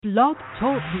Blog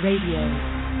Talk Radio.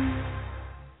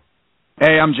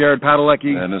 Hey, I'm Jared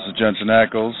Padalecki. And this is Jensen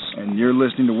Ackles. And you're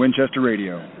listening to Winchester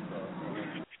Radio.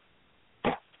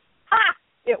 Ha!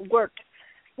 It worked.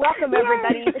 Welcome,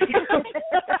 everybody.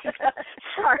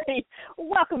 Sorry.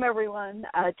 Welcome, everyone.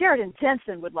 Jared and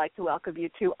Jensen would like to welcome you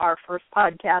to our first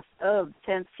podcast of the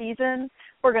 10th season.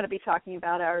 We're going to be talking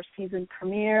about our season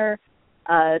premiere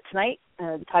tonight.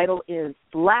 The title is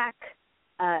Black.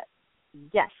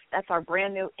 Yes, that's our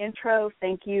brand new intro.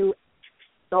 Thank you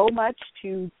so much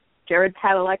to Jared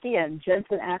Padalecki and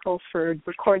Jensen Ackles for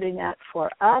recording that for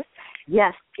us.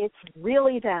 Yes, it's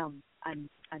really them. I'm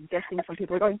guessing some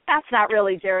people are going, that's not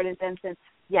really Jared and Jensen.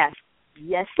 Yes, it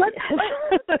is.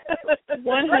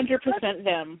 100%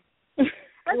 them.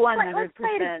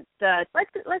 100% the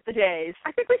Jays.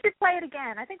 I think we should play it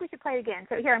again.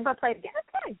 So here, I'm going to play it again.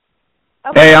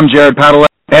 Okay. Hey, I'm Jared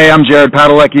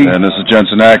Padalecki. And this is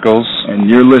Jensen Ackles. And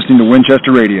you're listening to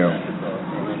Winchester Radio.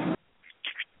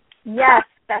 Yes,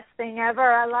 best thing ever.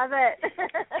 I love it.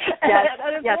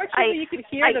 Unfortunately, you can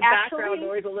hear the background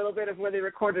noise a little bit of where they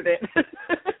recorded it.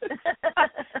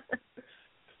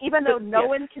 Even though no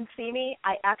one can see me,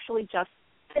 I actually just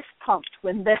fist pumped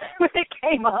when it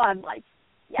came on. Like,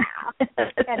 yeah.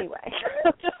 Anyway.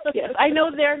 Yes, I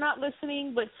know they're not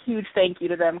listening, but huge thank you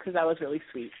to them because that was really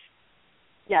sweet.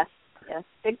 Yes,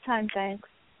 big time thanks.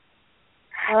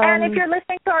 And if you're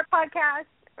listening to our podcast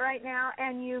right now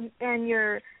and you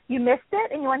missed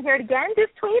it and you want to hear it again,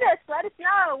 just tweet us. Let us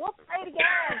know. We'll play it again.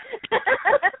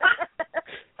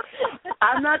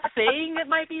 I'm not saying it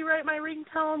might be my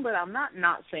ringtone, but I'm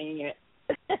not saying it.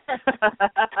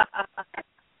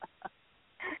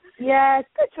 Yes,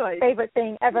 good choice. Favorite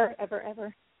thing ever.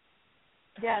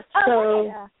 Yes.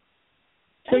 So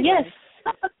yes.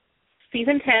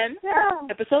 Season 10,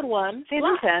 Episode 1.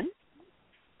 Season 10,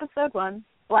 Episode 1.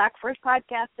 Black, first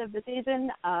podcast of the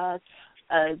season.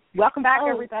 Welcome back,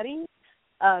 everybody.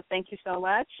 Thank you so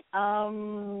much.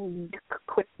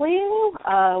 Quickly,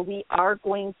 we are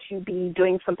going to be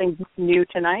doing something new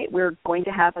tonight. We're going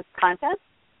to have a contest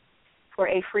for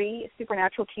a free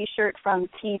Supernatural T-shirt from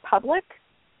TeePublic.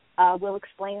 We'll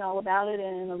explain all about it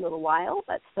in a little while,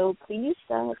 but so please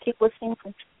keep listening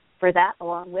for that,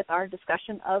 along with our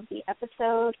discussion of the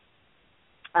episode.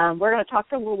 We're going to talk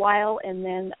for a little while, and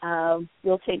then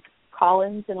we'll take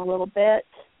call-ins in a little bit.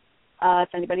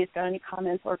 If anybody's got any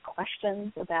comments or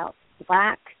questions about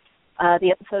Black.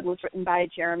 The episode was written by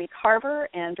Jeremy Carver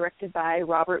and directed by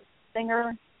Robert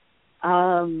Singer.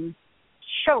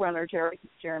 Showrunner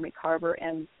Jeremy Carver,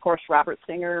 and, of course, Robert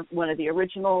Singer, one of the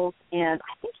originals. And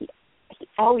I think he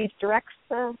always directs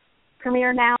the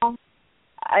premiere now.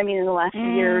 I mean, in the last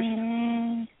few years,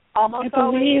 almost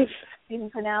always.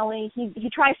 Season finale. He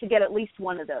tries to get at least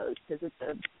one of those because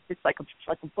it's like a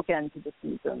bookend to the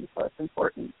season, so it's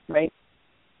important, right?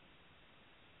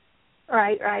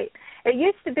 Right. It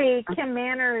used to be Kim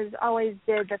Manners always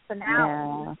did the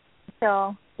finale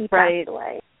until he passed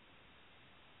away.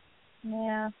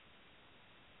 Yeah.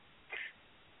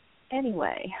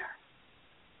 Anyway,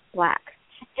 Black.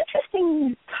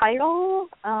 Interesting title.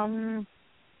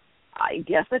 I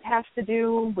guess it has to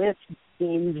do with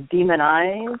being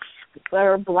demonized.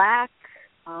 They're black.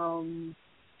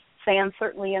 Sam's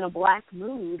certainly in a black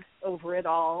mood over it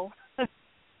all.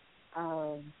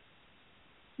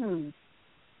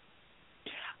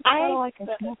 Title-wise,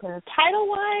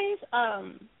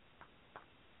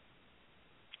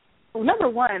 well, number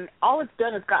one, all it's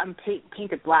done is gotten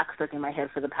painted black stuck in my head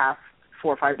for the past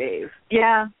 4 or 5 days.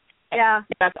 Yeah.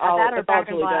 That's all. That's all it's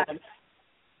really done.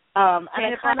 And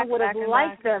I kind of would have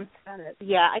liked them.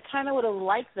 Yeah, I kind of would have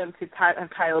liked them to have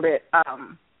titled it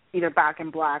either Back in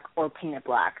Black or Painted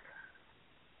Black.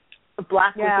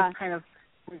 Black was just kind of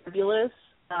ridiculous.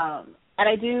 And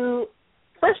I do.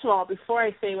 First of all, before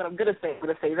I say what I'm going to say, I'm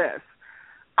going to say this.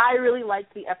 I really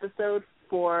liked the episode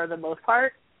for the most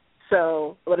part.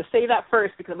 So I'm going to say that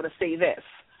first because I'm going to say this.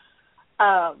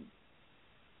 I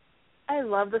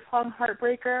love the song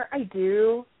Heartbreaker. I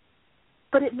do.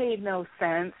 But it made no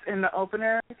sense in the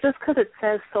opener. Just because it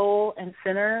says soul and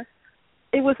sinner,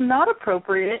 it was not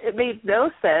appropriate. It made no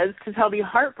sense to tell me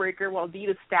Heartbreaker while Deed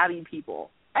is stabbing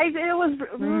people. I didn't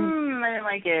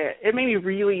like it. It made me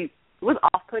really, it was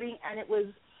off-putting, and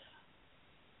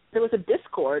there was a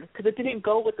discord because it didn't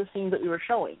go with the scenes that we were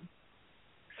showing.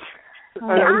 We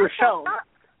were shown.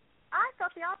 I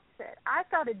felt the opposite. I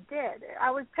thought it did. I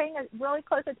was paying really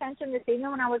close attention this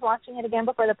evening when I was watching it again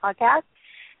before the podcast.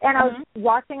 And I was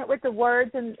watching it with the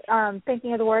words and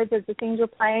thinking of the words as the scenes were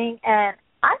playing, and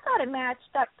I thought it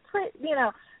matched up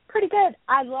pretty good.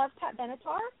 I love Pat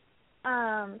Benatar.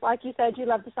 Like you said, you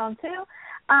love the song too.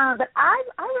 But I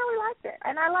really liked it,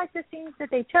 and I liked the scenes that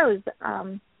they chose.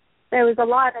 There was a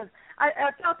lot of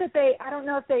I felt that I don't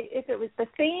know if it was the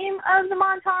theme of the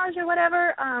montage or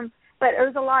whatever, but there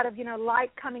was a lot of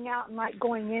light coming out and light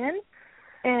going in,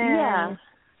 and yeah.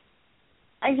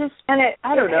 I don't And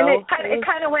know. it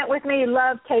kind of went with me.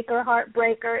 Love taker,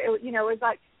 heartbreaker. It was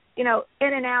like in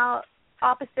and out,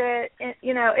 opposite. It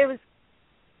was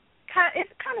it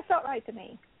kind of felt right to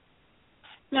me.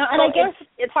 No, and I guess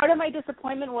part of my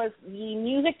disappointment was the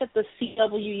music that the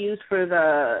CW used for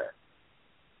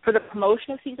the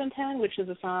promotion of season 10, which is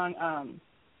a song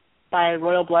by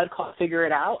Royal Blood called "Figure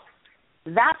It Out."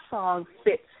 That song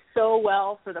fits so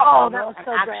well for the promo, and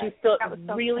actually fit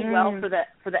really well for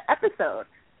the episode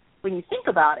when you think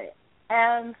about it.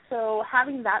 And so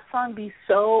having that song be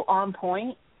so on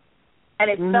point, and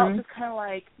it felt just kind of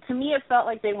like, to me, it felt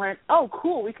like they went, "Oh,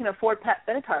 cool, we can afford Pat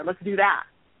Benatar. Let's do that."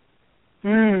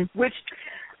 Which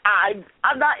I'm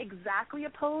not exactly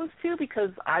opposed to, because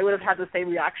I would have had the same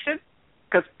reaction,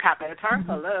 because Pat Benatar,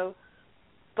 hello.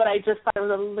 But I just thought it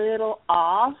was a little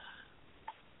off.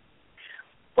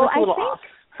 Well, I think off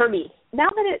for me. Now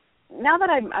that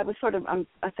I was sort of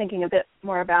thinking a bit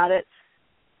more about it.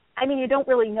 I mean, you don't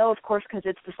really know, of course, because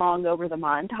it's the song over the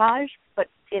montage, but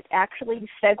it actually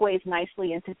segues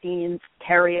nicely into Dean's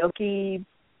karaoke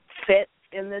fit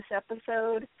in this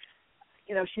episode.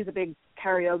 She's a big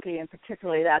karaoke, and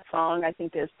particularly that song, I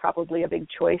think, is probably a big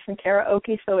choice in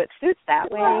karaoke, so it suits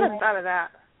that way. I thought of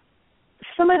that.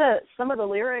 Some of the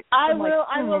lyrics. I will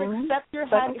accept your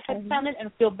headcanon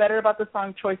and feel better about the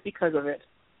song choice because of it.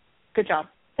 Good job.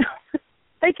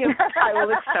 Thank you. I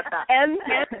will accept that.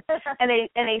 And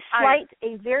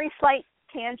a very slight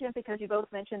tangent, because you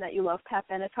both mentioned that you love Pat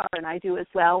Benatar, and I do as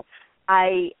well.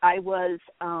 I was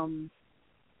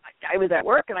at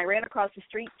work, and I ran across the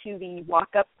street to the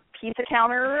walk-up pizza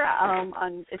counter.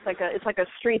 It's like a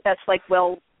street that's like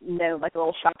like a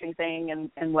little shopping thing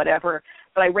and whatever.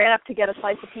 But I ran up to get a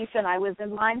slice of pizza, and I was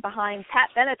in line behind Pat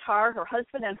Benatar, her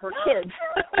husband, and her kids.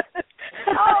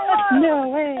 Oh, no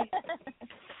way!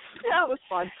 Yeah, it was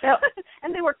fun.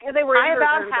 And they were in their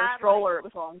stroller. It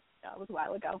was long. Yeah, it was a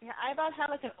while ago. Yeah, I about had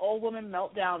like an old woman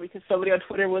meltdown because somebody on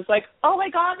Twitter was like, "Oh my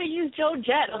God, they used Joe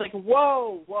Jett." I was like,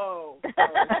 "Whoa."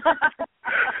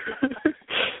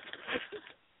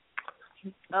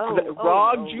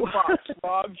 Wrong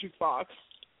jukebox.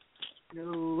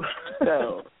 No.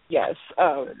 So yes.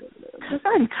 Because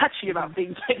I'm touchy about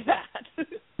things like that.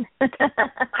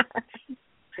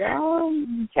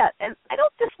 Joan Jett, and I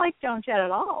don't dislike Joan Jett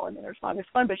at all. I mean, her song is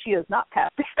fun, but she is not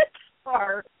Pat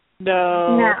Benatar.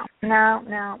 No.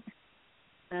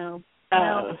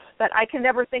 But I can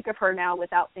never think of her now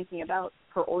without thinking about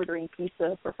her ordering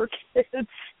pizza for her kids.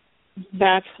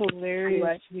 That's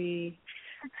hilarious. Anyway.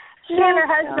 She and her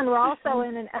husband were also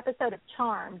in an episode of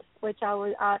Charmed, which I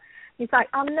was. He's like,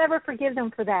 I'll never forgive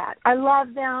them for that. I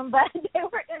love them, but they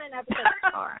were in an episode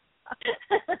of Charmed.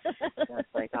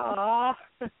 That's like, aw.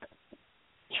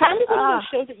 Charmed is one of those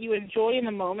shows that you enjoy in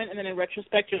the moment, and then in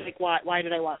retrospect, you're like, why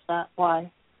did I watch that?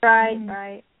 Why?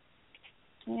 Right.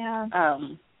 Yeah.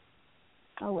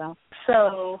 Oh well.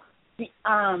 So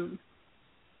I'm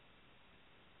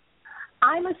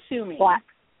assuming,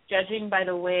 judging by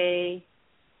the way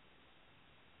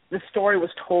the story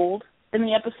was told in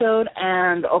the episode,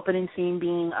 and the opening scene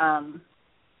being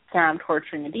Sam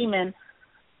torturing a demon,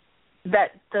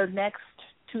 that the next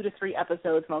 2 to 3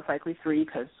 episodes, most likely 3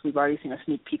 because we've already seen a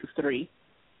sneak peek of 3,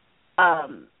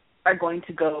 are going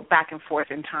to go back and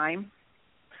forth in time.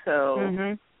 So,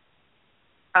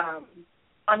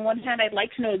 on one hand, I'd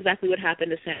like to know exactly what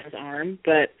happened to Sam's arm,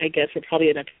 but I guess we're probably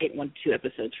going to have to wait 1 to 2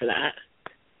 episodes for that.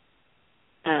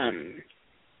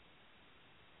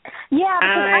 Yeah,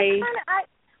 because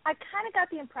I kind of got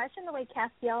the impression the way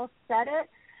Castiel said it.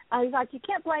 He's like, you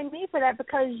can't blame me for that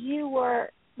because you were.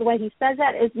 The way he says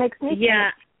that, it makes me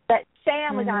think that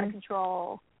Sam was out of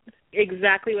control.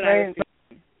 Exactly what I was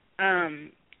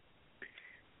thinking.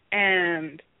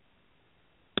 And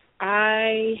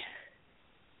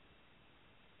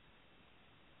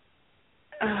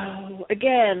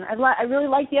again, I really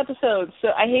like the episode, so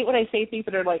I hate when I say things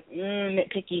that are like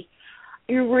nitpicky.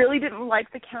 You really didn't like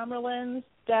the camera lens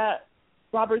that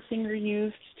Robert Singer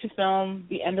used to film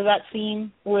the end of that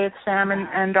scene with Sam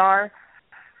and Dar,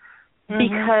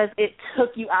 because it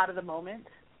took you out of the moment.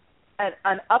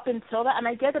 And up until that, and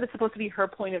I get that it's supposed to be her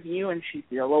point of view, and she's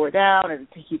lower down, and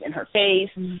he's in her face,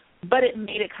 but it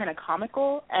made it kind of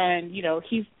comical. And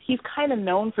he's kind of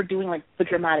known for doing like the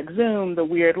dramatic zoom, the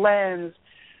weird lens,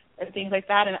 and things like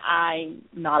that. And I'm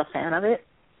not a fan of it.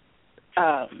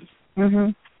 And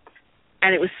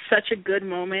it was such a good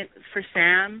moment for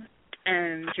Sam,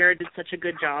 and Jared did such a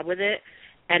good job with it,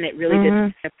 and it really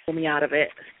did pull me out of it.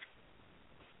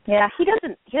 Yeah, he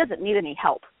doesn't need any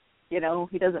help. You know,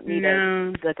 he doesn't need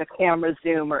a camera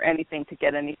zoom or anything to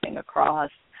get anything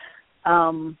across.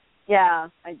 Yeah,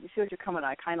 I see what you're coming.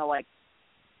 I kind of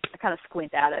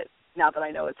squint at it now that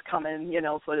I know it's coming. You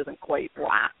know, so it isn't quite coming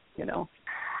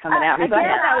at me. But I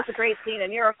thought that was a great scene,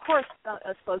 and you're of course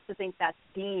supposed to think that's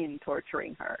Dean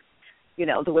torturing her. You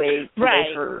know, the way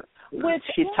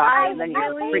she's talking, and then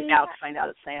you freak out to find out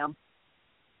it's Sam.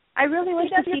 I really wish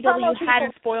the CW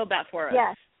hadn't spoiled that for us.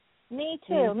 Yes, me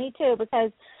too,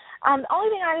 because the only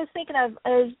thing I was thinking of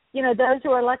is, you know, those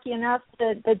who are lucky enough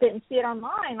that didn't see it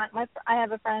online. Like I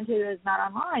have a friend who is not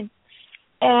online,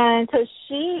 and so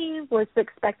she was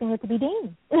expecting it to be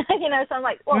Dean. You know, so I'm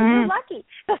like, well, you're lucky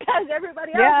because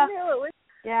everybody else knew it was.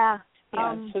 Yeah.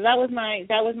 So that was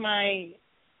my.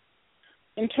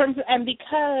 In terms of, and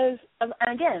because of,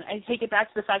 and again, I take it back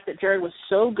to the fact that Jared was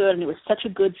so good, and it was such a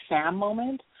good Sam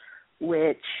moment,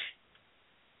 which,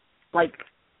 like,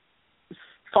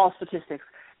 false statistics.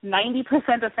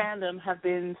 90% of fandom have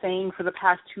been saying for the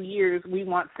past 2 years, we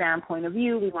want Sam point of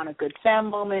view, we want a good Sam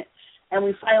moment, and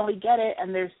we finally get it,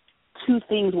 and there's two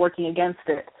things working against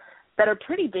it that are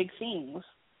pretty big things.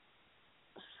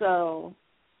 So,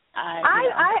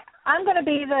 I'm going to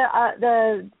be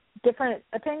the different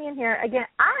opinion here. Again,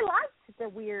 I liked the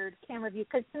weird camera view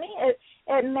because to me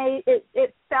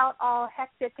it felt all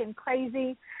hectic and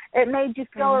crazy. It made you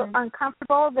feel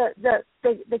uncomfortable.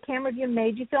 The camera view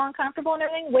made you feel uncomfortable and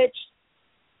everything, which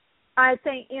I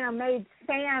think, you know, made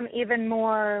Sam even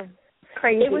more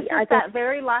crazy. It was just that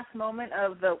very last moment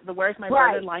of the "Where's my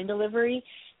brother" line delivery.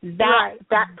 That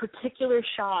particular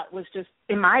shot was just,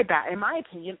 in my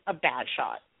opinion, a bad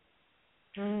shot.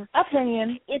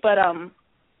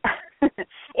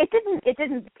 It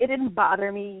didn't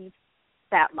bother me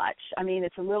that much. I mean,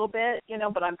 it's a little bit, you know,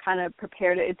 but I'm kind of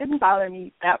prepared. It didn't bother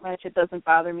me that much. It doesn't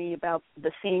bother me about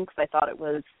the scene because I thought it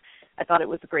was a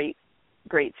great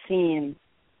scene.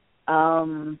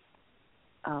 Real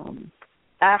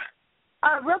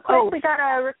quick, we got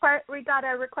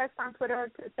a request on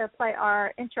Twitter to play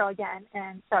our intro again,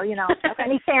 and so, you know,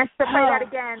 any chance to play that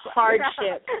again?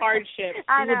 Hardship.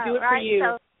 I know, we'll do it right? for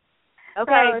you. So,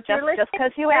 okay, just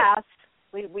because you asked,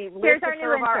 we live to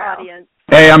serve our audience.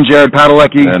 Hey, I'm Jared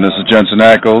Padalecki. And this is Jensen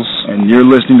Ackles. And you're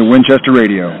listening to Winchester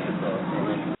Radio.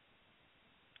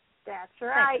 That's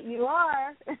right, you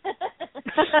are.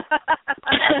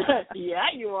 Yeah,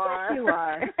 you are. You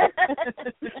are.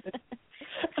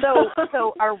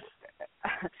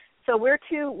 So we're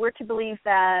to believe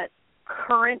that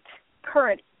current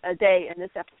day in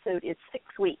this episode is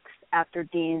 6 weeks after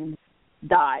Dean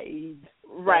died.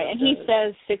 Right, and he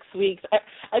says 6 weeks.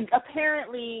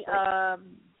 Apparently,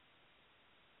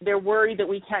 they're worried that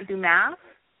we can't do math,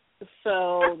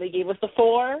 so they gave us the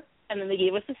 4, and then they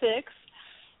gave us the 6.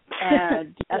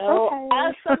 And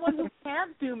as someone who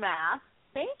can't do math,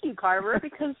 thank you, Carver,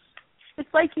 because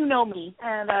it's like you know me,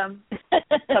 and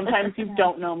sometimes you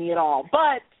don't know me at all.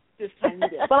 But this time you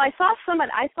did. Well, I saw someone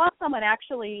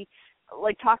actually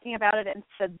like talking about it and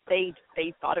said they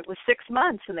thought it was 6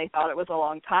 months and they thought it was a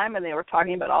long time, and they were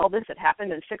talking about all this had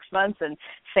happened in 6 months, and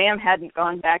Sam hadn't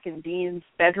gone back in Dean's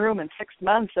bedroom in 6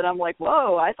 months, and I'm like,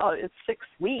 whoa, I thought it's 6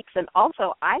 weeks. And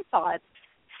also I thought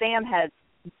Sam had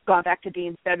gone back to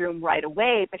Dean's bedroom right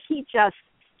away, but he just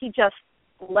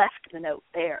left the note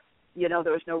there. You know,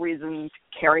 there was no reason to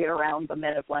carry it around the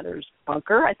Men of Letters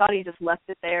bunker. I thought he just left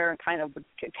it there and kind of would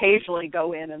occasionally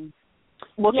go in and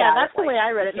look at it. Yeah, that's the way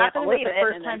I read it. Not that it was the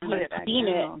first time he had seen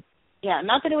it. Yeah,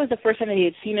 not that it was the first time that he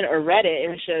had seen it or read it. It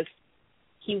was just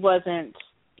he left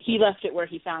it where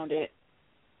he found it.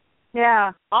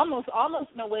 Yeah. Almost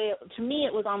in a way, to me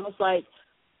it was almost like,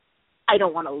 I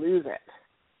don't want to lose it.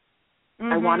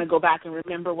 I want to go back and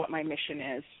remember what my mission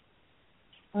is.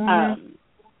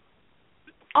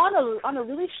 On a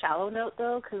really shallow note,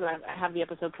 though, because I have the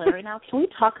episode playing right now, can we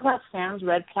talk about Sam's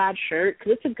red plaid shirt?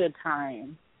 Because it's a good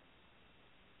time.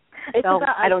 I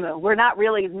don't know. We're not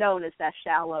really known as that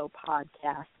shallow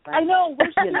podcast. But, I know.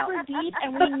 We're super deep,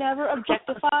 and we never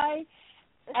objectify.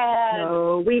 And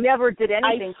no, we never did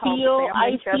anything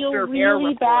I feel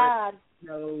really bad.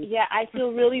 No. Yeah, I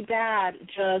feel really bad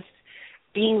just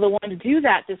being the one to do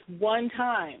that this one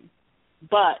time.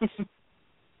 But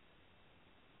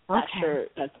that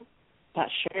shirt,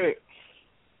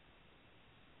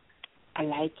 I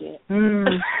like it.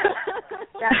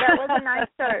 That was a nice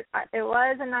shirt. It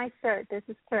was a nice shirt. This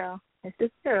is true. This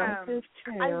is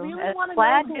true. I really want to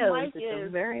know who Mike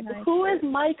is. Very nice who shirt. Is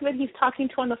Mike that he's talking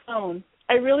to on the phone?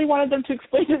 I really wanted them to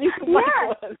explain to me who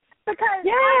Mike was. Because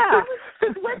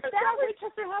with that,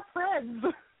 Winchester have friends.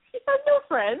 She has no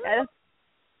friends.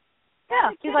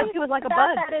 Yeah, she was like a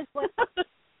bud. That is what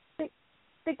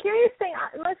the curious thing,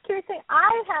 most curious thing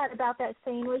I had about that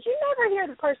scene was you never hear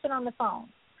the person on the phone.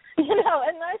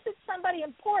 Unless it's somebody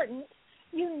important,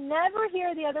 you never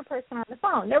hear the other person on the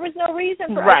phone. There was no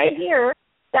reason for us to hear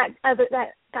that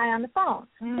guy on the phone.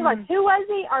 You're like, who was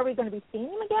he? Are we going to be seeing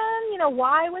him again?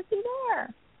 Why was he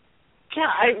there?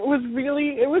 Yeah, it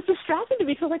was distracting to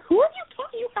me. So like, who are you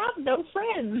talking? You have no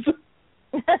friends.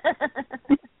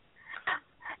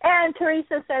 And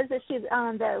Teresa says that she's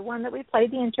the one that we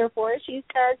played the intro for. She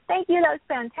says, "Thank you, that was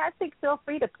fantastic. Feel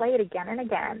free to play it again and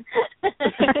again."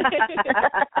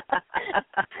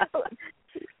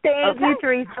 Thank you,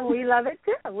 Teresa. We love it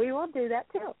too. We will do that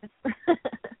too.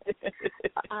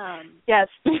 Yes,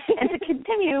 and to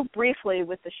continue briefly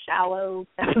with the Shallow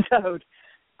episode,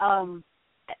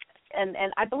 and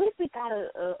I believe we got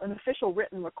an official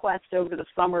written request over the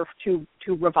summer to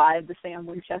revive the Sam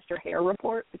Winchester hair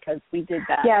report because we did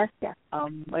that. Yes.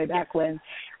 Way back when.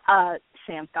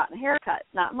 Sam's gotten a haircut.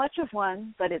 Not much of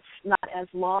one, but it's not as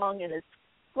long and as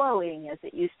flowing as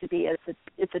it used to be.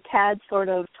 It's a tad sort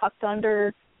of tucked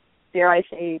under, dare I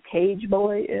say, page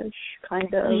boy-ish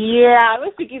kind of. Yeah, I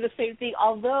was thinking the same thing.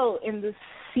 Although in the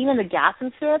scene in the gas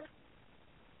and strip,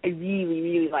 I really,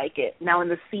 really like it. Now in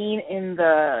the scene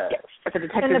at the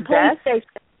detective's desk,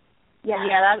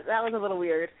 that was a little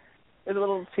weird. It was a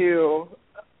little too,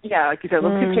 like you said, a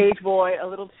little too page boy, a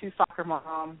little too soccer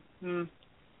mom.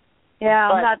 Yeah,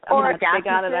 I'm not big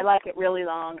on it. I like it really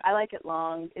long. I like it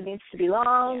long. It needs to be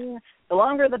long. Yeah. The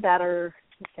longer, the better.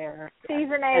 Hair.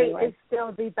 Season 8 is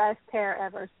still the best hair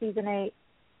ever. Season 8,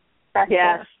 best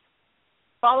hair.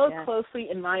 Followed closely,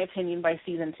 in my opinion, by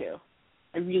Season 2.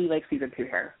 I really like Season 2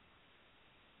 hair.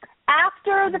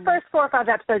 After the first 4 or 5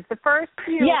 episodes, the first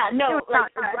few. Yeah, no,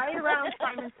 right around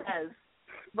Simon Says.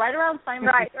 Right around Simon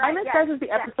Says. Simon Says is the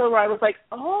episode where I was like,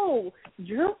 oh,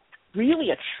 you're really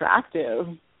attractive.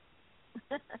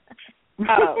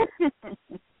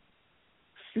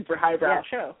 Super highbrow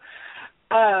show.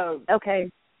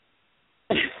 Okay.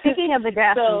 Speaking of the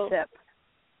gas and sip.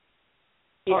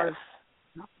 Yes.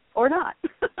 Or not.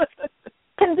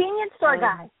 Convenience store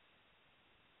guy.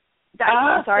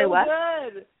 Sorry, so what?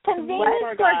 Good.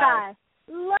 Convenience store guy.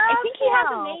 Love I think he has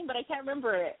him. a name, but I can't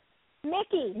remember it.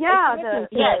 Mickey. Yeah,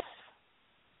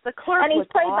 The clerk and was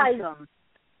awesome.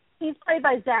 He's played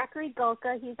by Zachary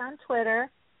Gulka. He's on Twitter.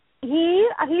 He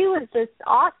was just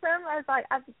awesome. I was like,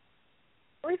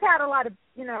 we've had a lot of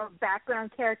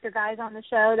background character guys on the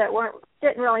show that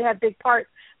didn't really have big parts,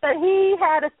 but he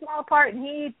had a small part and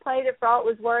he played it for all it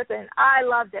was worth, and I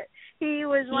loved it. He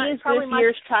was probably this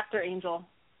year's Tractor Angel.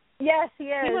 Yes, he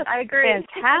is. He was I agree.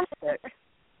 Fantastic.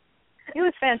 He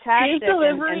was fantastic. His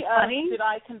delivery and funny. Did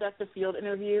I conduct a field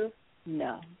interview?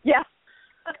 No. Yeah.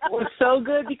 It was so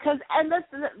good because, and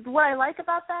what I like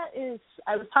about that is,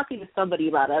 I was talking to somebody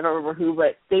about it, I don't remember who,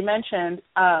 but they mentioned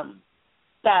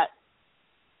that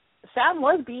Sam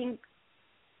was being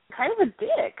kind of a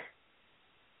dick.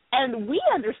 And we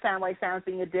understand why Sam's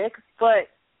being a dick, but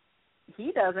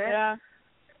he doesn't. Yeah.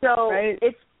 So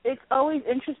it's always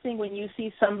interesting when you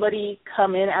see somebody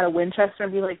come in at a Winchester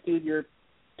and be like, dude, you're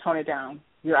tone it down.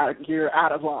 You're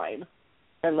out of line.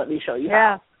 And let me show you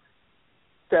how.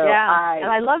 So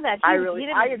and I love that. I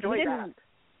enjoyed that.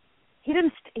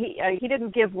 He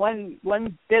didn't give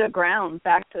one bit of ground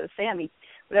back to Sam.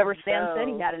 Whatever Sam said,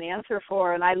 he had an answer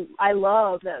for, and I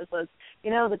love that. It was,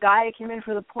 the guy came in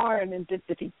for the porn, and did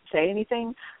he say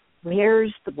anything?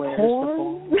 Where's the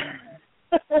porn?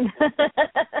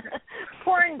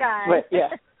 Porn guy.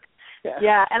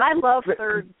 Yeah, and I love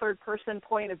third person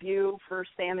point of view for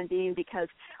Sam and Dean because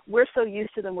we're so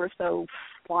used to them, we're so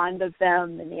fond of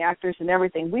them and the actors and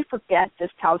everything. We forget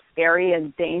just how scary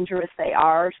and dangerous they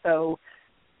are. So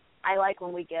I like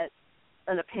when we get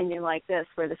an opinion like this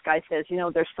where this guy says,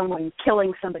 there's someone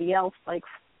killing somebody else like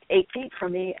 8 feet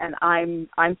from me, and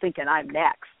I'm thinking I'm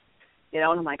next. And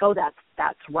I'm like, oh,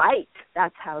 that's right.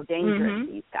 That's how dangerous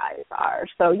these guys are.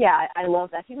 So yeah, I love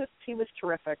that. He was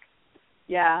terrific.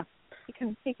 Yeah.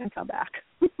 He can come back.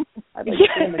 I'd like to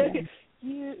see him again.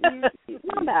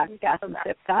 Come back, gas and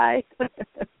sip guy.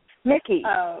 Mickey.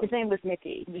 His name was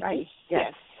Mickey, right?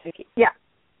 Yes. Mickey. Yeah.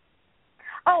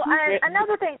 Oh,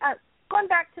 another thing. Going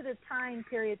back to the time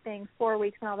period thing, 4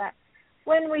 weeks and all that.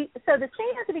 So the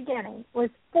scene at the beginning was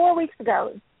 4 weeks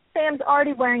ago. Sam's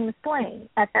already wearing the sling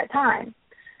at that time.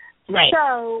 Right.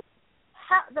 So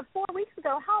the 4 weeks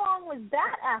ago, how long was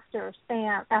that after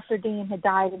Dean had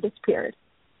died and disappeared?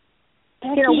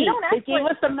 We don't actually. They gave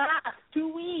us the math. 2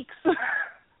 weeks.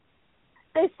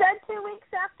 They said 2 weeks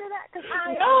after that?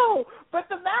 No, but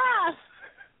the math.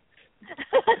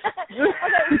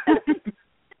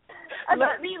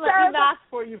 Let me math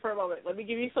for you for a moment. Let me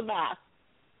give you some math.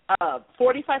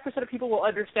 45% of people will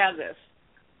understand this.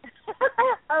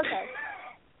 Okay.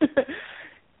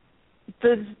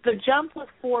 The jump was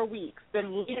 4 weeks.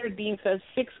 Then later Dean says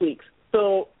 6 weeks.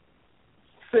 So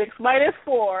 6 minus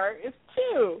 4 is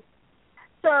 2.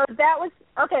 So that was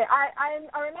okay. I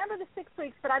remember the 6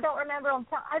 weeks, but I don't remember.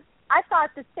 I thought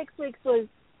the 6 weeks was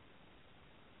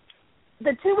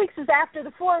the 2 weeks was after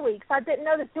the 4 weeks. I didn't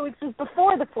know the 2 weeks was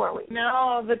before the 4 weeks.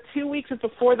 No, the 2 weeks is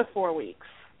before the 4 weeks.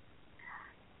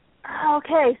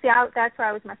 Okay, see, that's where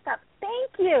I was messed up.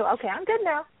 Thank you. Okay, I'm good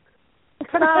now.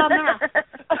 Math.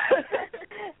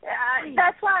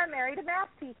 That's why I married a math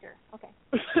teacher. Okay.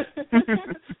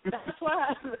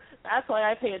 That's why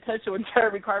I pay attention when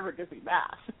Jeremy Carver gives me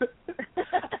math.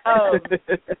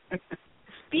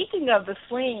 Speaking of the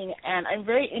sling, and I'm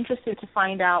very interested to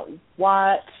find out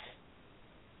what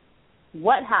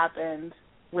happened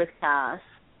with Cass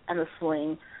and the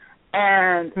sling,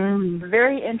 and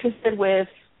very interested with,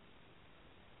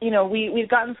 we've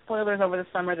gotten spoilers over the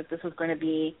summer that this was going to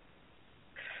be,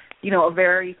 a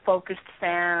very focused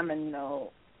Sam, and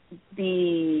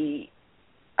the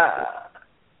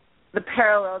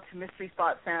parallel to Mystery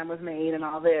Spot Sam was made and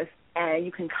all this, and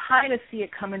you can kind of see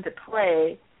it come into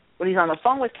play when he's on the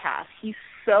phone with Cass. He's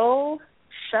so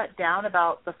shut down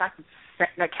about the fact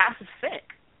that Cass is sick,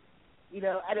 and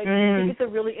I think it's a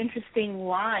really interesting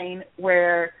line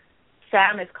where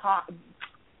Cass is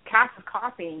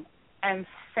coughing, and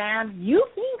you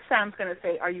think Sam's going to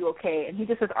say, "Are you okay?" And he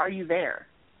just says, "Are you there?"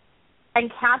 And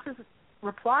Cass's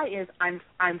reply is, I'm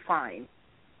fine.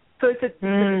 So it's a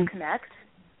disconnect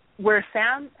where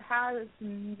Sam has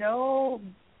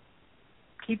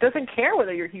he doesn't care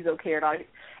whether he's okay or not.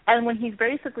 And when he's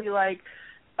basically like,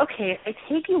 okay, if I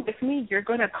take you with me, you're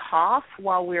going to cough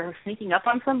while we're sneaking up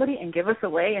on somebody and give us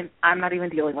away, and I'm not even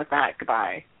dealing with that.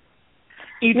 Goodbye.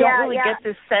 You don't really get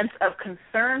this sense of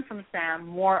concern from Sam,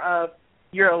 more of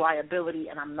you're a liability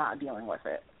and I'm not dealing with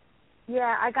it.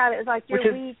 Yeah, I got it. It's like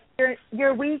weak.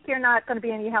 You're weak. You're not going to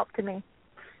be any help to me.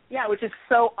 Yeah, which is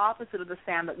so opposite of the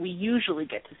Sam that we usually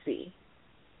get to see.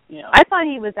 I thought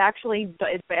he was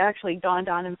it actually dawned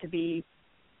on him to be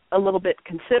a little bit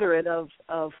considerate of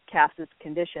Cass's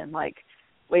condition. Like,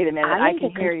 wait a minute, I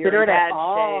can hear you're in bad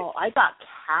shape. I got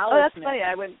callous. Oh, that's funny.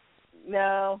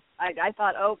 I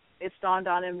thought, it's dawned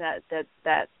on him that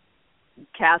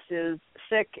Cass is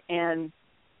sick and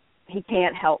he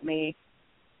can't help me.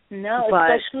 No,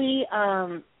 especially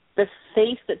the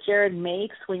face that Jared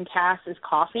makes when Cass is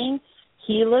coughing.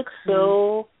 He looks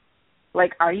so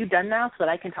like, are you done now so that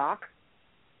I can talk?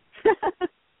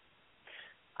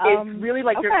 It's really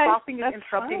like your coughing is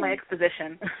interrupting my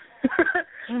exposition.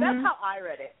 That's how I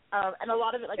read it. And a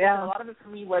lot of it, a lot of it for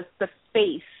me was the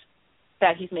face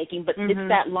that he's making. But it's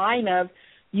that line of,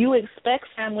 you expect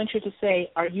Sam Winchester to say,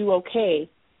 "Are you okay?"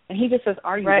 And he just says,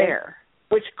 "Are you there?"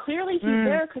 Which clearly he's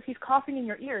there because he's coughing in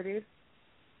your ear, dude.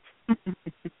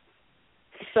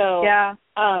 So yeah.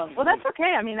 Well, that's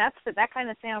okay. I mean, that kind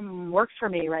of Sam works for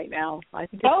me right now. I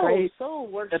think it's great. So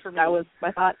works for me. That was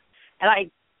my thought, and I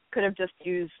could have just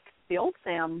used the old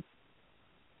Sam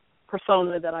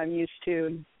persona that I'm used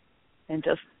to, and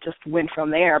just went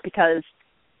from there because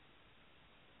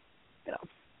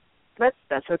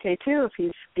that's okay too if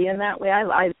he's being that way.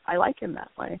 I like him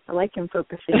that way. I like him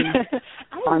focusing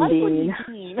on being.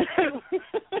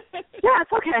 Yeah,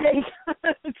 it's okay.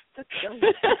 It's just,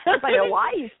 I know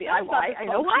why he's being. I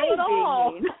know why he's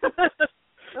being mean. Okay.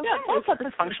 Yeah, it's not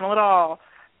dysfunctional at all.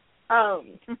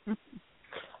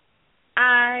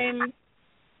 I'm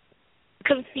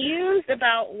confused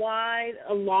about why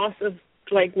a loss of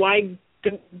why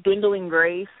dwindling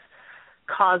grace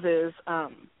causes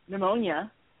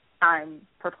pneumonia. I'm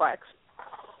perplexed,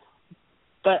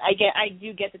 but I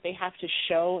do get that they have to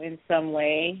show in some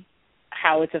way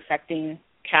how it's affecting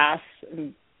Cass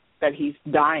and that he's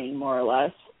dying, more or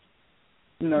less.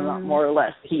 No, not more or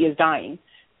less. He is dying.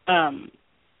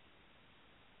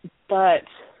 But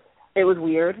it was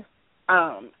weird.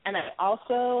 And I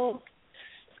also,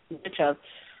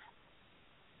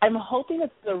 I'm hoping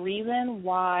that's the reason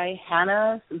why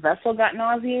Hannah's vessel got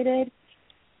nauseated.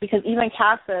 Because even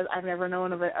Cass says, I've never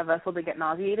known of a vessel to get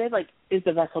nauseated. Like, is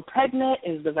the vessel pregnant?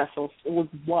 Is the vessel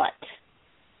what?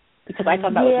 Because I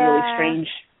thought that was really strange.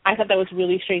 I thought that was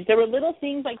really strange. There were little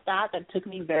things like that took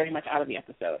me very much out of the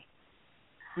episode.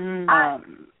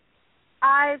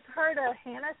 I've heard a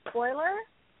Hannah spoiler,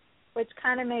 which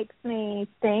kind of makes me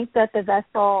think that the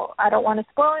vessel, I don't want to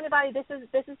spoil anybody. This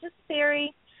is just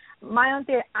theory, my own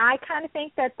theory. I kind of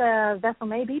think that the vessel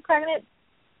may be pregnant.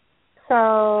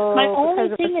 So my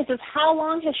only thing is how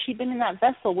long has she been in that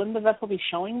vessel? Wouldn't the vessel be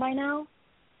showing by now?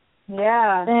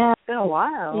 Yeah. It's been a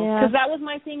while. Because that was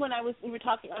my thing when I was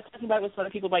talking about it with other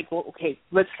people, like, well, okay,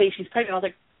 let's say she's pregnant. I was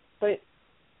like, but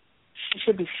she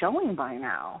should be showing by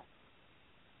now.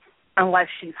 Unless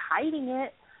she's hiding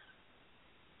it.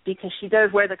 Because she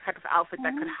does wear the type of outfit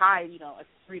that could hide, a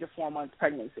 3 to 4 month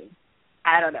pregnancy.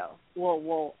 I don't know.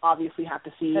 We'll obviously have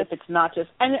to see if it's not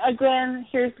just. And again,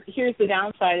 here's the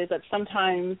downside is that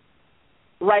sometimes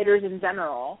writers in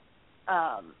general,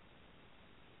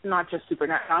 not just the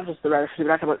writers of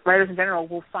Supernatural, but writers in general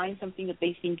will find something that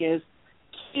they think is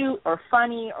cute or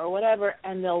funny or whatever,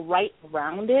 and they'll write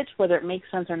around it, whether it makes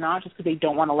sense or not, just because they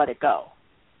don't want to let it go.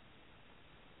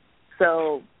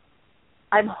 So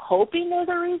I'm hoping there's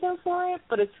a reason for it,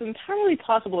 but it's entirely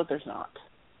possible that there's not.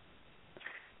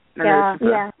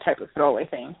 Type of throwaway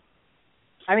thing.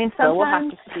 I mean, sometimes we'll have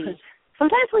to see.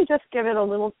 Sometimes we just give them a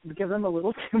little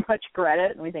too much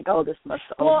credit, and we think, this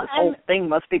whole thing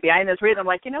must be behind this reason. I'm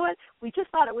like, you know what? We just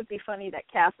thought it would be funny that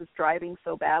Cass is driving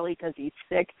so badly because he's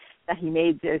sick that he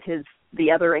made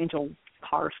the other angel's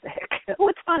car sick.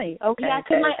 It's funny. Okay,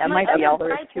 that might be all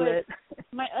there is to it.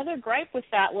 My other gripe with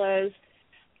that was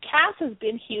Cass has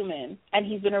been human, and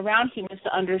he's been around humans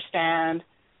to understand.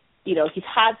 He's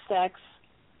had sex.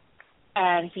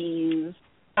 And he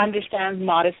understands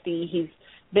modesty. He's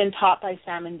been taught by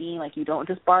Sam and Dean, like, you don't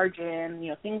just barge in,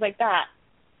 things like that.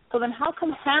 So then how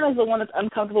come Hannah's the one that's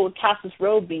uncomfortable with Cass's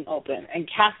robe being open, and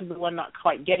Cass is the one not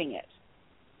quite getting it?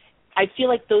 I feel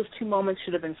like those two moments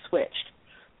should have been switched,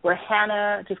 where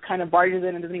Hannah just kind of barges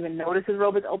in and doesn't even notice his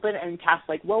robe is open, and Cass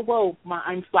like, whoa,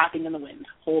 I'm flapping in the wind.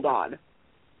 Hold on.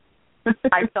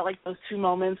 I felt like those two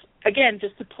moments, again,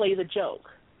 just to play the joke,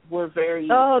 were very...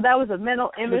 Oh, that was a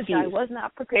mental image I was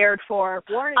not prepared for.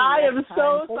 Warning. I am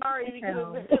so sorry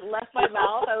because it left my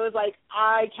mouth. I was like,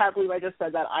 I can't believe I just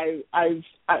said that. I'm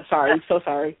sorry. So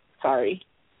sorry. Sorry.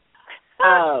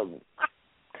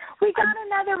 We got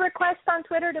another request on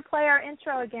Twitter to play our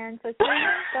intro again, so Susan,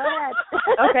 go ahead.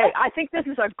 Okay, I think this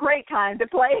is a great time to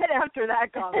play it after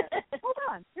that comment. Hold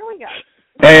on. Here we go.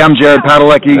 Hey, I'm Jared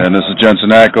Padalecki. And this is Jensen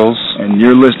Ackles. And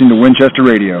you're listening to Winchester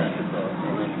Radio.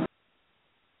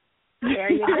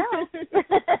 There you go.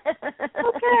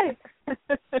 Okay.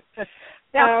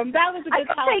 That was a good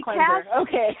palate cleanser.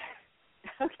 Okay.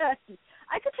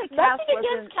 I could say Cass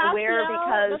wasn't aware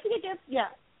because...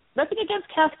 Nothing against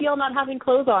Castiel not having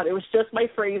clothes on. It was just my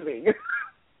phrasing.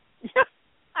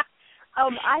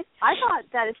 I thought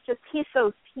that it's just he's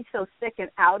so sick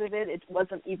and out of it. It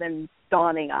wasn't even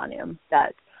dawning on him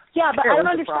that... Yeah, but I don't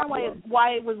understand why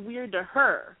it was weird to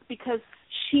her, because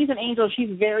she's an angel.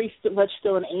 She's very much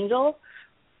still an angel.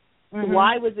 Mm-hmm.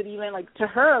 Why was it even, to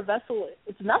her, a vessel,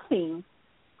 it's nothing.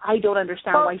 I don't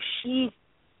understand why she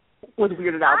was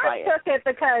weirded out by it. I took it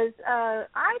because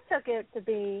I took it to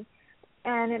be,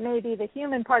 and it may be the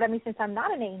human part of me since I'm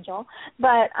not an angel,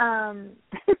 but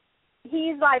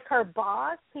he's like her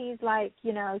boss. He's like,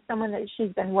 someone that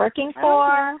she's been working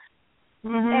for.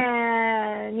 Mm-hmm.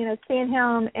 And, seeing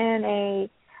him in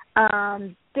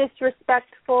a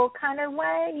disrespectful kind of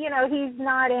way, he's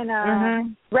not in a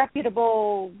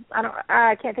reputable,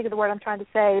 I can't think of the word I'm trying to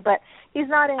say, but he's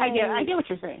not in I get what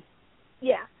you're saying.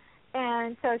 Yeah.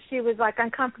 And so she was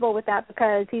uncomfortable with that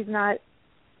because he's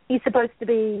supposed to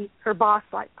be her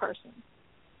boss-like person.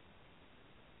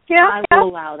 Yeah. I will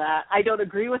allow that. I don't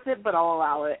agree with it, but I'll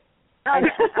allow it. Okay.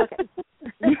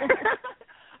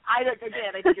 I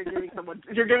think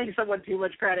you're giving someone too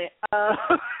much credit.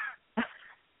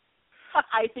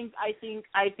 I think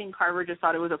Carver just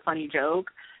thought it was a funny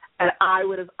joke, and I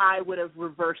would have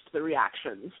reversed the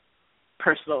reactions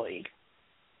personally.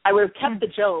 I would have kept the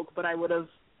joke, but I would have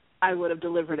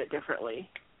delivered it differently.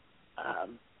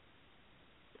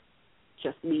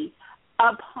 Just me.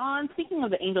 Upon thinking of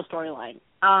the angel storyline,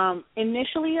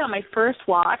 initially on my first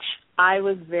watch, I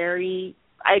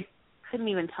couldn't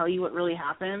even tell you what really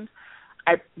happened.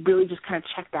 I really just kind of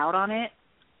checked out on it.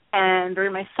 And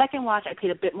during my second watch, I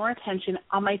paid a bit more attention.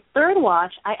 On my third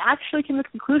watch, I actually came to the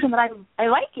conclusion that I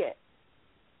like it,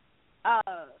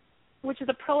 which is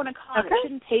a pro and a con. Okay. It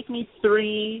shouldn't take me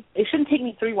three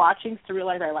watchings to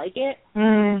realize I like it.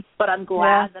 But I'm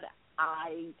glad that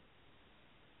I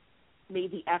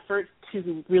made the effort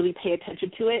to really pay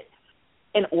attention to it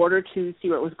in order to see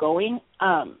where it was going.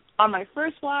 On my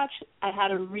first watch, I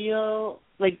had a real,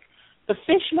 the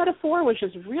fish metaphor was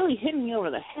just really hitting me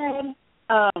over the head.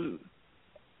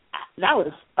 That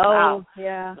was, wow.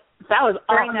 Yeah. That was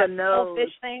during on the nose.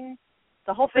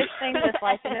 The whole fish thing was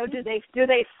do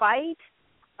they fight?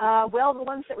 well, the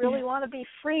ones that really want to be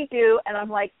free do. And I'm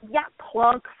like, yeah,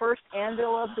 plunk, first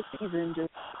anvil of the season. Just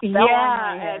fell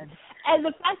on my head. And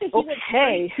the fact that he went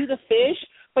straight to the fish,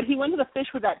 but he went to the fish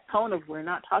with that tone of, we're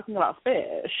not talking about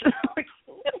fish.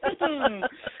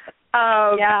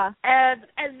 Yeah.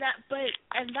 And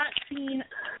that scene,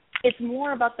 it's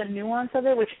more about the nuance of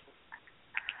it, which,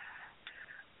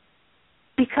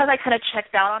 because I kind of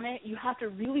checked out on it, you have to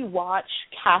really watch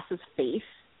Cass's face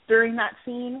during that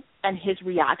scene and his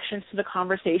reactions to the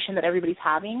conversation that everybody's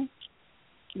having,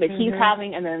 that he's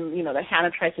having, and then, that Hannah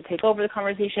tries to take over the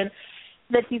conversation,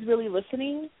 that he's really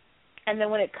listening. And then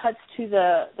when it cuts to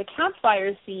the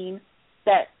campfire scene,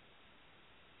 that,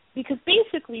 because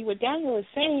basically what Daniel is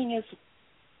saying is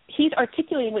he's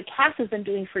articulating what Cass has been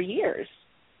doing for years.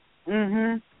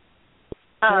 Yeah.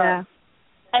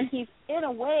 And he's, in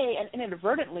a way, and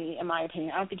inadvertently, in my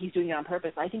opinion, I don't think he's doing it on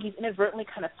purpose, I think he's inadvertently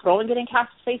kind of throwing it in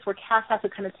Cass's face, where Cass has to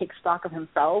kind of take stock of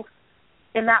himself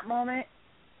in that moment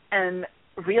and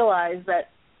realize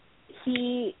that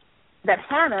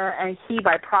Hannah, and he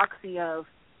by proxy of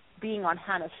being on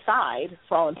Hannah's side,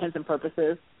 for all intents and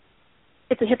purposes,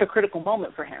 it's a hypocritical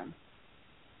moment for him.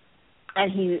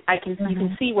 And you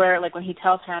can see where, like, when he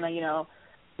tells Hannah,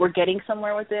 we're getting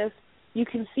somewhere with this, you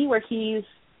can see where he's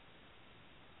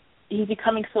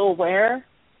becoming so aware.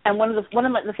 And one of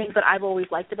the things that I've always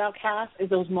liked about Cass is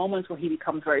those moments where he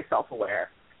becomes very self-aware,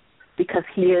 because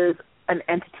he is an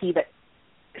entity that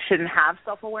shouldn't have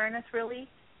self-awareness, really.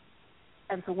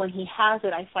 And so when he has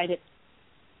it, I find it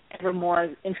ever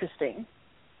more interesting.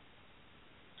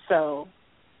 So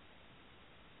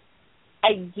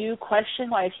I do question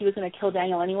why, if he was going to kill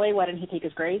Daniel anyway, why didn't he take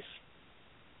his grace?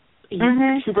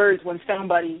 Two birds, one stone,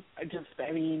 buddy.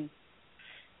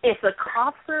 If the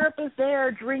cough syrup is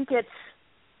there, drink it.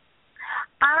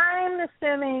 I'm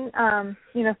assuming,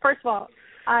 first of all,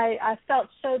 I felt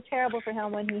so terrible for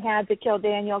him when he had to kill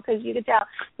Daniel, because you could tell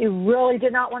he really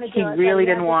did not want to do it. He really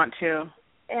didn't want to.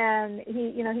 And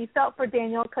he felt for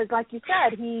Daniel because, like you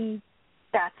said,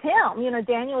 that's him.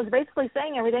 Daniel was basically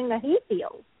saying everything that he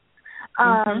feels.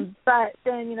 But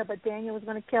then, but Daniel was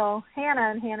going to kill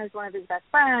Hannah, and Hannah's one of his best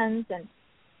friends.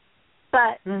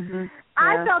 I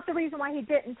felt the reason why he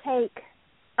didn't take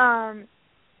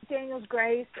Daniel's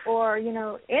grace, or,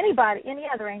 any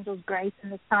other angel's grace in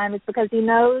this time, is because he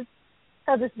knows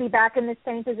he'll just be back in the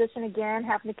same position again,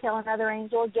 having to kill another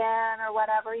angel again or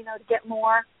whatever, to get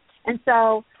more. And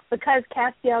so, because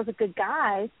Castiel's a good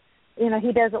guy,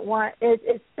 he doesn't want it.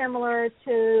 It's similar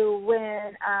to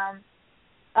when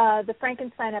the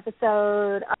Frankenstein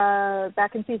episode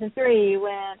back in season 3,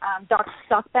 when Doc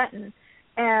Benton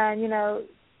and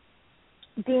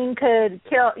Dean could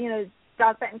kill.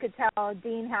 Doc Benton could tell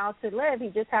Dean how to live. He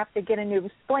just have to get a new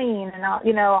spleen and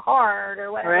a heart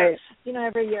or whatever. Right.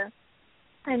 Every year.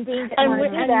 And Dean didn't want to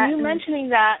do that. And you mentioning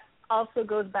that also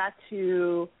goes back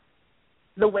to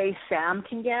the way Sam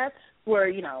can get,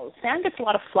 where, Sam gets a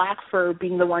lot of flack for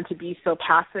being the one to be so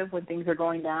passive when things are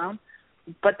going down.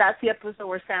 But that's the episode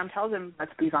where Sam tells him,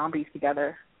 let's be zombies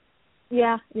together.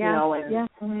 Yeah.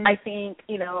 I think,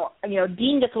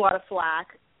 Dean gets a lot of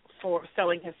flack for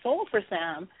selling his soul for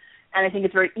Sam. And I think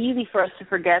it's very easy for us to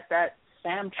forget that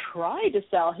Sam tried to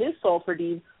sell his soul for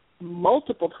Dean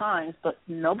multiple times, but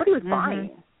nobody was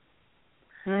buying.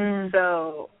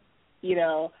 So,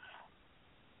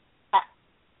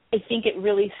 I think it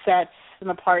really sets them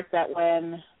apart that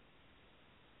when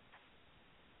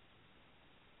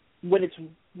it's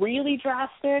really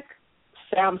drastic,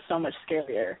 Sam's so much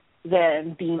scarier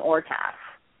than Dean or Cass.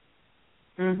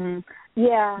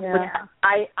 Yeah.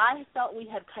 I felt we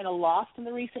had kind of lost in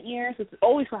the recent years. It's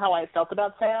always how I felt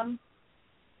about Sam,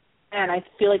 and I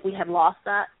feel like we had lost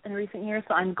that in recent years,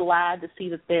 so I'm glad to see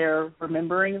that they're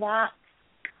remembering that.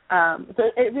 So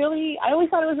I always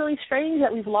thought it was really strange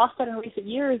that we've lost that in recent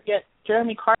years, yet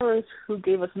Jeremy Carver, who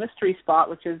gave us Mystery Spot,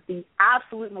 which is the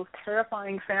absolute most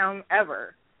terrifying Sam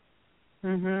ever.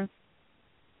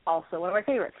 Also one of my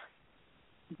favorites.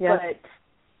 Yeah.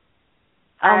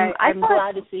 But I'm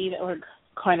glad to see that we're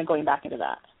kind of going back into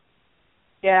that.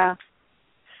 Yeah.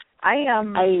 I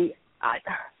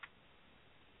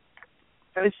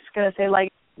was just going to say,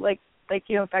 like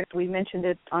in fact, we mentioned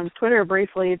it on Twitter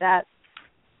briefly, that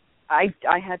I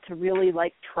had to really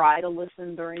try to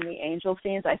listen during the angel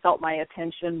scenes. I felt my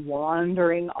attention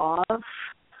wandering off.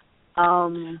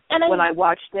 When I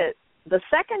watched it the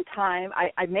second time,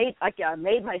 I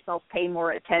made myself pay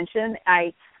more attention.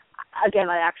 I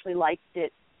actually liked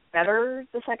it better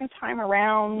the second time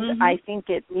around. I think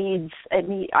I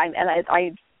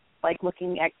like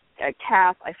looking at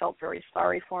Cass. I felt very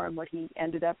sorry for him, what he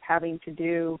ended up having to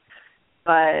do,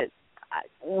 but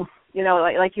you know,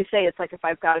 like you say, it's like if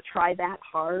I've got to try that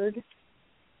hard.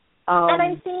 And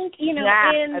I think, you know,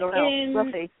 I don't know.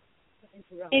 We'll see.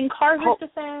 In Carver's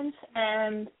defense,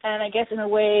 and I guess in a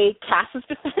way Cass's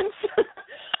defense,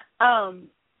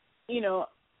 you know,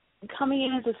 coming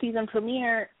in as a season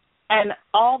premiere, and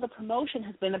all the promotion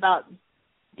has been about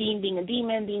Dean being a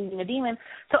demon, Dean being a demon.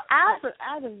 So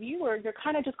as a viewer, you're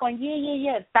kind of just going,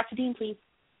 yeah, back to Dean, please.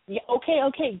 Yeah,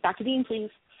 okay, back to Dean, please.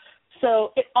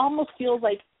 So it almost feels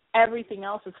like everything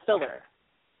else is filler.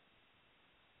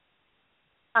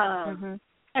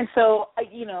 And so,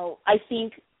 you know, I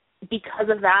think because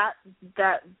of that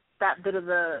bit of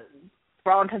the,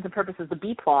 for all intents and purposes, the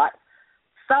B plot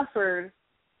suffered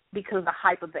because of the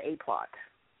hype of the A plot.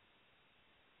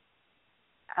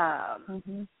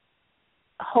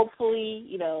 Hopefully,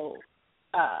 you know,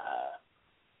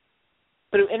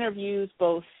 through interviews,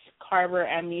 both Carver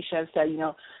and Misha have said, you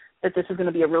know, that this is going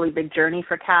to be a really big journey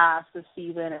for Cass this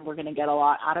season, and we're going to get a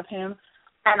lot out of him.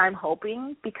 And I'm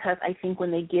hoping, because I think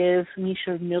when they give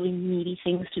Misha really meaty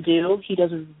things to do, he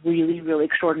does really, really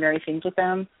extraordinary things with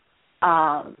them.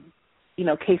 You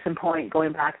know, case in point,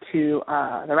 going back to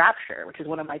The Rapture, which is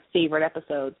one of my favorite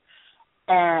episodes.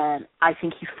 And I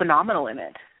think he's phenomenal in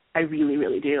it. I really,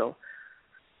 really do.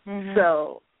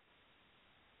 So,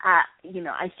 you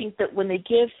know, I think that when they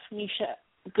give Misha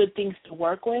good things to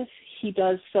work with, he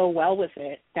does so well with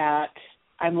it that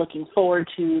I'm looking forward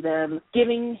to them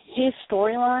giving his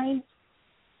storyline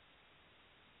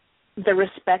the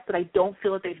respect that I don't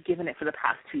feel that they've given it for the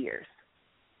past 2 years.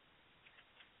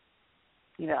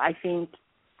 You know, I think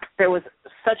there was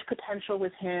such potential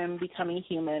with him becoming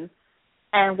human,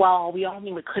 and while we all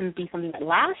knew it couldn't be something that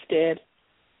lasted,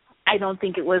 I don't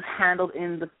think it was handled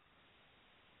in the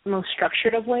most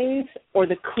structured of ways or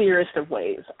the clearest of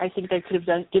ways. I think they could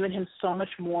have given him so much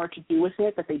more to do with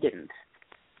it that they didn't.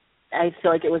 I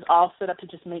feel like it was all set up to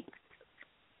just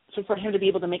for him to be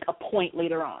able to make a point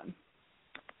later on.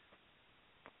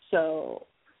 So,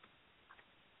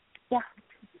 yeah.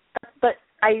 But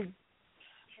I'm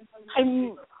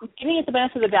giving it the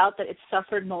benefit of the doubt that it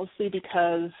suffered mostly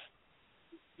because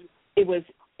it was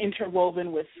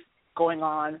interwoven with going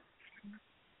on.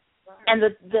 And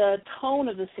the tone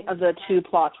of the two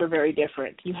plots were very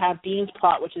different. You have Dean's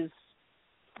plot, which is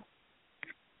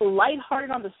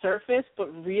lighthearted on the surface, but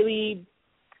really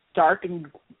dark and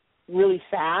really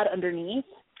sad underneath.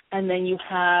 And then you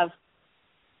have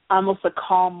almost a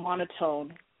calm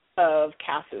monotone of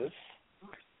Cass's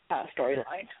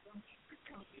storyline.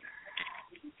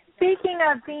 Speaking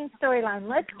of Dean's storyline,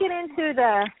 let's get into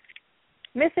the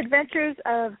misadventures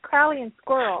of Crowley and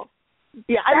Squirrel.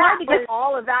 Yeah, I wanted to get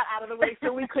all of that out of the way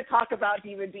so we could talk about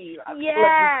Demon D.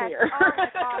 Yeah. Oh my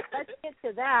gosh, let's get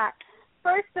to that.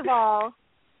 First of all,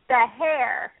 the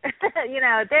hair. Let's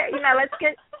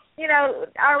get.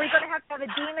 Are we going to have a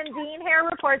Demon Dean hair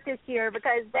report this year,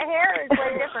 because the hair is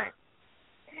way different.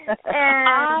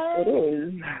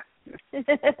 And it is.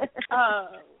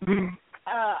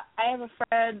 I have a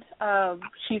friend.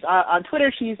 She's on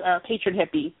Twitter. She's a patron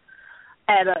hippie.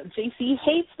 And JC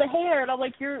hates the hair, and I'm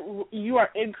like, you are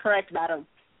incorrect, madam.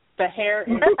 The hair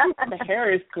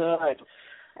is good.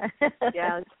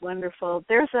 Yeah, it's wonderful.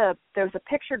 There's a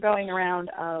picture going around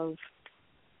of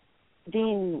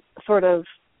Dean sort of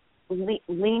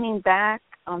leaning back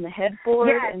on the headboard,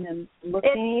 yes, and then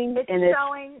looking,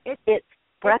 it's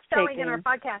breathtaking. It's showing in our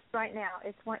podcast right now.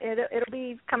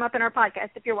 It'll come up in our podcast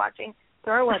if you're watching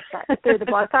through our website, through the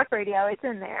Blog Talk Radio. It's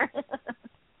in there.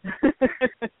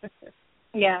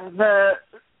 Yeah,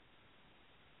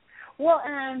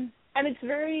 and it's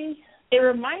it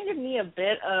reminded me a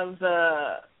bit of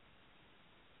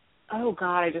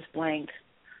I just blanked.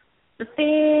 The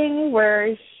thing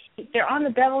where they're on the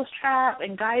Devil's Trap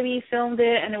and Guybee filmed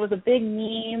it and it was a big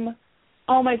meme.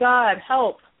 Oh my God,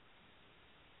 help.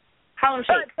 Harlem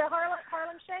Shake. The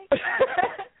Harlem Shake?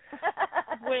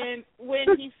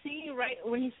 when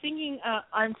he's singing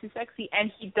I'm Too Sexy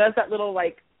and he does that little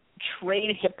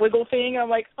trade hip wiggle thing, I'm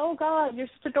like, oh God, you're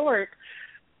such a dork.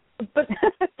 But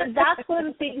that's one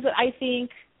of the things that I think,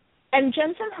 and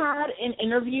Jensen had in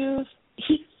interviews,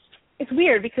 it's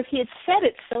weird because he had said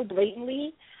it so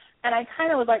blatantly, and I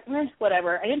kind of was like,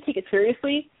 whatever. I didn't take it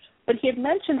seriously, but he had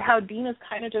mentioned how Dean is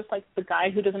kind of just like the guy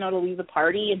who doesn't know how to leave the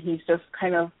party, and he's just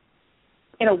kind of,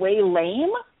 in a way,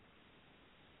 lame.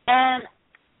 And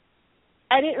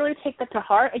I didn't really take that to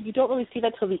heart, and you don't really see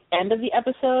that till the end of the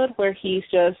episode where he's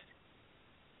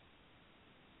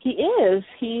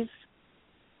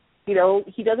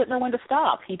he doesn't know when to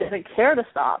stop. He doesn't care to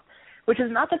stop, which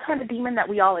is not the kind of demon that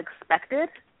we all expected.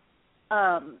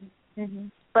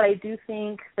 But I do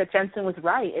think that Jensen was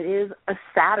right. It is a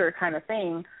sadder kind of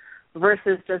thing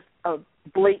versus just a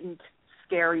blatant,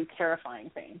 scary, terrifying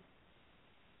thing.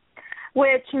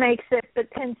 Which makes it,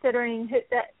 but considering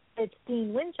that it's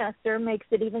Dean Winchester, makes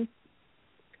it even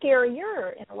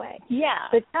scarier in a way. Yeah.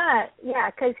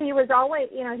 Because he was always,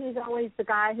 he's always the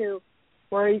guy who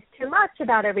worries too much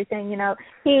about everything.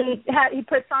 He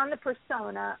puts on the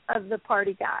persona of the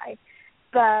party guy,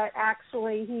 but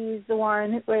actually he's the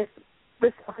one with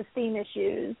self-esteem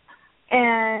issues,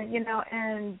 and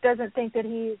and doesn't think that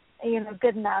he's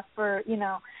good enough for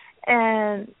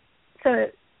and so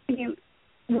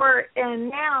and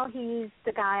now he's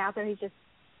the guy out there. He's just.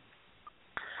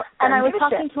 And I was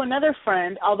talking to another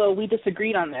friend, although we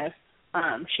disagreed on this.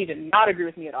 She did not agree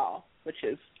with me at all, which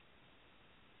is,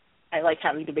 I like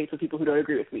having debates with people who don't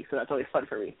agree with me, so that's always fun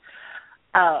for me.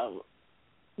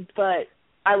 But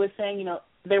I was saying,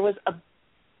 there was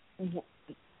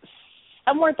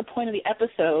somewhere at the point of the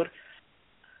episode,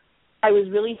 I was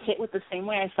really hit with the same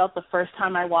way I felt the first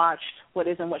time I watched What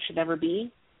Is and What Should Never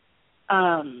Be.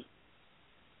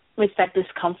 With that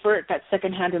discomfort, that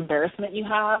secondhand embarrassment you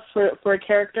have for a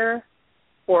character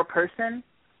or a person.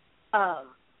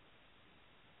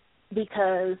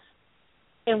 Because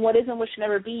in What Is and What Should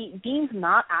Never Be, Dean's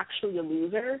not actually a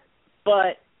loser,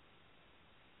 but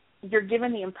you're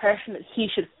given the impression that he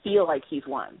should feel like he's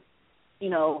won.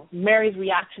 Mary's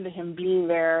reaction to him being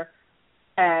there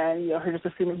and, her just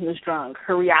assuming he was drunk,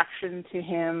 her reaction to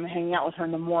him hanging out with her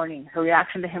in the morning, her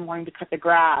reaction to him wanting to cut the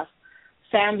grass,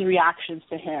 Sam's reactions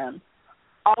to him,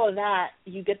 all of that,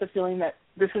 you get the feeling that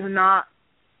this is not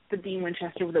the Dean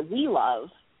Winchester that we love.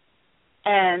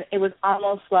 And it was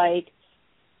almost like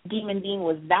Demon Dean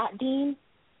was that Dean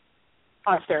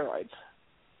on steroids.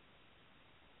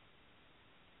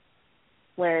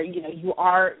 Where, you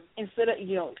are, instead of,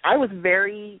 I was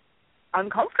very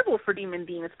uncomfortable for Demon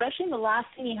Dean, especially in the last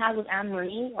scene he had with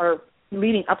Anne-Marie, or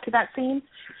leading up to that scene.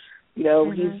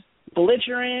 He's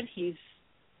belligerent, he's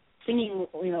singing,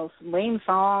 some lame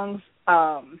songs.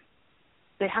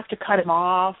 They have to cut him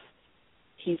off.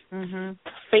 He's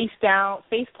face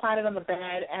planted on the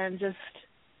bed, and just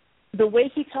the way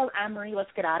he tells Anne-Marie,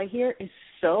 "Let's get out of here," is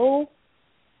so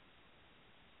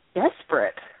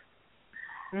desperate.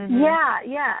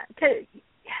 Yeah. Cause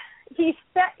he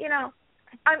said,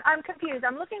 I'm confused.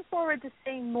 I'm looking forward to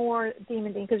seeing more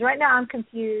Demon Dean, because right now I'm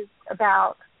confused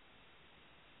about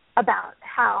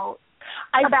how.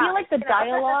 I feel like the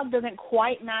dialogue doesn't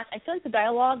quite match. I feel like the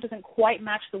dialogue doesn't quite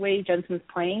match the way Jensen's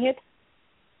playing it.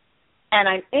 And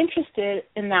I'm interested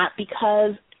in that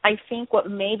because I think what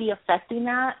may be affecting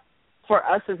that for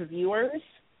us as viewers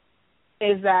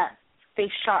is that they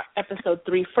shot episode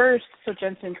 3 first so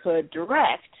Jensen could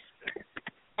direct.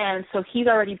 And so he's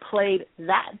already played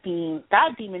that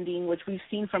Demon Dean, which we've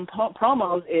seen from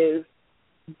promos is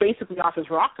basically off his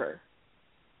rocker.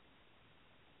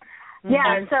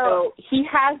 Yeah, and so he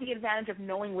has the advantage of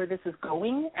knowing where this is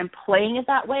going and playing it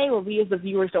that way, where we as the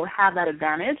viewers don't have that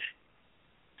advantage.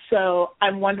 So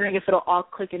I'm wondering if it'll all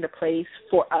click into place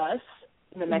for us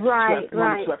in the next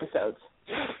 2 episodes.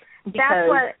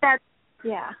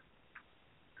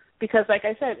 Because like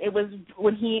I said, it was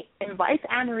when he invites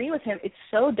Anne-Marie with him, it's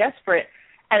so desperate,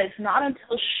 and it's not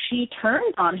until she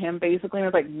turns on him basically and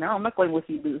is like, "No, I'm not going with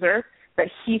you, loser," that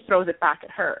he throws it back at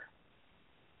her.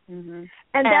 And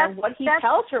what he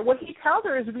tells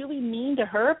her is really mean to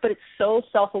her, but it's so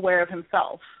self-aware of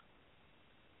himself.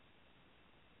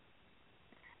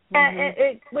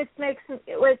 And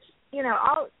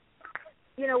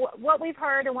what we've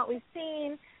heard and what we've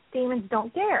seen, demons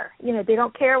don't care. They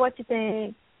don't care what you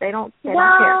think. They don't care.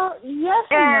 Well, yes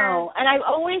and no. And I've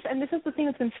always, and this is the thing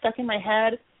that's been stuck in my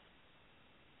head,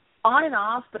 on and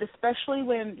off, but especially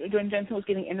when Jensen was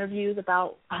giving interviews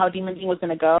about how Demon Dean was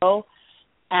going to go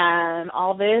and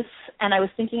all this, and I was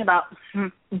thinking about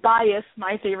Bias,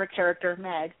 my favorite character,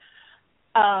 Meg.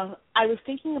 I was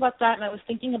thinking about that, and I was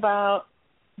thinking about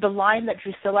the line that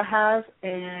Drusilla has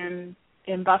in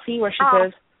Buffy where she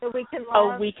says, we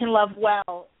can love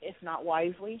well, if not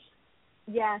wisely.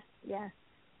 Yes.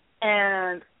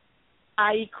 And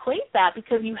I equate that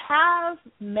because you have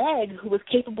Meg, who was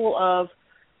capable of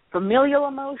familial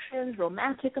emotions,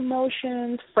 romantic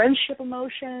emotions, friendship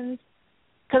emotions,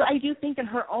 because I do think in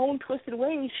her own twisted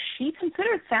way, she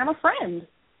considered Sam a friend.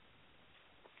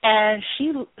 And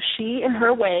she in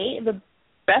her way, the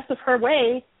best of her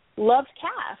way, loved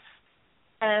Cass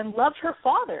and loved her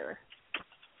father.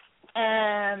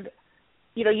 And,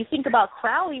 you think about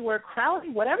Crowley, where Crowley,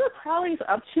 whatever Crowley's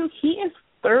up to, he is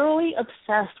thoroughly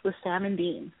obsessed with Sam and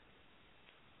Dean.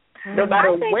 No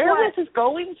matter where this is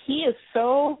going, he is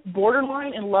so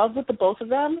borderline in love with the both of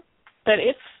them that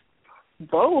it's,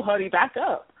 whoa, honey, back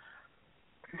up.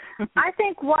 I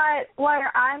think what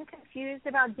I'm confused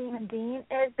about Demon Dean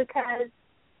is because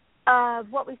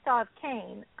of what we saw of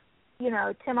Cain.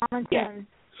 Tim Amundsen's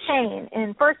Cain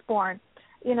in Firstborn.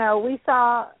 We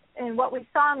saw, and what we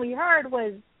saw and we heard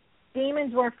was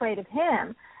demons were afraid of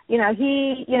him. He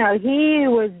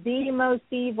was the most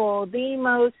evil, the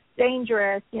most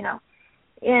dangerous.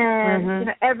 And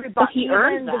everybody. But he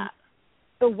earned that.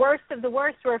 The worst of the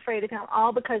worst were afraid of him,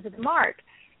 all because of the mark.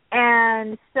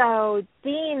 And so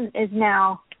Dean is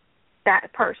now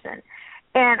that person.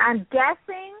 And I'm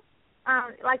guessing,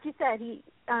 like you said,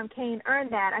 Cain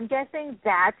earned that. I'm guessing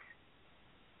that's,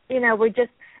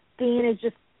 Dean is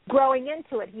just growing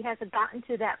into it. He hasn't gotten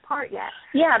to that part yet.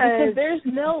 Yeah, because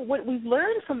what we've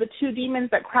learned from the two demons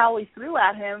that Crowley threw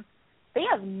at him, they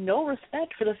have no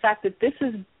respect for the fact that this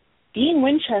is Dean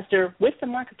Winchester with the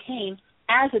mark of Cain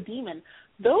as a demon.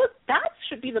 That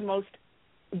should be the most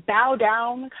bow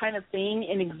down kind of thing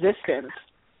in existence.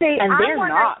 See, and they're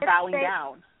not bowing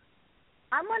down.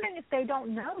 I'm wondering if they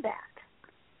don't know that.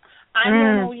 I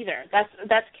don't know either.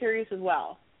 That's curious as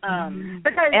well.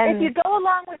 Because if you go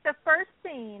along with the first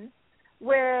scene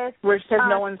with where it says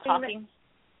no one's talking.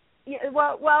 Yeah,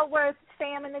 well, where it's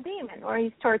Sam and the demon, where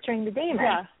he's torturing the demon.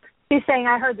 Yeah. He's saying,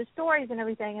 I heard the stories and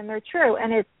everything, and they're true,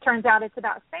 and it turns out it's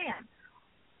about Sam.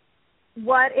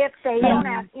 What if they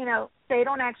they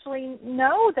don't actually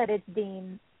know that it's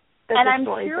Dean? And I'm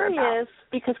curious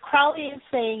because Crowley is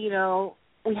saying, you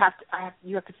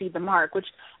have to feed the mark, which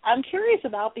I'm curious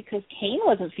about because Cain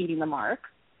wasn't feeding the mark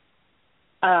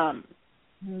at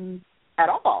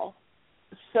all.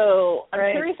 So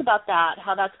I'm curious about that,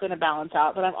 how that's going to balance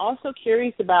out. But I'm also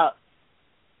curious about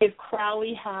if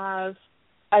Crowley has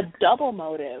a double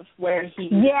motive where he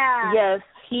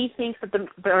thinks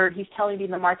that he's telling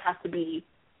Dean the mark has to be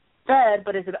fed,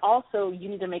 but is it also you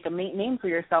need to make a name for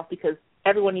yourself because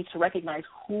everyone needs to recognize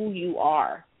who you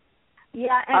are.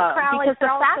 Yeah, and Crowley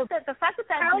because the fact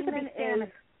that demon is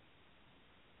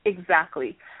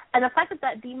exactly, and the fact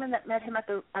that demon that met him at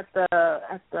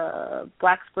the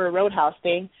Black Spur Roadhouse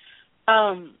thing,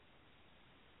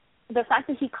 the fact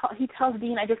that he tells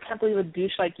Dean, I just can't believe a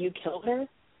douche like you killed her.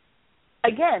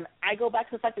 Again, I go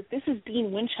back to the fact that this is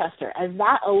Dean Winchester, and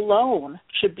that alone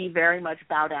should be very much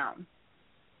bow down.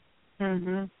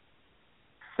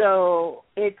 So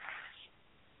it's,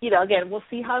 again, we'll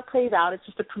see how it plays out. It's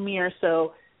just a premiere,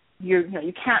 so you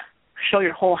can't show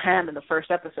your whole hand in the first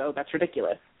episode. That's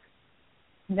ridiculous.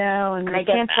 No, and I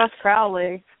can't trust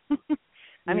Crowley.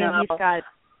 I mean,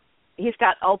 he's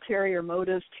got ulterior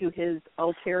motives to his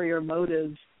ulterior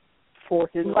motives for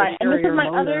his ulterior motives. And this is my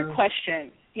other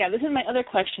question. Yeah, this is my other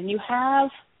question. You have,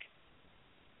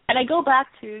 and I go back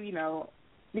to,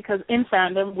 because in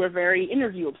fandom we're very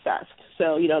interview obsessed.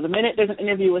 So, the minute there's an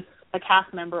interview with a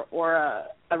cast member or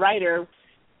a writer,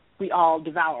 we all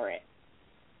devour it.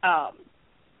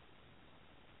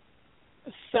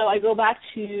 So I go back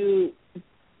to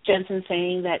Jensen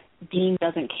saying that Dean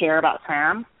doesn't care about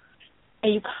Sam.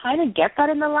 And you kind of get that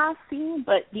in the last scene,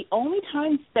 but the only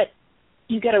times that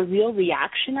you get a real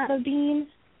reaction out of Dean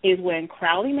is when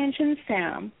Crowley mentions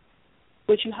Sam,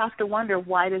 which you have to wonder,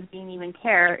 why does Dean even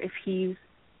care if he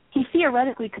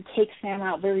theoretically could take Sam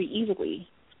out very easily.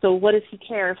 So what does he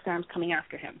care if Sam's coming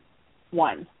after him?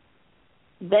 One.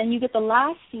 Then you get the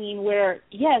last scene where,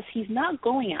 yes, he's not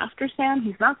going after Sam.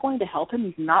 He's not going to help him.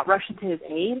 He's not rushing to his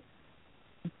aid.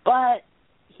 But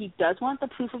he does want the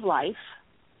proof of life.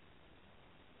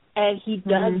 And he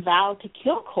does vow to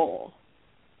kill Cole.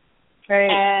 Right.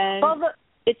 And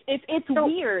it's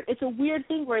weird. It's a weird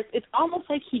thing where it's almost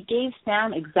like he gave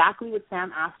Sam exactly what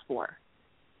Sam asked for.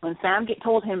 When Sam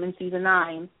told him in season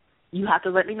 9, you have to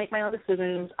let me make my own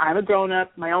decisions. I'm a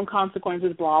grown-up. My own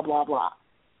consequences, blah, blah, blah.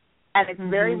 And it's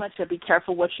very much a be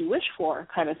careful what you wish for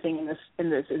kind of thing in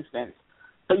this instance.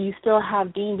 But you still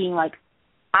have Dean being like,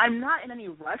 I'm not in any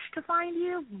rush to find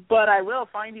you, but I will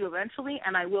find you eventually,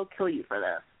 and I will kill you for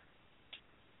this.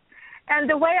 And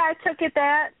the way I took it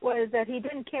that was that he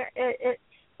didn't care.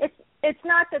 It's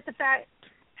not that the fact.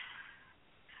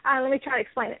 Let me try to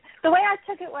explain it. The way I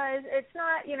took it was, it's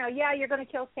not, you're going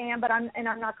to kill Sam, but I'm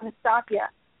not going to stop you.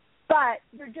 But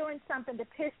you're doing something to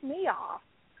piss me off.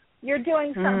 You're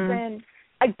doing something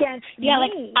against me. Yeah,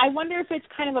 I wonder if it's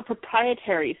kind of a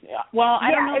proprietary. Well,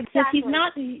 I don't know because he's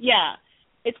not. Yeah,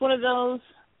 it's one of those.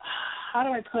 How do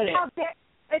I put it?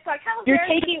 It's like how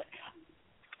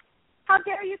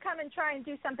dare you come and try and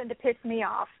do something to piss me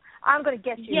off? I'm going to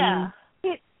get you. Yeah.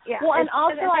 Well, and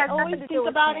also I always think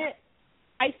about it.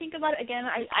 I think about it again.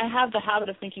 I have the habit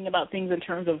of thinking about things in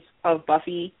terms of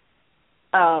Buffy,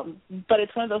 but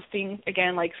it's one of those things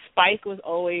again. Like Spike was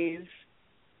always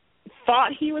thought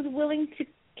he was willing to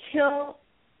kill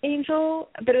angel,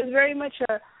 but it was very much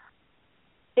a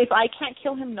if I can't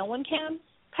kill him, no one can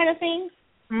kind of thing.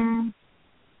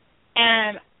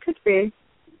 And could be.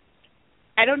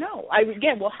 I don't know.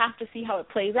 Again, we'll have to see how it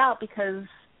plays out because,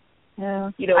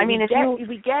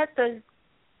 we get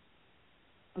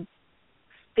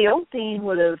the old Dean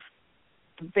would have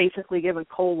basically given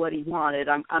Cole what he wanted.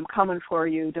 I'm coming for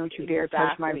you. Don't you dare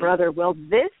touch my brother. Well,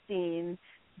 this Dean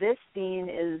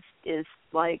is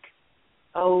like,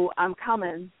 oh, I'm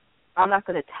coming. I'm not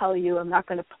going to tell you. I'm not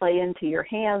going to play into your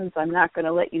hands. I'm not going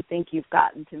to let you think you've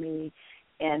gotten to me.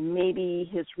 And maybe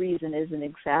his reason isn't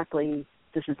exactly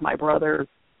this is my brother,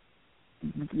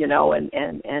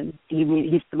 and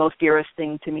he's the most dearest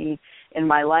thing to me in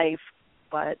my life.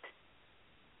 But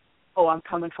I'm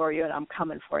coming for you, and I'm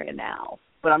coming for you now.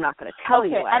 But I'm not going to tell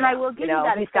you. And I will give you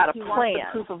that. He's got a he plan. Wants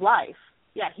the proof of life.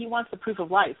 Yeah, he wants the proof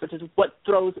of life, which is what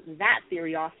throws that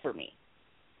theory off for me.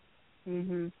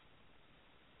 Maybe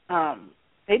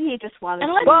he just wanted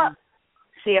to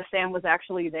see if Sam was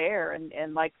actually there,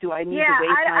 and like, do I need to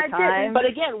waste my time? Didn't. But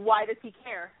again, why does he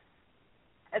care?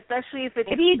 Especially if it's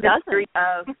maybe he doesn't. Theory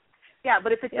of,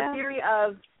 but if it's a theory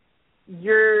of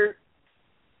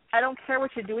I don't care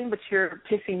what you're doing, but you're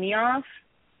pissing me off.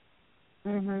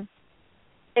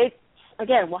 It's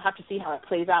again, we'll have to see how it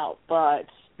plays out. But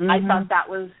I thought that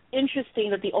was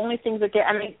interesting. That the only things that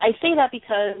I say that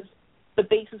because the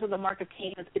basis of the Mark of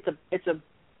Cain is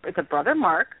it's a brother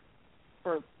mark,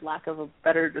 for lack of a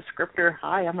better descriptor.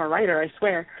 Hi, I'm a writer, I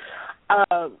swear.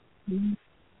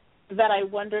 That I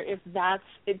wonder if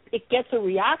it gets a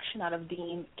reaction out of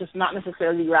Dean, just not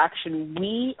necessarily the reaction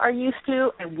we are used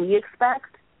to and we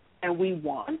expect and we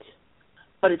want,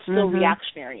 but it's still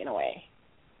reactionary in a way.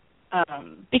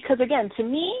 Because again, to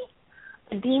me,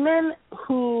 a demon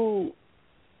who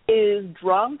is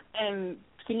drunk and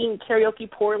singing karaoke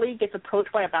poorly gets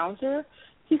approached by a bouncer,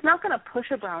 he's not going to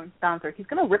push a bouncer. He's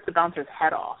going to rip the bouncer's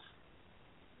head off.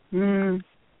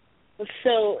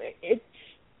 So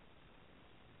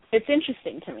it's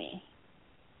interesting to me.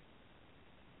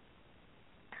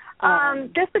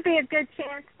 This would be a good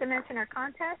chance to mention our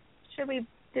contest. Should we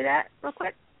do that real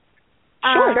quick?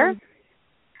 Sure.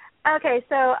 Okay,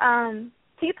 so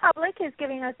TeePublic is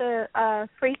giving us a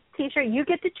free T-shirt. You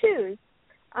get to choose.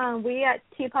 We at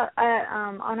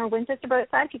on our Winchester Bros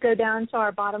site, if you go down to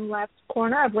our bottom left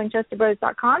corner of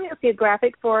WinchesterBros.com, you'll see a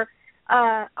graphic for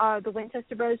the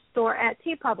Winchester Bros store at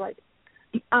TeePublic.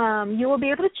 You will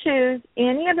be able to choose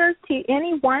any of those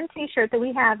any one T-shirt that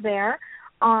we have there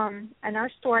in our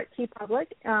store at TeePublic.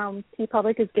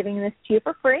 TeePublic is giving this to you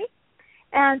for free,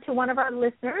 and to one of our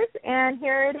listeners. And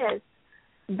here it is.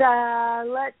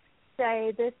 Let's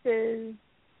say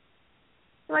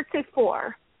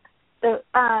 4.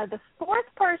 The fourth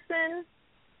person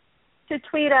to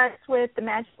tweet us with the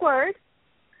magic word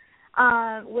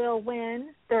will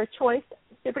win their choice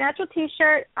Supernatural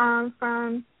T-shirt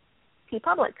from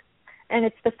TeePublic. And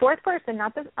it's the fourth person,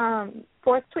 not the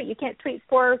fourth tweet. You can't tweet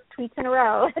 4 tweets in a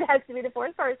row. It has to be the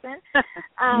fourth person.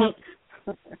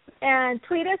 And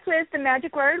tweet us with the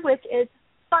magic word, which is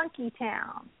Funky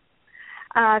Town.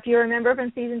 If you remember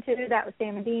from season 2, that was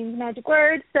Sam and Dean's magic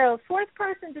word. So fourth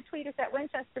person to tweet us at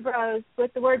Winchester Bros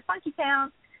with the word Funky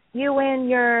Town, you win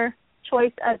your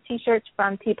choice of T-shirts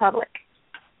from TeePublic.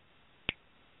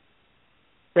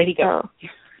 Ready to go.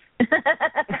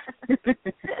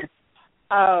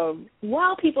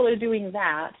 While people are doing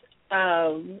that,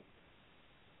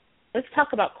 let's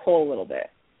talk about Cole a little bit.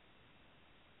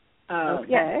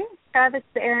 Okay. Travis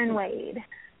Aaron Wade.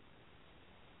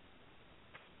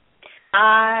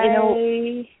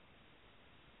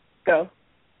 Go.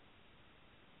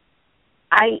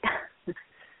 I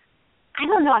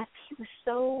don't know. He was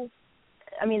so.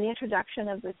 I mean, the introduction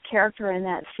of the character in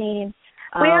that scene.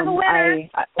 We have a winner. We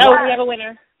have a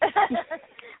winner.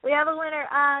 We have a winner.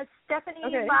 Stephanie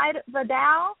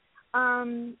Vidal.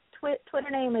 Twitter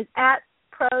name is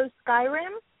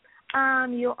 @ProSkyrim.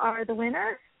 You are the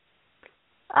winner.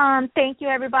 Thank you,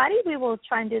 everybody. We will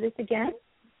try and do this again.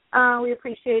 We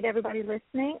appreciate everybody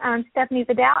listening. Stephanie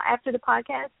Vidal, after the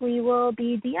podcast, we will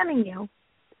be DMing you,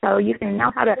 so you can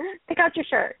know how to pick out your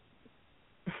shirt.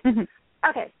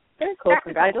 Okay. Very cool.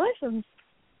 Congratulations.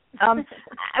 I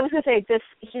was going to say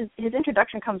his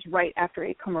introduction comes right after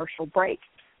a commercial break.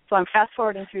 So I'm fast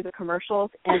forwarding through the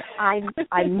commercials, and I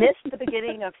miss the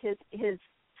beginning of his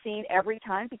scene every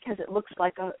time because it looks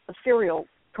like a cereal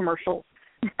commercial.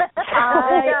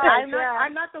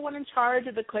 I'm not the one in charge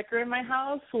of the clicker in my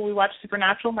house. When we watch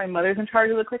Supernatural, my mother's in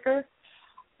charge of the clicker.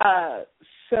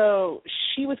 So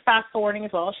she was fast forwarding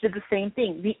as well. She did the same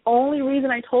thing. The only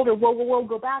reason I told her, whoa,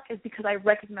 go back, is because I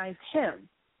recognized him.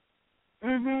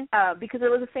 because it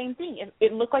was the same thing.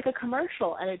 It looked like a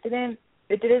commercial, and it didn't.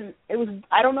 It was.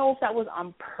 I don't know if that was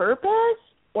on purpose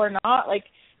or not. Like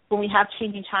when we have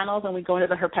changing channels and we go into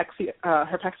the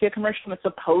Herpexia commercial, and it's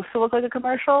supposed to look like a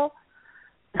commercial.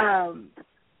 I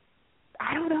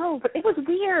don't know, but it was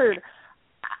weird.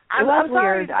 It was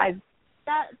weird.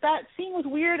 That scene was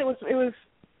weird. It was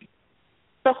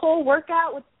the whole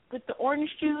workout with the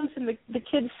orange juice and the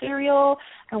kids' cereal.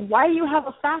 And why do you have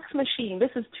a fax machine?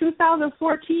 This is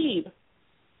 2014.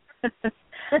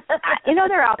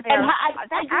 They're out there.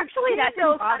 Actually, that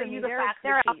doesn't bother me. They're out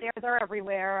there. They're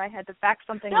everywhere. I had to fax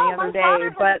something the other day. My father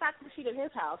has a fax machine at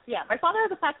his house. Yeah, my father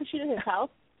has a fax machine at his house.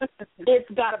 It's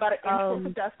got about an inch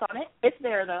of dust on it. It's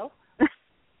there, though.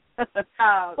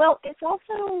 Well, it's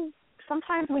also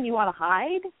sometimes when you want to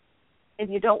hide and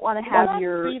you don't want to have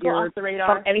your off the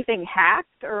radar. Anything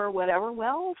hacked or whatever.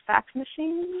 Well, fax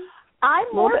machine. I'm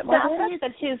more fascinated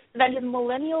that his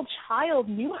millennial child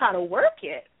knew how to work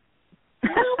it.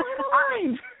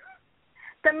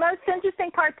 The most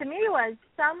interesting part to me was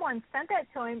someone sent that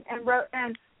to him and wrote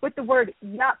with the word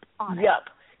 "yup" on it. Yup.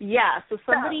 Yeah. So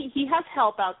he has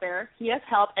help out there. He has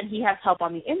help, and he has help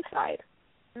on the inside.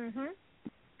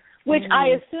 Which I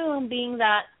assume, being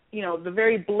that the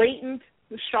very blatant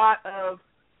shot of,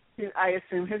 I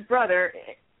assume, his brother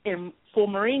in full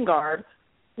Marine garb.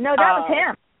 No, that was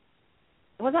him.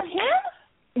 Was that him?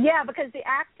 Yeah, because the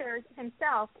actor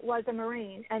himself was a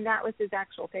Marine, and that was his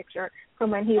actual picture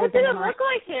from when he was in the Marine. That didn't look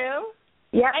like him.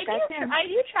 Yeah, that's him. I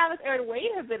knew Travis Aaron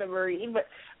Wade had been a Marine, but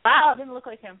wow, it didn't look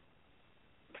like him.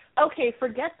 Okay,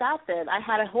 forget that then. I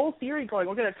had a whole theory going.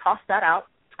 We're going to toss that out.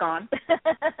 It's gone.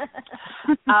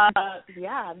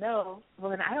 Yeah, no.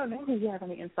 Well, then I don't know who he has on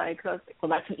the inside. Cause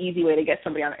that's an easy way to get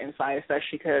somebody on the inside,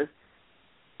 especially because,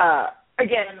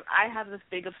 again, I have this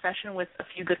big obsession with A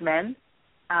Few Good Men.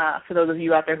 For those of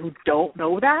you out there who don't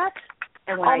know that.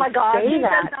 And when my God, who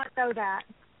does not know that?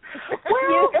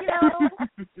 Well,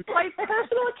 my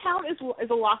personal account is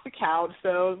a lost account,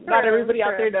 so not everybody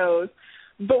out there knows.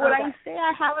 But when I say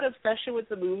I have an obsession with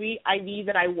the movie, I mean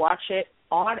that I watch it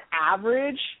on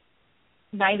average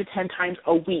 9 to 10 times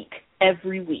a week,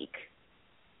 every week.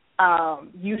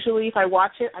 Usually if I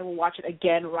watch it, I will watch it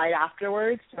again right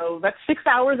afterwards. So that's 6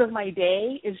 hours of my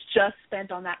day is just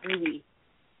spent on that movie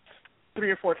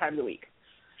 3 or 4 times a week.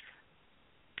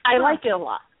 I like it a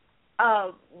lot.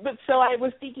 But so I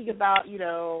was thinking about, you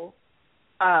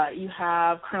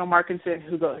have Colonel Markinson,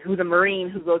 who's a Marine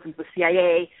who goes into the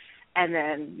CIA, and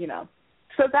then,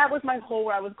 so that was my whole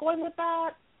where I was going with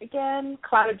that. Again,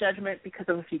 clouded judgment because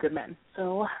of A Few Good Men.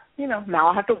 So, now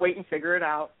I'll have to wait and figure it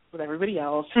out with everybody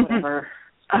else, whatever.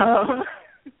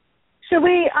 Should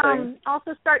we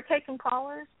also start taking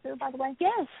callers, too, by the way?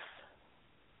 Yes.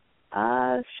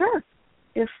 Sure.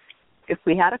 If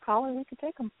we had a caller, we could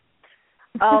take them.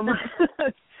 We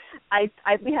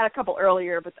had a couple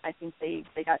earlier, but I think they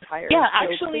got tired. Yeah,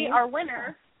 actually, our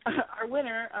winner,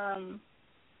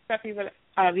 Stephanie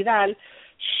Vidal,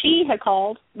 she had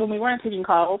called when we weren't taking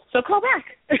calls, so call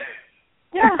back.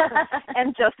 Yeah,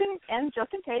 and just in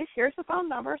case, here's the phone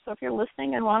number. So if you're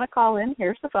listening and want to call in,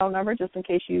 here's the phone number. Just in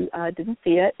case you didn't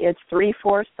see it, it's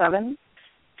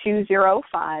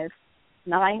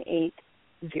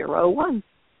 347-205-9801.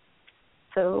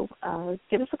 So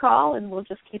give us a call, and we'll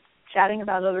just keep chatting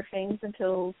about other things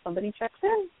until somebody checks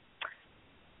in.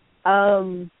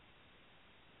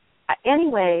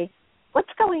 Anyway,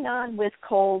 what's going on with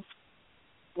Cole's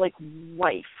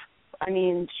wife? I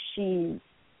mean, she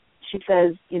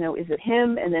says, is it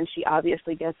him? And then she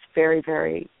obviously gets very,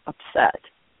 very upset.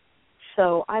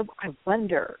 So I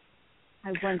wonder.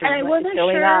 And I wasn't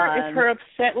sure if her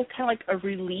upset was kind of like a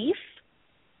relief.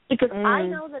 Because I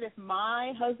know that if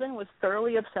my husband was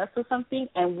thoroughly obsessed with something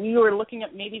and we were looking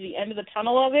at maybe the end of the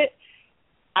tunnel of it,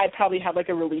 I'd probably have a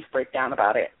relief breakdown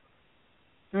about it.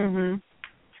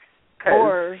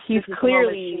 Or he's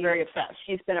clearly very obsessed.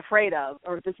 She's been afraid of,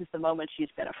 or this is the moment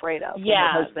she's been afraid of.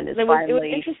 Yeah, her husband is it was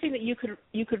interesting that you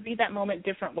could read that moment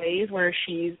different ways, where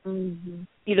she's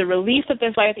either relieved that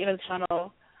there's light at the end of the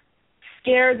tunnel,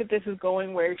 scared that this is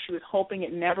going where she was hoping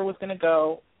it never was going to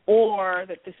go, or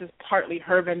that this is partly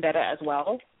her vendetta as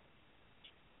well.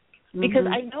 Because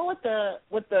I know what the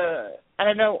and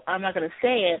I know I'm not going to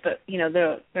say it, but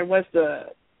there was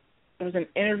an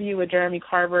interview with Jeremy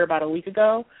Carver about a week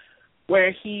ago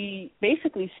where he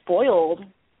basically spoiled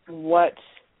what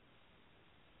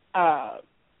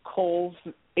Cole's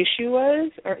issue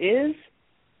was or is.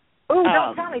 Oh,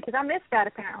 don't tell me, because I missed that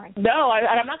apparently. No,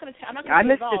 I'm not going to. I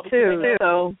missed it too.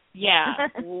 So yeah,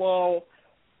 well.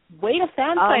 Way to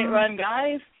fan site run,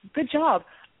 guys. Good job.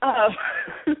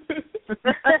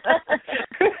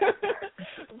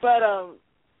 But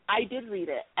I did read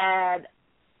it, and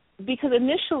because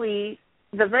initially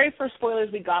the very first spoilers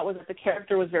we got was that the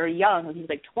character was very young, he was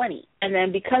like 20, and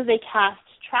then because they cast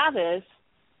Travis,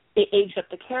 they aged up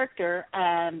the character,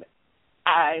 and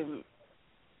I'm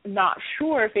not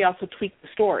sure if they also tweaked the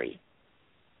story.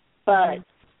 But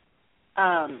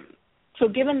so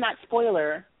given that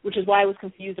spoiler, which is why I was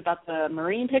confused about the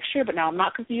Marine picture, but now I'm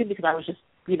not confused because I was just,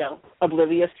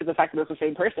 oblivious to the fact that it was the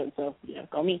same person. So,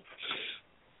 go me.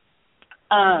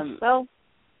 Well,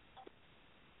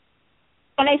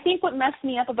 and I think what messed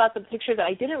me up about the picture that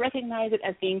I didn't recognize it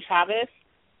as being Travis,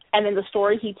 and then the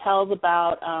story he tells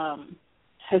about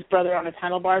his brother on his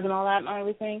handlebars and all that and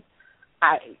everything,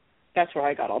 that's where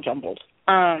I got all jumbled.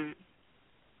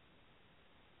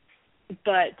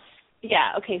 But,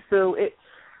 yeah, okay, so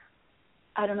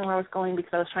I don't know where I was going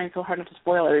because I was trying so hard not to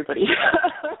spoil everybody.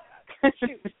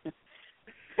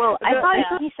 Well, I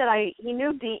thought he said he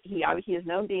knew Dean. He has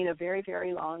known Dean a very,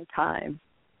 very long time,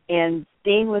 and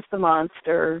Dean was the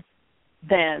monster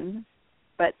then,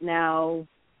 but now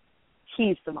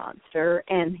he's the monster,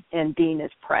 and Dean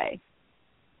is prey.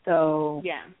 So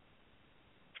yeah.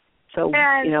 So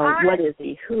what is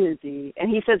he? Who is he?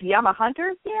 And he says, "Yeah, I'm a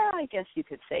hunter." Yeah, I guess you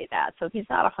could say that. So he's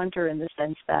not a hunter in the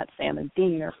sense that Sam and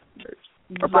Dean are hunters.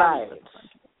 Right.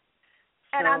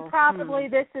 And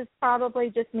this is probably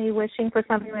just me wishing for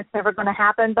something that's never going to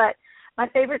happen, but my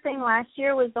favorite thing last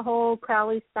year was the whole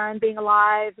Crowley's son being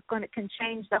alive, can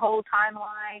change the whole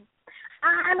timeline.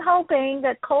 I'm hoping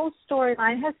that Cole's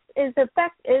storyline is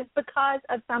because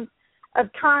of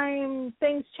time,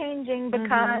 things changing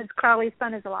because Crowley's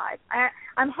son is alive.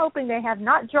 I'm hoping they have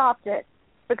not dropped it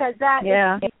because that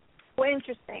is so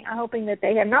interesting. I'm hoping that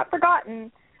they have not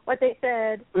forgotten what they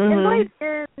said in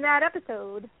that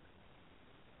episode.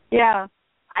 Yeah,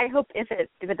 I hope if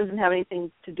it doesn't have anything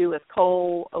to do with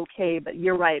Cole, okay. But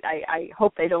you're right. I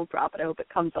hope they don't drop it. I hope it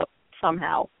comes up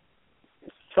somehow.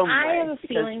 I have a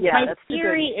feeling. My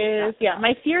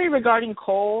theory regarding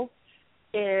Cole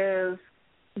is,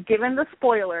 given the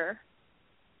spoiler,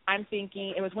 I'm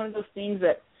thinking it was one of those things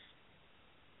that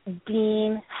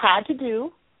Dean had to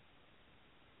do,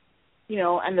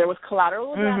 and there was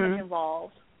collateral damage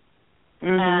involved.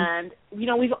 And,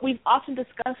 we've often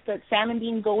discussed that Sam and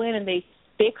Dean go in and they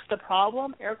fix the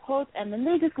problem, air quotes, and then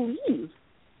they just leave.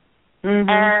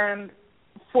 And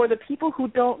for the people who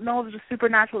don't know that the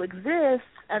supernatural exists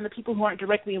and the people who aren't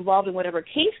directly involved in whatever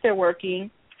case they're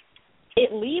working,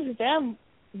 it leaves them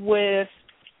with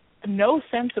no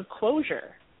sense of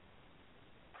closure.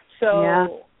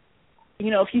 So,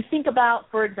 if you think about,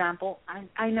 for example,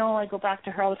 I know I go back to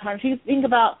her all the time. If you think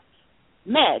about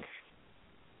Meg,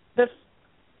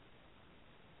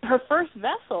 her first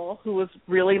vessel, who was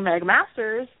really Meg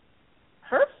Masters,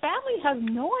 her family has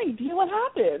no idea what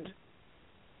happened.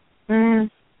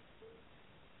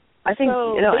 I think,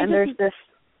 and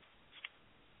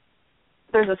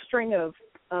there's a string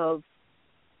of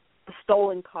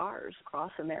stolen cars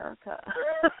across America.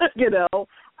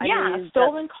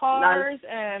 Stolen cars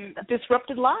and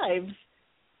disrupted lives.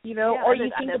 Or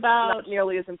you think about, not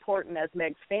nearly as important as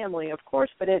Meg's family, of course,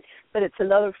 but it's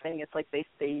another thing. It's like they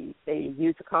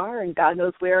use a car and God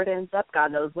knows where it ends up.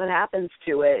 God knows what happens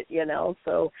to it.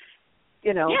 So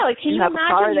can you have a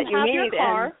car that you have you need? Your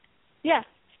car,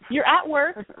 you're at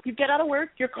work. You get out of work.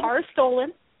 Your car is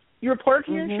stolen. You report it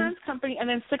to your insurance company, and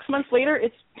then 6 months later,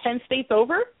 it's 10 states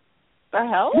over. The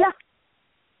hell? Yeah.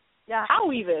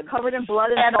 How even? Covered in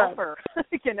blood and sulfur.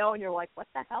 And you're like, what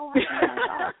the hell?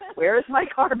 Where is my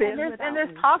car been? And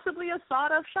there's possibly a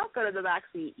sawed-off shotgun in the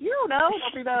backseat. You don't know.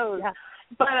 Nobody knows.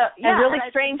 But and really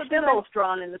strange symbols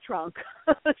drawn in the trunk.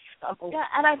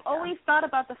 And I've always thought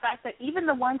about the fact that even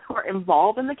the ones who are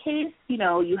involved in the case,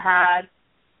 you had,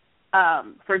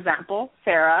 for example,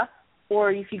 Sarah,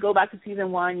 or if you go back to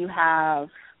season 1, you have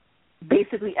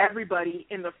basically everybody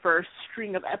in the first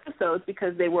string of episodes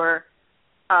because they were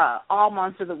all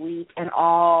Monster of the Week and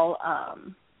all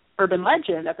Urban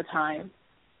Legend at the time.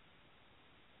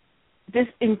 This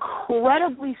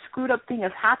incredibly screwed up thing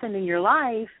has happened in your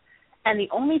life, and the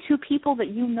only two people that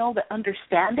you know that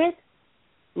understand it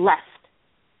left.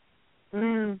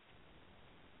 And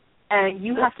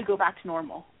you have to go back to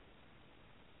normal.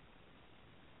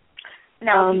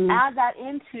 Now, if you add that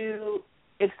into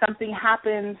if something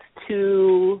happens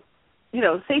to,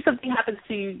 say something happens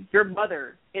to your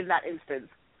mother in that instance,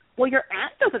 well, your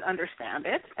aunt doesn't understand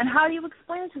it, and how do you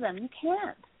explain it to them? You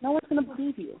can't. No one's going to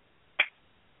believe you.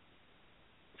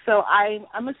 So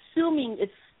I'm assuming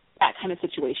it's that kind of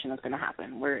situation that's going to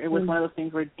happen, where it was one of those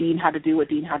things where Dean had to do what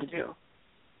Dean had to do.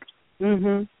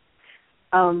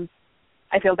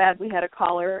 I feel bad. We had a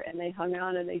caller, and they hung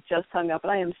on, and they just hung up,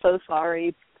 and I am so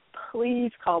sorry.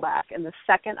 Please call back. And the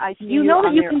second I see you know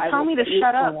that you there, can tell me to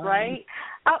shut up, right?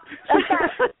 Oh,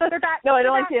 they're back. No, I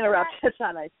don't like to interrupt. It's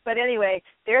not nice. But anyway,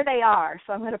 there they are.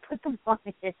 So I'm going to put them on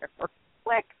the air real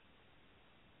quick.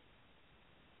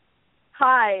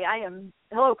 Hi,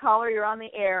 hello, caller. You're on the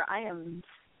air. I am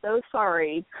so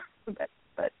sorry, but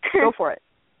go for it.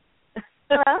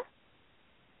 Hello?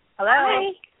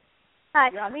 Hello? Hi.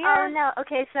 You're on the air? Oh, no.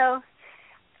 Okay, so,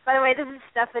 by the way, this is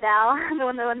Steph Adele, the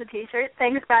one that won the T-shirt.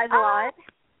 Thanks, guys, a lot.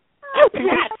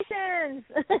 Congratulations.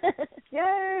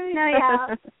 Yay. No,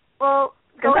 yeah. Well,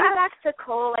 going back to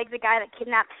Cole, like the guy that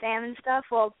kidnapped Sam and stuff,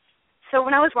 well, so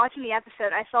when I was watching the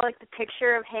episode, I saw, like, the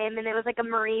picture of him, and it was, like, a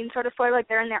Marine sort of photo, like,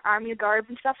 they're in their army garb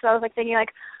and stuff, so I was, like, thinking,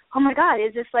 like, oh, my God,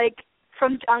 is this, like,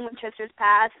 from John Winchester's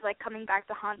past, like, coming back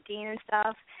to haunt Dean and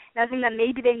stuff? And I was thinking that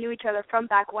maybe they knew each other from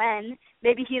back when.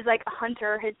 Maybe he's, like, a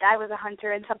hunter, his dad was a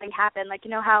hunter, and something happened. Like,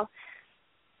 you know how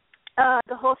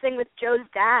the whole thing with Joe's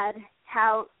dad,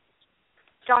 how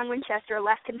John Winchester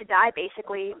left him to die,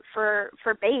 basically, for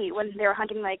bait when they were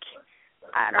hunting, like,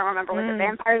 I don't remember, was it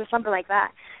vampires or something like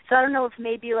that. So I don't know if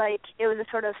maybe, like, it was a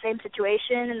sort of same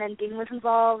situation and then Dean was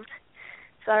involved.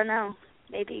 So I don't know.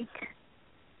 Maybe.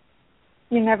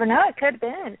 You never know. It could have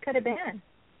been. Because,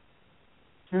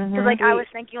 like, I was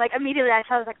thinking, like, immediately I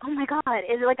was like, oh, my God,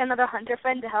 is it, like, another hunter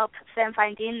friend to help Sam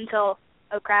find Dean until,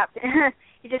 oh, crap,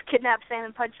 he just kidnapped Sam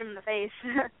and punched him in the face.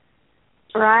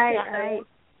 Right, yeah, right.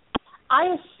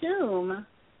 I assume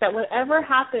that whatever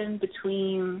happened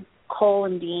between Cole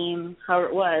and Dean, however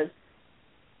it was,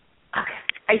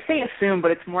 I say assume,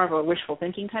 but it's more of a wishful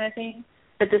thinking kind of thing,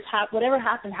 that this whatever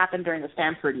happened during the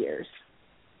Stanford years.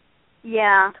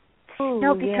 Yeah. Ooh,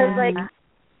 no, because, like,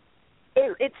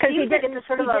 it seems like it's a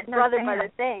sort of a brother-brother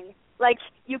thing. Like,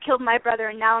 you killed my brother,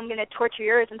 and now I'm going to torture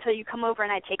yours until you come over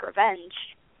and I take revenge.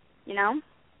 You know?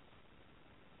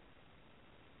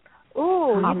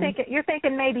 Ooh, you're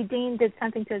thinking maybe Dean did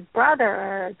something to his brother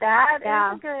or that.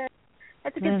 Yeah.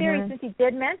 That's a good theory since he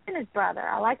did mention his brother.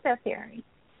 I like that theory.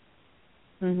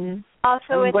 Also, I'm it's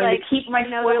going like, to keep my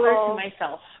spoilers to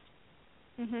myself.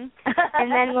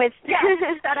 And then with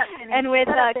shut up, and with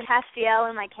Castiel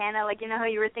and like Hannah, like, you know how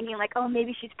you were thinking like, oh,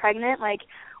 maybe she's pregnant. Like,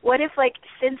 what if like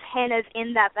since Hannah's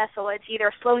in that vessel, it's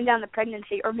either slowing down the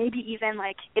pregnancy or maybe even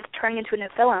like it's turning into a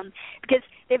Nephilim, because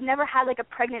they've never had like a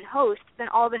pregnant host. Then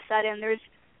all of a sudden there's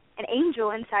an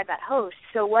angel inside that host.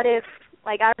 So what if,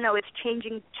 like, I don't know, it's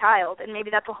changing child, and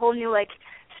maybe that's a whole new like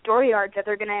story arc that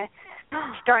they're gonna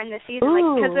start in this season.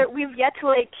 Like, because we've yet to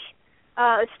like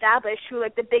establish who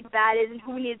like the big bad is and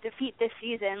who we need to defeat this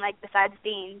season, like besides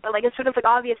Dean. But like it's sort of like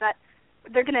obvious that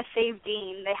they're gonna save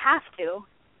Dean. They have to,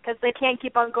 because they can't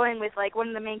keep on going with like one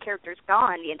of the main characters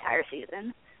gone the entire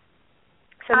season.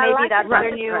 So maybe that's their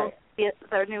new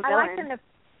villain.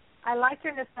 I like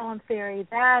your Nephilim theory.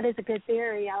 That is a good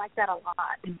theory. I like that a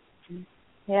lot.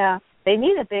 Yeah, they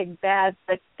need a big bad,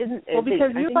 but didn't? Well,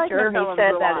 because I think Jeremy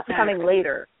said that it's coming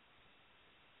later.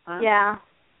 Huh? Yeah.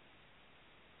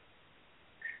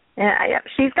 Yeah,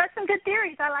 she's got some good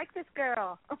theories. I like this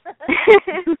girl.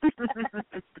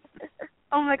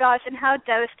 Oh my gosh, and how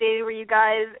devastated were you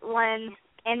guys when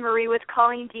Anne-Marie was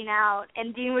calling Dean out,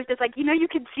 and Dean was just like, you know, you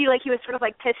could see like he was sort of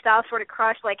like pissed off, sort of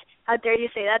crushed, like, how dare you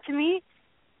say that to me?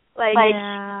 Like,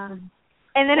 yeah.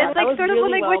 And then it's like sort of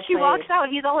really like when she walks out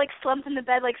and he's all like slumped in the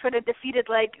bed, like sort of defeated,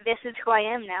 like, this is who I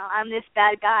am now. I'm this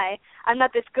bad guy. I'm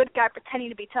not this good guy pretending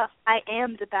to be tough. I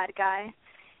am the bad guy.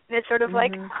 And it's sort of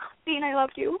like, Dean, I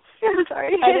loved you. I'm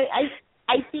sorry.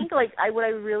 I think like what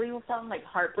I really found like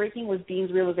heartbreaking was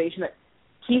Dean's realization that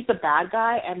he's the bad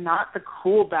guy and not the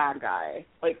cool bad guy.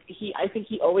 Like I think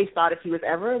he always thought if he was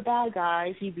ever a bad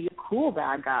guy, he'd be a cool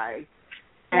bad guy.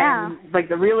 Yeah. And like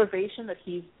the realization that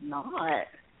he's not.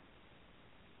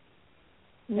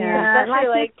 Yeah,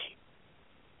 especially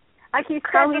like you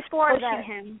said before that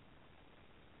him.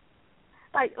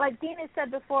 Like Dean has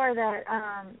said before that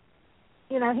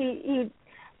you know, he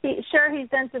sure he's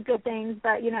done some good things,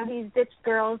 but you know, he's ditched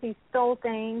girls, he's stole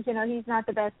things, you know, he's not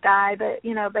the best guy, but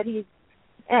you know, he's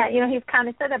you know, he's kind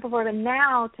of said that before, but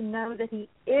now to know that he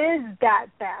is that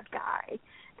bad guy,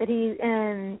 that he's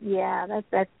in, yeah,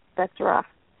 that's rough.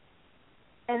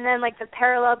 And then like the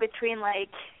parallel between like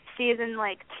season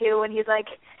like 2 when he's like,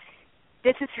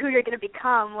 this is who you're going to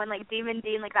become, when like Demon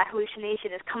Dean, like that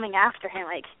hallucination is coming after him,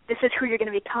 like, this is who you're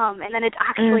going to become, and then it's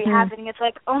actually happening. It's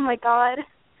like, oh my God,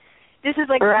 this is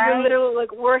like your literal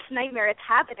like worst nightmare. It's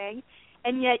happening,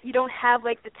 and yet you don't have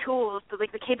like the tools,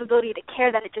 the capability to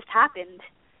care that it just happened.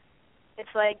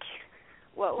 It's like,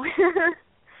 whoa.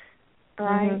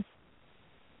 Right.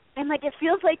 And, like, it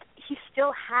feels like he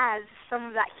still has some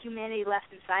of that humanity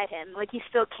left inside him. Like, he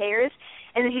still cares,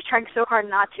 and then he's trying so hard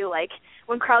not to. Like,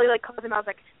 when Crowley, like, calls him out, I was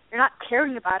like, you're not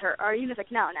caring about her, are you? And he's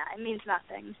like, no, it means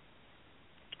nothing.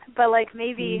 But, like,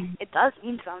 maybe it does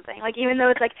mean something. Like, even though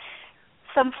it's, like,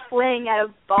 some fling at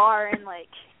a bar in, like,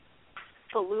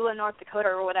 Falula, North Dakota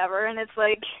or whatever, and it's,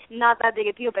 like, not that big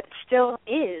a deal, but it still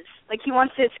is. Like, he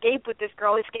wants to escape with this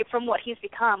girl, escape from what he's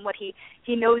become, what he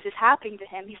knows is happening to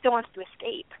him. He still wants to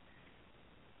escape.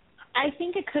 I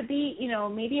think it could be,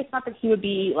 maybe it's not that he would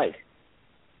be, like,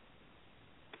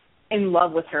 in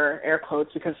love with her, air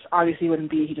quotes, because obviously he wouldn't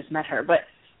be, he just met her, but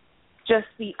just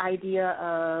the idea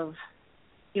of,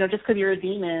 just because you're a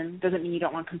demon doesn't mean you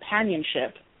don't want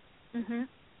companionship. Mhm.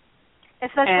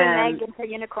 Especially Meg and her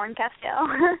unicorn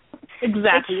Castiel.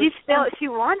 Exactly. Like she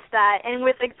wants that, and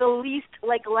with like the least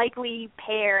like likely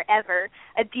pair ever,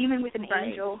 a demon with an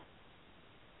angel.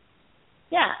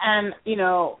 Yeah, and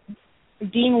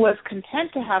Dean was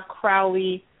content to have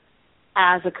Crowley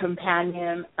as a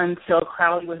companion until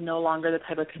Crowley was no longer the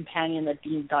type of companion that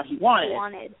Dean thought he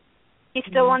wanted. He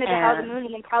still wanted to have the moon,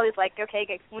 and then Crowley's like, okay,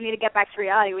 we need to get back to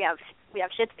reality. We have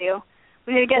shit to do.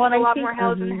 We need to get a lot more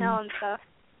hells in hell and stuff.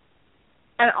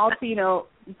 And also,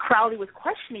 Crowley was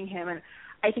questioning him, and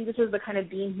I think this is the kind of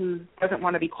Dean who doesn't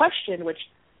want to be questioned, which,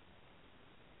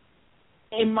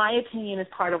 in my opinion, is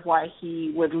part of why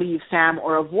he would leave Sam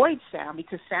or avoid Sam,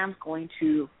 because Sam's going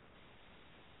to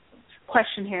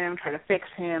question him, try to fix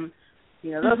him,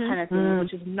 those kind of things,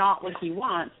 which is not what he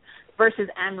wants, versus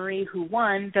Anne-Marie, who,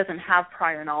 one, doesn't have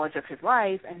prior knowledge of his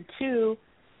life, and two,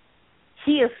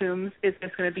 he assumes is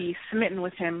just going to be smitten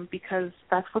with him because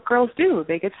that's what girls do.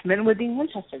 They get smitten with Dean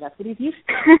Winchester. That's what he's used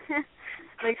to.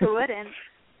 Like, who wouldn't?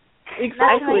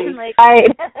 Exactly.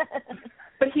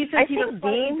 But he says he's a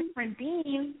different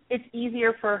Dean. It's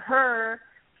easier for her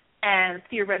and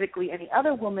theoretically any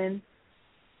other woman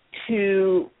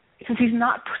to, since he's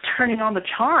not turning on the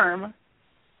charm,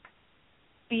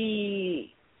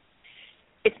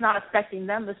 it's not affecting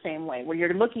them the same way. Where you're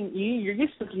just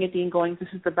looking at Dean going, this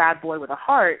is the bad boy with a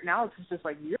heart. Now it's just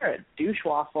like, you're a douche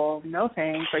waffle. No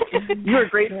thanks. Like, you were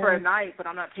great for a night, but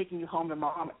I'm not taking you home to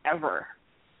mom ever.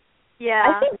 Yeah.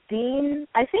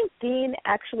 I think Dean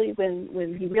actually,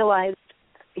 when he realized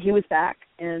he was back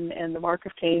and the Mark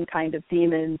of Cain kind of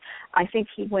demon, I think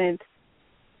he went,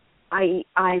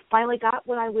 I finally got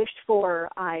what I wished for.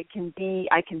 I can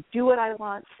do what I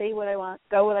want, say what I want,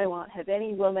 go what I want, have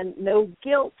any woman, no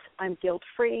guilt. I'm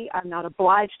guilt-free. I'm not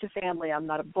obliged to family. I'm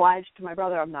not obliged to my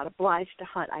brother. I'm not obliged to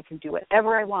hunt. I can do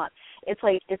whatever I want. It's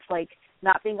like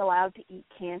not being allowed to eat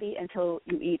candy until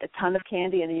you eat a ton of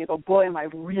candy, and then you go, boy, am I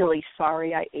really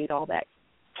sorry I ate all that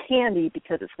candy,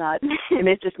 because it's not,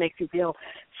 it just makes you feel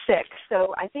sick.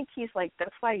 So I think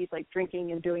that's why he's like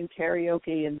drinking and doing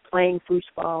karaoke and playing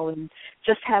foosball and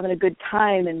just having a good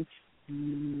time, and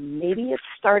maybe it's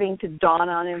starting to dawn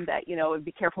on him that,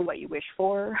 be careful what you wish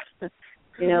for.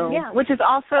 Yeah, which is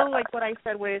also like what I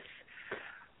said with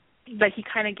that he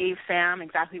kind of gave Sam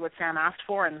exactly what Sam asked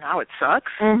for, and now it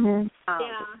sucks.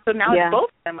 So now it's both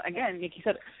of them. Again, like you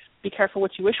said, be careful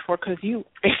what you wish for, because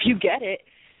if you get it,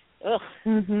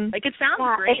 like it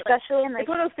sounds great. Especially it's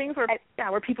one of those things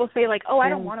where people say like, oh, I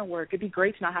don't want to work. It'd be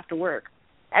great to not have to work.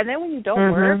 And then when you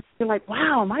don't work, you're like,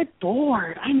 wow, am I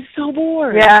bored? I'm so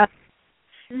bored. Yeah.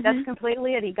 That's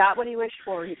completely it. He got what he wished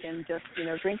for. He can just,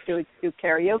 drink, do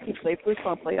karaoke, play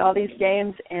foosball, play all these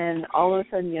games, and all of a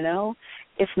sudden,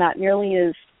 it's not nearly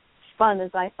as fun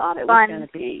as I thought it was going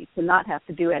to be to not have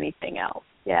to do anything else.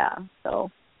 Yeah, so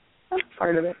that's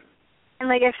part of it. And,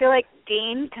 like, I feel like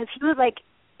Dean, because he was, like,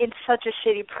 in such a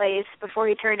shitty place before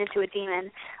he turned into a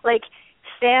demon. Like,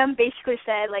 Sam basically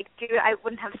said, like, dude, I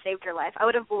wouldn't have saved your life. I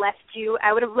would have left you.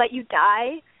 I would have let you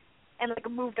die and, like,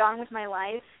 moved on with my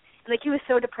life. And, like, he was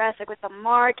so depressed, like, with the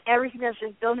mark, everything that was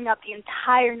just building up the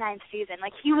entire 9th season.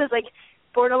 Like, he was, like,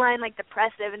 borderline, like,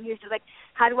 depressive, and he was just like,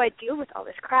 how do I deal with all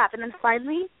this crap? And then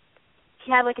finally,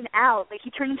 he had, like, an out. Like,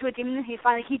 he turned into a demon, and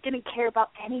he didn't care about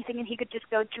anything, and he could just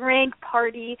go drink,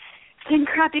 party, sing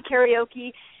crappy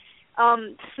karaoke,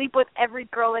 sleep with every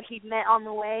girl that he'd met on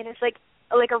the way. And it's, like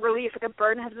a relief, like a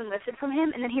burden has been lifted from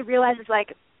him. And then he realizes,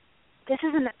 like, this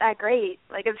isn't that great.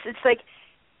 Like, it's like,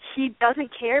 he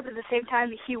doesn't care, but at the same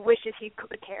time, he wishes he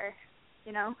could care,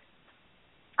 He still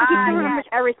remembers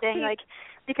everything, like,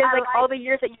 because, like, all the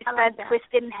years that you spent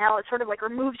twisted in hell, it sort of, like,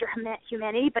 removes your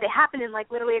humanity, but it happened in, like,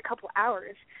 literally a couple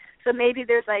hours. So maybe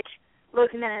there's, like,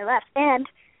 loathing that I left. And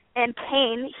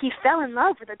Cain, he fell in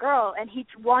love with a girl, and he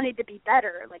wanted to be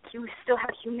better. Like, he still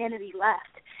had humanity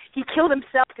left. He killed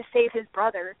himself to save his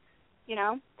brother,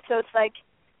 So it's like,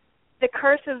 the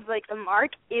curse of like the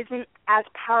mark isn't as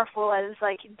powerful as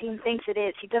like Dean thinks it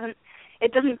is.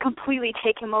 It doesn't completely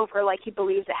take him over like he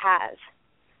believes it has.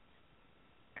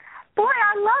 Boy,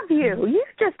 I love you. You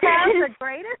just have the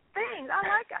greatest things. I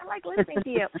like listening to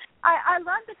you. I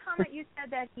love the comment you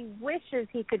said that he wishes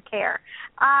he could care.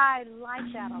 I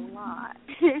like that a lot.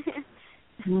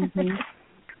 Mm-hmm.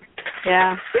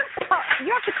 Yeah.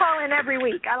 You have to call in every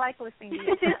week. I like listening to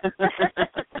you.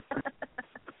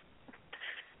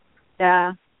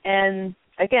 Yeah. And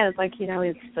again, it's like,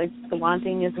 it's like the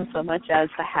wanting isn't so much as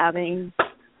the having,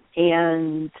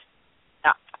 and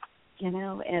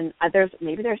and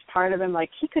there's part of him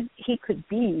like he could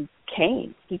be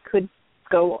Cain. He could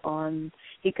go on.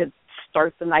 He could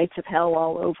start the Knights of Hell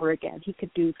all over again. He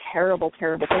could do terrible,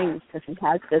 terrible things because he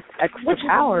has this extra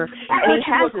power. And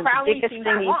he has the biggest thing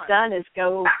he's done is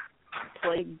go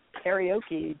play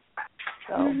karaoke.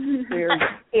 So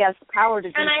he has the power to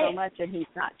do so much, and he's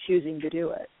not choosing to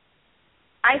do it.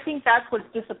 I think that's what's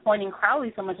disappointing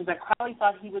Crowley so much, is that Crowley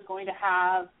thought he was going to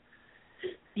have,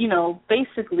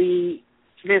 basically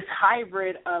this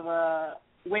hybrid of a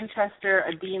Winchester,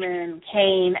 a demon,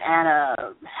 Cain, and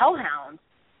a hellhound.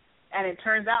 And it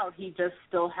turns out he just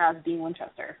still has Dean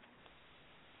Winchester.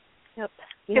 Yep.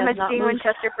 Too much Dean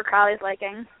Winchester for Crowley's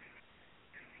liking.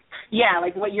 Yeah,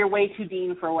 like what you're way too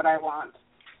Dean for what I want.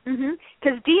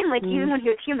 Because Dean, like, even when he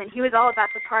was human, he was all about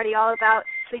the party, all about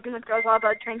sleeping with girls, all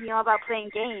about drinking, all about playing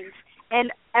games.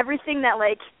 And everything that,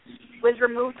 like, was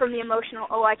removed from the emotional,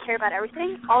 I care about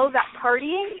everything, all of that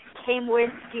partying came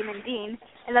with Demon Dean,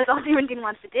 and that's all Demon Dean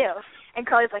wants to do. And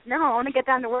Crowley's like, no, I want to get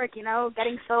down to work,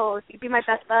 getting souls, you be my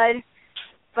best bud.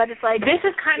 But it's like, this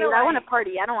is kind of I want to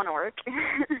party, I don't want to work.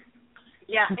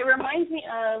 Yeah, it reminds me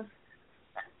of,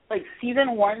 like,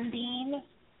 season 1 Dean,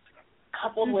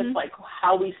 coupled with, like,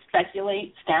 how we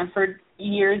speculate Stanford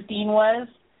years Dean was,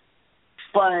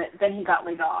 but then he got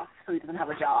laid off, so he doesn't have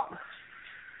a job.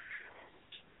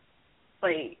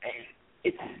 Like,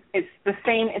 it's the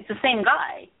same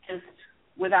guy, just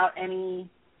without any,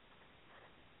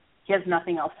 he has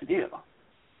nothing else to do.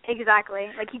 Exactly.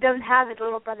 Like, he doesn't have his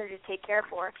little brother to take care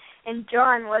for. And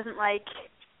John wasn't like,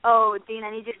 oh, Dean, I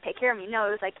need you to take care of me. No,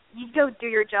 it was like, you go do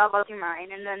your job, I'll do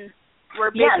mine. And then we're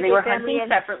basically they were family, hunting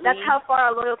and separately. that's how far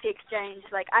our loyalty exchanged.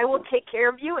 Like, I will take care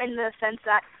of you in the sense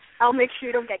that I'll make sure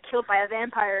you don't get killed by a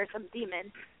vampire or some demon.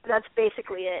 But that's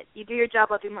basically it. You do your job,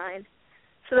 I'll do mine.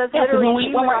 So that's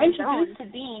literally when we're introduced to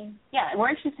Dean,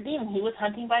 he was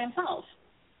hunting by himself.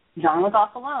 John was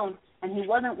off alone, and he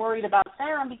wasn't worried about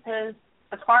Sam because,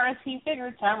 as far as he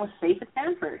figured, Sam was safe at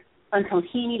Stanford until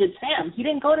he needed Sam. He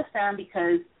didn't go to Sam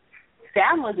because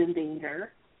Sam was in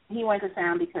danger. He went to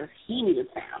Sam because he needed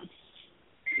Sam.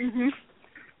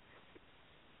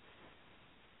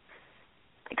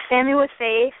 Like, Sammy was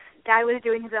safe. Dad was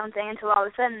doing his own thing until all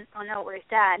of a sudden, oh no, where's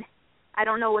Dad? I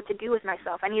don't know what to do with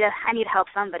myself. I need to help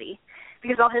somebody.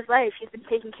 Because all his life he's been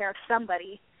taking care of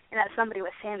somebody, and that somebody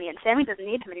was Sammy, and Sammy doesn't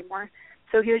need him anymore.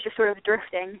 So he was just sort of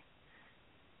drifting.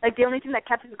 Like, the only thing that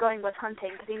kept him going was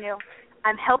hunting, because he knew,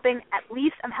 I'm helping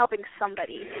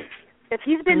somebody. Because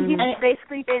he's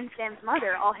basically been Sam's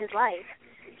mother all his life.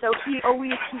 So he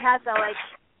has that, like,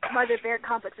 mother bear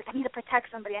complex. Like, I need to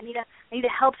protect somebody. I need to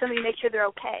help somebody, make sure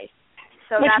they're okay.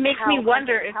 So which makes me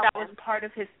wonder if that was part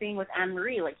of his thing with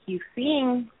Anne-Marie. Like, he's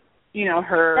seeing,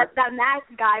 her... That Matt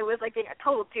guy was, like, being a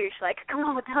total douche. Like, come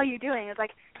on, what the hell are you doing? It's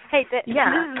like, hey, this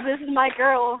is my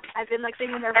girl. I've been, like,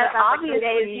 sitting there for about 2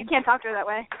 days. You can't talk to her that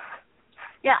way.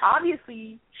 Yeah,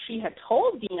 obviously she had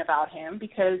told Dean about him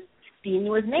because Dean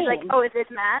knew his name. He's like, oh, is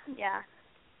this Matt? Yeah.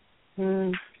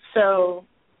 So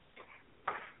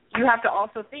you have to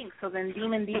also think, so then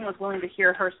Demon Dean was willing to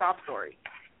hear her sob story.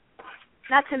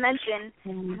 Not to mention,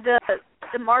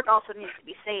 the mark also needs to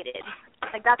be sated.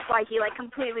 Like, that's why he, like,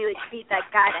 completely, like, beat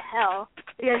that guy to hell.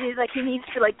 Because he's, like, he needs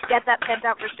to, like, get that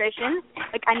pent-out frustration.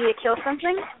 Like, I need to kill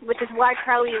something, which is why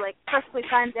Crowley, like, perfectly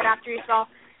timed it after he saw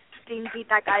Dean beat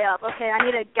that guy up. Okay, I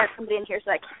need to get somebody in here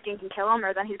so that Dean can kill him,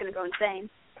 or then he's going to go insane.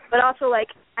 But also,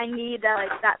 like, I need that,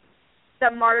 like, that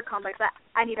martyr complex, that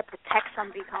I need to protect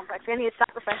somebody complex. I need to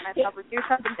sacrifice myself or do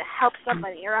something to help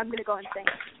somebody, or I'm going to go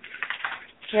insane.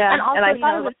 Yeah, and I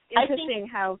thought it was interesting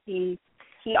how he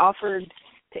offered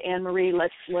to Anne-Marie,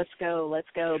 let's go,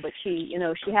 but she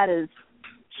had his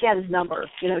number.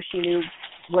 She knew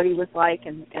what he was like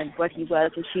and what he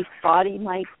was, and she thought he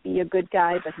might be a good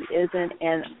guy, but he isn't.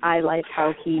 And I like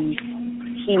how he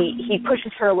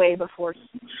pushes her away before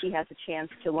she has a chance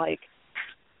to, like,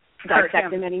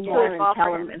 dissect him anymore and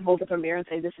tell him and hold up a mirror and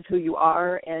say, this is who you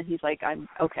are. And he's like, I'm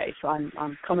okay, so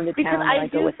I'm coming to town, and I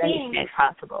go with anything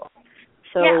possible.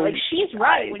 So yeah, like, she's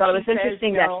right. So it was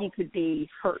interesting that he could be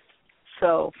hurt.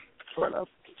 So sort of.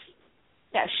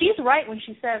 Yeah, she's right when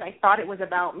she says, I thought it was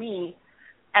about me,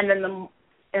 and then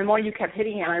the more you kept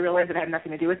hitting him, I realized it had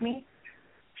nothing to do with me.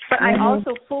 But I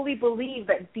also fully believe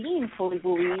that Dean fully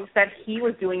believes that he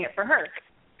was doing it for her,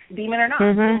 demon or not.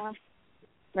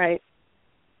 Mm-hmm. Right.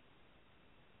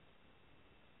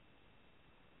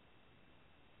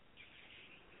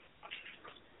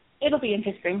 It'll be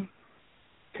interesting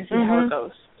to see how it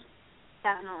goes.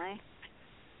 Definitely.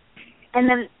 And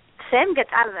then Sam gets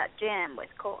out of that jam with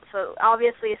Cole. So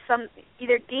obviously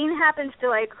either Dean happens to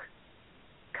like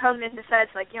come and decides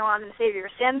like, you know, I'm the savior, or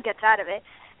Sam gets out of it.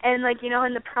 And like, you know,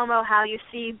 in the promo how you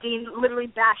see Dean literally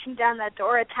bashing down that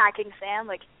door attacking Sam,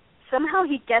 like somehow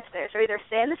he gets there. So either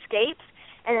Sam escapes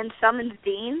and then summons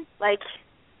Dean, like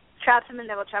traps him in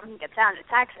the trap and gets out and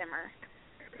attacks him, or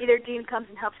either Dean comes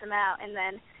and helps him out and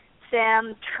then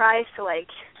Sam tries to like,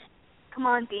 come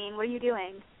on Dean, what are you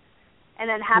doing? And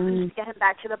then happens to get him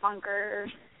back to the bunker.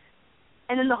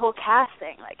 And then the whole cast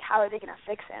thing, like how are they going to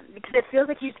fix him? Because it feels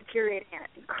like he's deteriorating at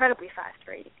an incredibly fast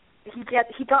rate.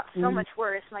 He got so much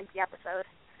worse in like the episode.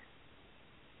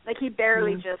 Like he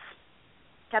barely just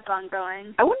kept on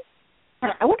going. I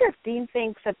wonder if Dean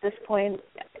thinks at this point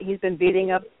he's been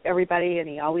beating up everybody and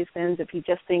he always wins, if he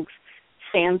just thinks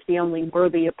Sam's the only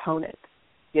worthy opponent,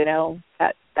 you know,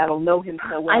 that'll know him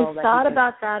so well. I thought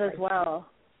about that as well.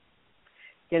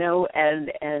 You know,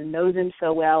 and knows him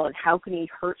so well, and how can he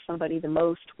hurt somebody the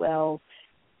most? Well,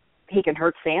 he can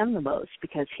hurt Sam the most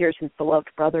because here's his beloved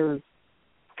brother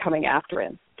coming after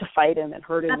him to fight him and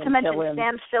hurt him and kill him. Not to mention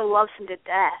Sam still loves him to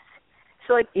death.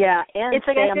 So like, yeah, and it's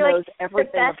like Sam I feel knows like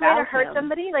everything the best way to hurt him.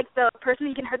 somebody, like the person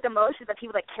you can hurt the most, is the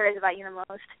people that cares about you the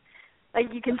most.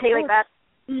 Like you can take like that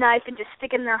knife and just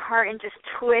stick it in their heart and just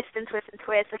twist and twist and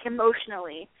twist, like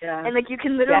emotionally. Yeah. And like you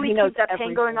can literally keep that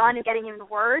pain going on and getting even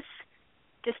worse.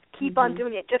 Just keep on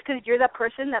doing it, just because you're that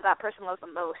person that person loves the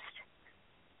most.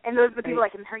 And those are the people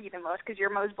that can hurt you the most because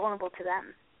you're most vulnerable to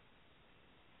them.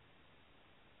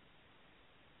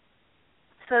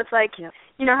 So it's like, you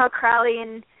know how Crowley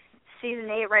in season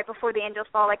 8, right before the Angels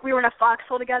fall, like we were in a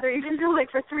foxhole together, even though like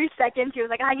for 3 seconds he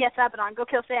was like, yes, Abaddon, go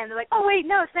kill Sam. They're like, oh wait,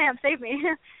 no, Sam, save me.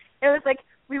 It was like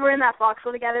we were in that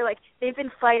foxhole together, like they've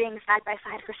been fighting side by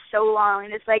side for so long,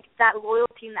 and it's like that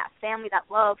loyalty and that family, that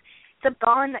love. It's a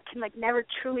bond that can like never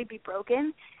truly be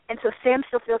broken, and so Sam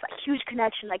still feels a huge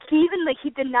connection. Like he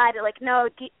denied it, like no,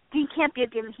 Dean can't be a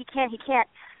demon. He can't.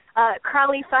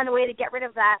 Crowley found a way to get rid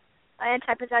of that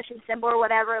anti-possession symbol or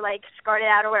whatever, like scarred it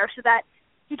out or whatever, so that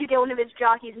he could get one of his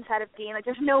jockeys inside of Dean. Like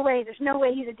there's no way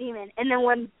he's a demon. And then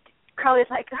when Crowley's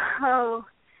like, oh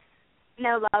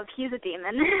no, love, he's a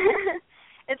demon.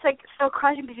 It's like so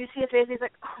crushing because you see his face. He's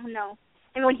like, oh no.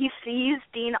 And when he sees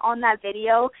Dean on that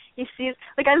video, he sees,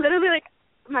 like, I literally, like,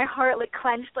 my heart, like,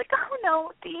 clenched, like, oh,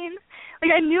 no, Dean.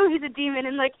 Like, I knew he's a demon,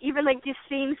 and, like, even, like, just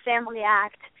seeing Sam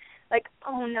react, like,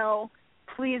 oh, no,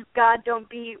 please, God, don't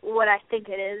be what I think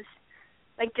it is.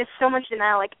 Like, just so much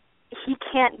denial, like, he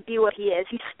can't be what he is.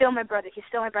 He's still my brother.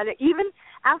 Even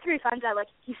after he finds out, like,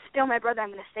 he's still my brother,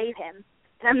 I'm going to save him,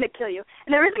 and I'm going to kill you.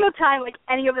 And every single time, like,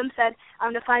 any of them said,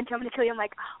 I'm going to find you, I'm going to kill you, I'm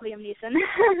like, oh, Liam Neeson.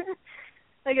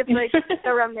 Like, it's, like,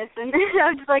 so reminiscent.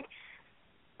 I was just, like,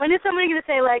 when is somebody going to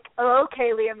say, like, oh, okay,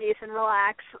 Liam Neeson,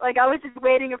 relax? Like, I was just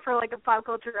waiting for, like, a pop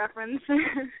culture reference.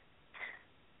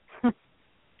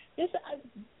 It's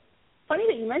funny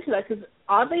that you mentioned that, because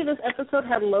oddly this episode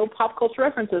had low pop culture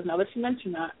references, now that you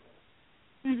mention that.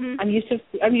 I'm used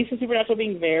to Supernatural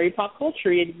being very pop culture,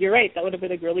 and you're right, that would have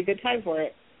been a really good time for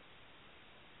it.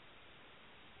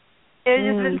 It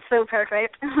would have been so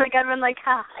perfect. Like, I'd been like,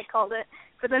 I called it.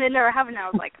 But then it never happened. I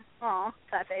was like, oh,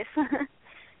 that face.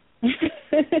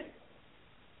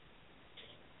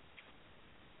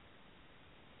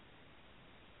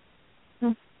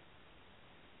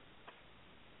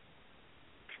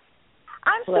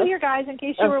 I'm still here, guys. In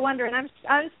case you were wondering,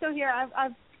 I'm still here.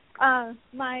 I've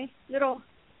my little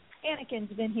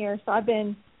Anakin's been here, so I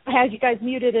had you guys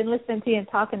muted and listening to you and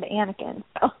talking to Anakin.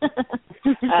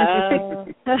 So.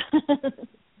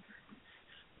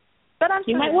 But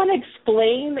you might want to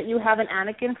explain that you have an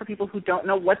Anakin for people who don't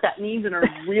know what that means and are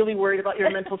really worried about your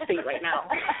mental state right now.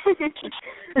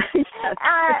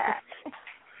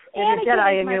 And your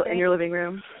Jedi in your living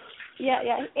room. Yeah.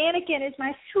 Anakin is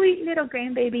my sweet little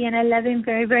grandbaby, and I love him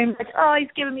very, very much. Oh, he's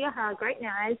giving me a hug right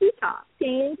now as he talks.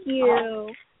 Thank you.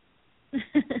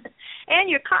 And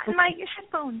you're caught in your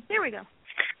headphones. There we go.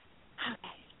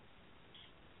 Okay.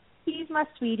 He's my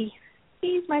sweetie.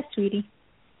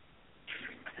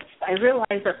 I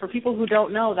realized that for people who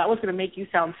don't know, that was going to make you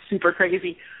sound super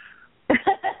crazy.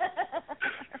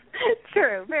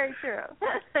 True, very true.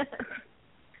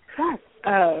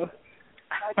 Oh,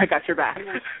 I got your back.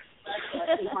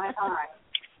 My eye.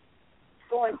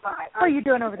 Going by. What are you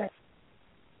doing over there?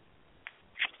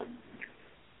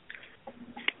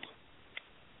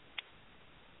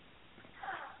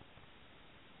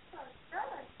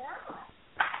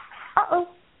 Uh-oh.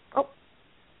 Oh.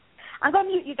 I'm going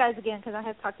to mute you guys again because I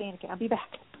have to talk to Anakin. I'll be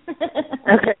back.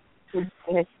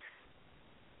 Okay.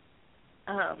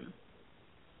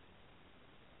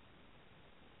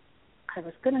 I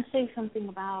was going to say something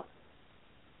about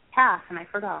Cass, and I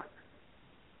forgot.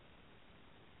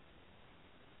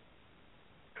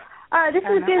 This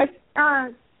is a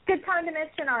good time to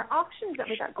mention our auctions that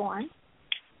we got going.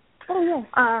 Oh,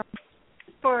 yes.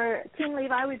 For Team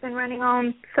Levi, we've been running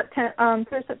on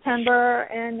through September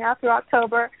and now through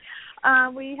October.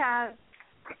 We have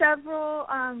several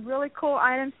really cool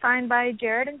items signed by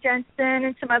Jared and Jensen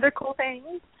and some other cool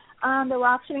things that we're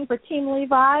auctioning for Team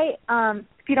Levi.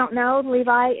 If you don't know,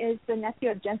 Levi is the nephew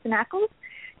of Jensen Ackles.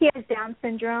 He has Down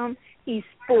syndrome. He's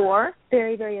 4,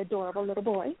 very, very adorable little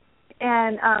boy.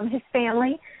 And his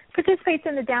family participates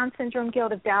in the Down Syndrome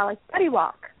Guild of Dallas Buddy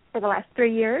Walk for the last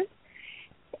 3 years.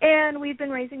 And we've been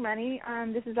raising money.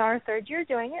 This is our 3rd year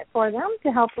doing it for them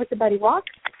to help with the Buddy Walk.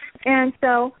 And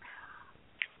so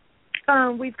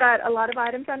we've got a lot of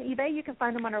items on eBay. You can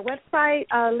find them on our website,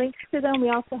 links to them. We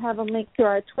also have a link to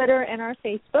our Twitter and our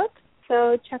Facebook.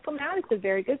 So check them out. It's a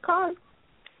very good cause.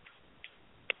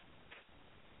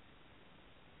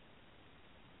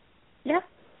 Yeah.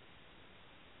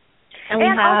 And we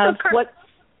have what?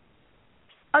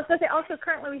 I was going to say, also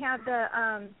currently we have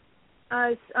the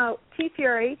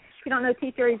T-Fury. If you don't know,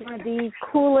 T-Fury is one of the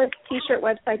coolest T-shirt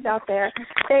websites out there.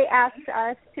 They asked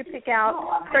us to pick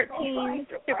out 13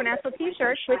 Supernatural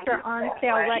T-shirts, which are on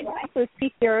sale right now through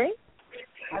T-Fury.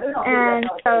 And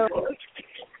so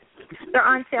they're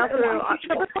on sale through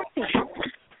October 14th.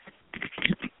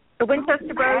 The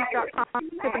WinchesterBros.com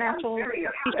Supernatural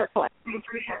T-shirt collection.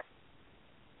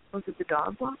 Was it the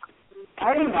dog walk?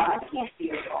 I don't know. I can't see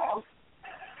it all.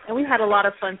 And we had a lot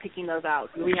of fun picking those out.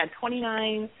 We had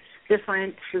 29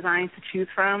 different designs to choose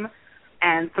from,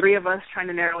 and 3 of us trying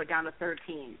to narrow it down to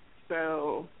 13.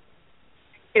 So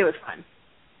it was fun.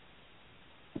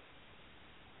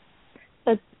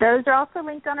 So those are also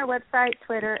linked on our website,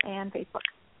 Twitter, and Facebook.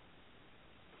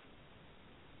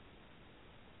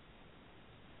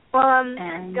 Well,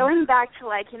 going back to,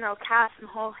 Cass and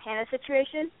the whole Hannah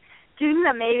situation, do you think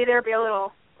that maybe there'll be a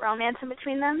little romance in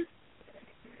between them?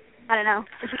 I don't know.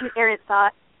 It's just an area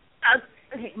thought.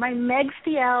 Okay, my Meg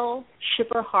CL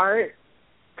shipper heart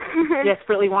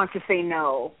desperately wants to say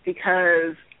no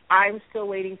because I'm still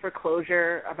waiting for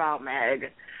closure about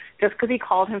Meg. Just because he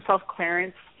called himself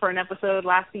Clarence for an episode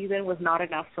last season was not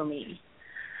enough for me.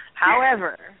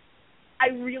 However, I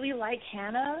really like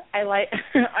Hannah.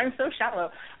 I'm so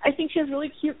shallow. I think she has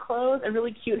really cute clothes and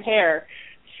really cute hair.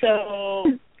 So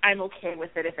I'm okay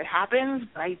with it if it happens,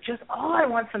 but I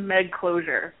want some Meg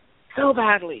closure so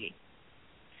badly.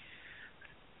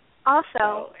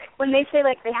 Also, when they say,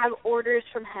 they have orders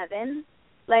from heaven,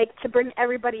 to bring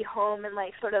everybody home and,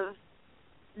 sort of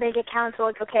make a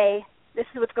council, okay, this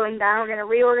is what's going down, we're going to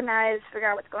reorganize, figure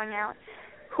out what's going out.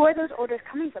 Who are those orders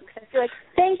coming from? Because I feel like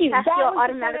Thank you. Castiel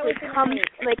automatically comes,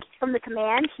 from the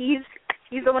command. He's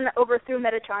the one that overthrew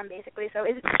Metatron, basically. So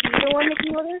is he the one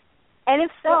making orders? And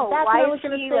if so, why is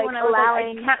he,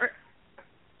 allowing...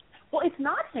 Well, it's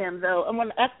not him, though. And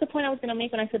that's the point I was going to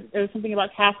make when I said there was something about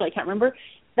Castiel I can't remember.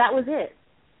 That was it.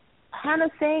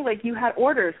 Hannah's saying, you had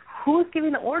orders. Who's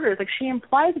giving the orders? She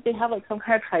implies that they have, some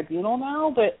kind of tribunal now,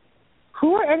 but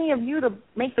who are any of you to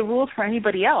make the rules for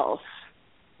anybody else?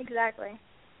 Exactly.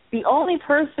 The only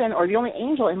person or the only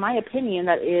angel, in my opinion,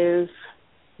 that is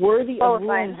worthy of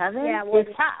ruling heaven is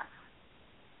Cass.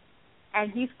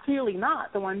 And he's clearly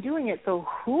not the one doing it. So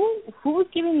who's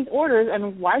giving these orders,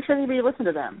 and why should anybody listen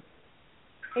to them?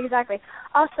 Exactly.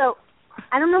 Also,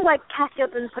 I don't know why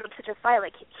Castiel didn't put up such a fight.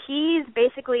 He's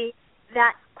basically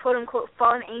that quote-unquote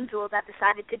fallen angel that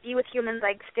decided to be with humans,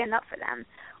 stand up for them.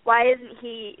 Why isn't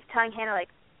he telling Hannah,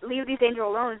 leave these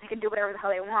angels alone, they can do whatever the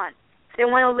hell they want? If they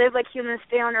want to live like humans,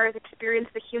 stay on Earth,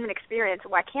 experience the human experience,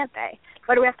 why can't they?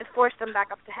 Why do we have to force them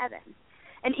back up to heaven?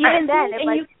 And even then,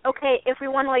 if we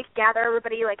want to, gather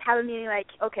everybody, have a meeting,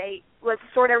 okay, let's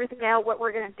sort everything out, what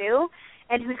we're going to do,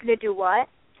 and who's going to do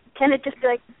what, can it just be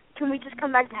can we just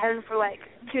come back to heaven for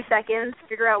 2 seconds,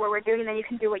 figure out what we're doing, and then you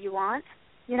can do what you want,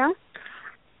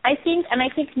 I think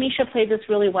Misha played this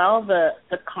really well,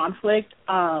 the conflict,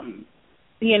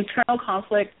 the internal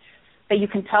conflict that you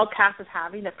can tell Cass is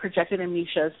having that projected in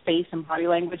Misha's face and body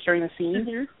language during the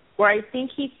scene, where I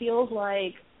think he feels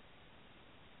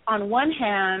on one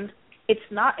hand, it's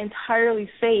not entirely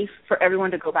safe for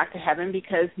everyone to go back to heaven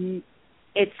because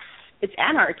it's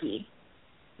anarchy.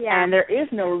 Yeah. And there is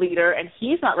no leader, and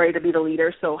he's not ready to be the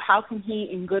leader, so how can he,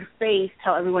 in good faith,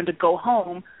 tell everyone to go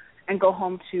home and go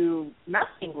home to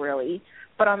nothing, really?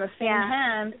 But on the same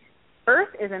hand, Earth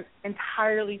isn't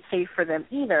entirely safe for them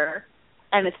either,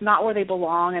 and it's not where they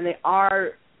belong, and they are,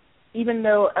 even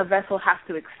though a vessel has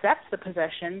to accept the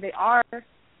possession, they are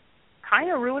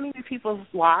kind of ruining the people's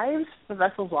lives, the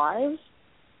vessel's lives,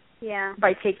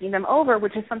 by taking them over,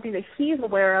 which is something that he's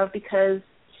aware of because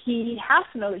he has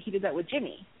to know that he did that with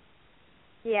Jimmy.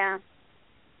 Yeah.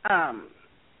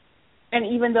 And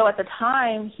even though at the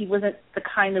time he wasn't the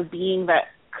kind of being that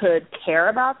could care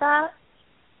about that,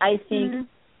 I think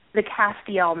the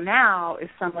Castiel now is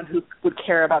someone who would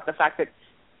care about the fact that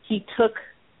he took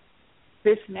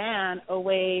this man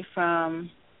away from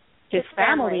his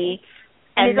family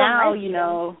and now, you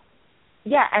know,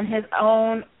 and his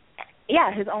own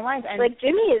life. And like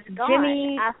Jimmy is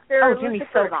gone after Jimmy's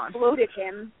Lucifer so gone. exploded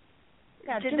him.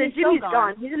 Yeah, Jimmy's so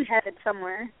gone. He's in heaven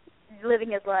somewhere,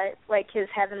 living his life, like his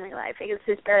heavenly life. It's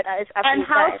his paradise. And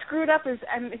how screwed up is,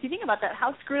 and if you think about that,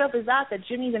 how screwed up is that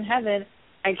Jimmy's in heaven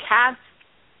and Cass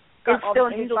got all the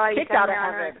angels kicked out of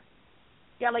heaven.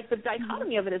 Yeah, like the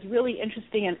dichotomy of it is really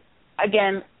interesting. And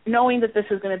again, knowing that this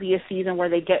is going to be a season where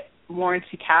they get more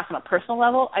into Cass on a personal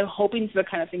level, I'm hoping for the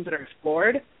kind of things that are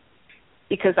explored,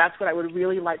 because that's what I would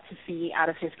really like to see out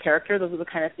of his character. Those are the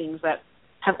kind of things that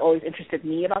have always interested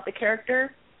me about the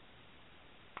character.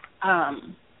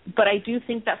 But I do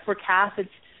think that for Cass,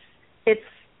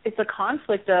 it's a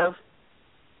conflict of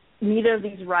neither of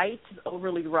these rights is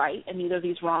overly right and neither of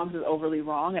these wrongs is overly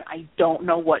wrong, and I don't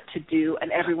know what to do,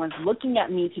 and everyone's looking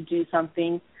at me to do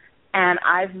something, and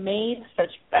I've made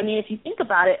if you think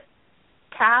about it,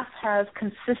 Cass has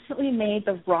consistently made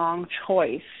the wrong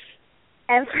choice.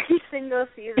 Every single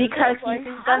season. Because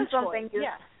he's done something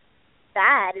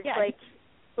bad. It's like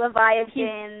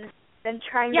Leviathan, then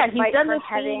trying to fight for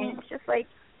heaven. It's just like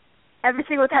every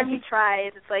single time he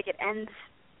tries, it's like it ends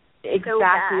so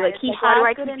bad. Like he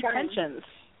has good intentions.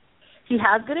 He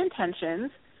has good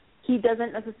intentions. He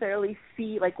doesn't necessarily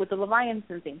see, like with the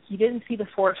Leviathan thing, he didn't see the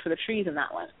forest for the trees in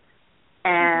that one.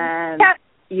 And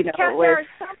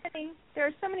there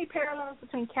are so many parallels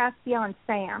between Castiel and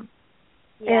Sam.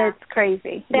 Yeah. It's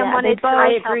crazy.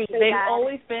 I agree. They've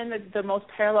always been the most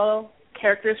parallel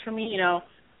characters for me. You know,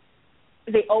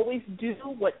 they always do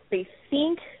what they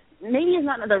think. Maybe it's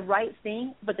not the right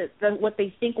thing, but what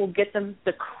they think will get them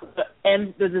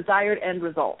the desired end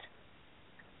result,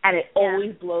 and it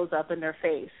always blows up in their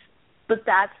face. But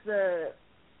that's the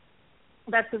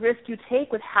risk you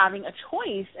take with having a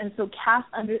choice. And so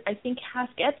I think Cass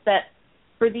gets that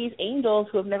for these angels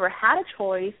who have never had a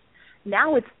choice.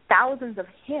 Now it's thousands of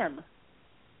him.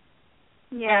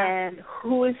 Yeah. And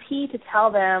who is he to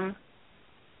tell them,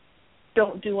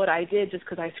 don't do what I did just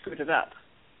because I screwed it up?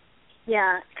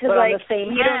 Yeah, because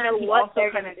you don't know what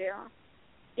they're going to do.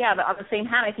 Yeah, but on the same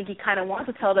hand, I think he kind of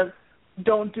wants to tell them,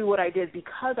 don't do what I did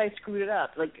because I screwed it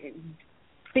up. Like,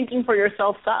 thinking for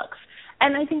yourself sucks.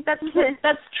 And I think that's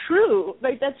true.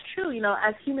 Like, that's true. You know,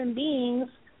 as human beings,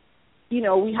 you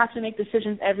know, we have to make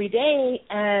decisions every day,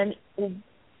 and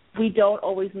we don't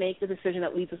always make the decision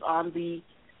that leads us on the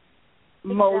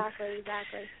most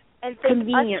and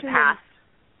convenient path.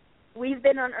 We've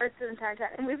been on Earth the entire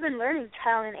time, and we've been learning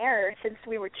trial and error since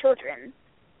we were children.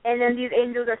 And then these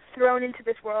angels are thrown into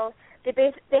this world. They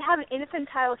have an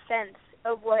infantile sense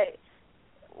of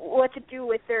what to do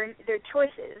with their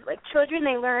choices. Like children,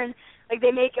 they learn, like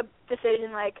they make a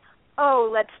decision like, oh,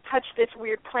 let's touch this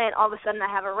weird plant. All of a sudden,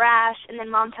 I have a rash, and then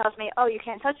mom tells me, oh, you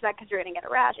can't touch that because you're going to get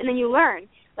a rash. And then you learn.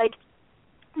 Like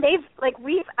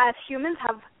we've as humans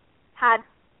have had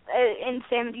in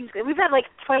Sam and Dean's, we've had like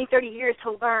 20, 30 years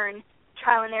to learn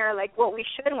trial and error, like what we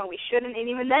should and what we shouldn't, and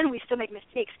even then we still make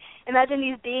mistakes. Imagine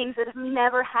these beings that have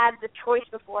never had the choice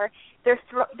before.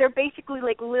 They're basically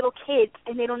like little kids,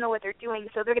 and they don't know what they're doing,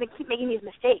 so they're going to keep making these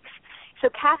mistakes. So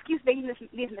Cass keeps making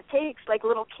these mistakes like a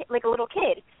little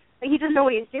kid. Like he doesn't know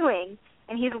what he's doing,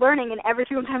 and he's learning. And every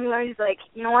single time he learns, he's like,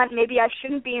 you know what? Maybe I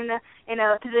shouldn't be in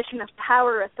a position of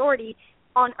power or authority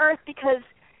on Earth, because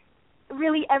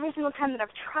really every single time that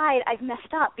I've tried, I've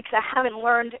messed up because I haven't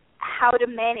learned how to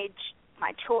manage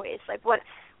my choice, like what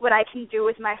I can do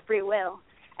with my free will.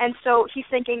 And so he's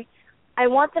thinking, I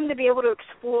want them to be able to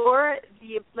explore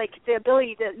the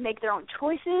ability to make their own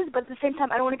choices, but at the same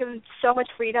time, I don't want to give them so much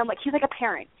freedom. Like he's like a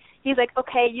parent. He's like,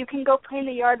 okay, you can go play in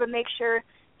the yard, but make sure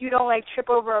you don't like trip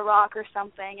over a rock or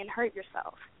something and hurt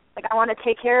yourself. Like I want to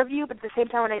take care of you, but at the same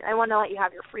time, I want to let you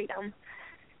have your freedom.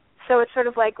 So it's sort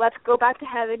of like, let's go back to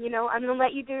heaven, you know, I'm going to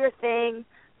let you do your thing,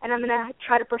 and I'm going to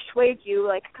try to persuade you,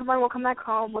 like, come on, we'll come back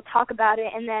home, we'll talk about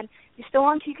it, and then you still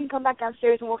want to, you can come back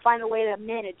downstairs and we'll find a way to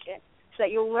manage it so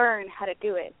that you'll learn how to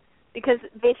do it. Because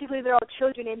basically they're all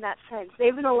children in that sense.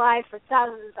 They've been alive for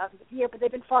thousands and thousands of years, but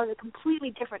they've been following a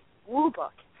completely different rule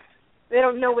book. They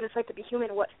don't know what it's like to be human,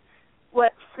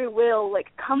 what free will, like,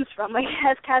 comes from. Like,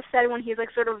 as Cass said when he's,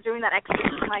 like, sort of doing that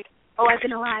exposition, like, oh, I've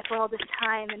been alive for all this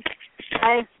time, and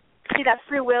I see that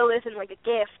free will isn't, like, a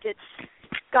gift. It's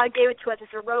God gave it to us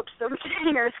as a rope so we can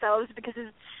hang ourselves, because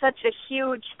it's such a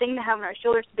huge thing to have on our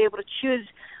shoulders to be able to choose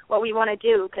what we want to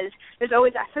do, because there's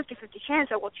always that 50-50 chance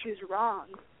that we'll choose wrong.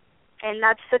 And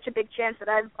that's such a big chance that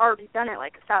I've already done it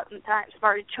like 1,000 times. I've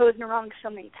already chosen wrong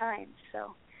so many times.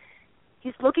 So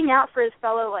he's looking out for his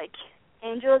fellow, like,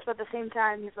 angels, but at the same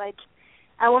time he's like,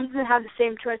 I want them to have the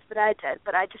same choice that I did,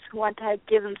 but I just want to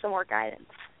give them some more guidance.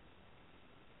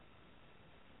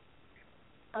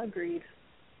 Agreed.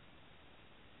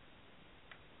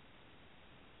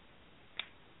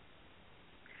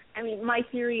 I mean, my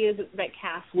theory is that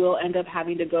Cass will end up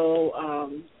having to go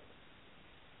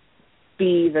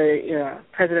be the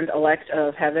president-elect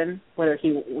of heaven, whether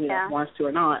he wants to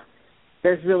or not.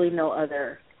 There's really no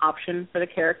other option for the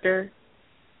character.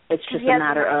 It's just a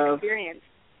matter of experience.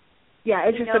 Yeah,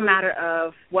 it's just a matter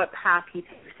of what path he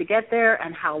takes to get there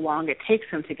and how long it takes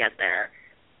him to get there.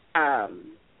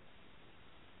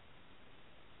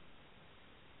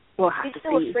 We'll have he's to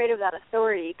still see. Afraid of that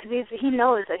authority because he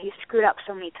knows that he's screwed up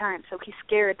so many times, so he's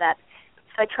scared that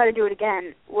if I try to do it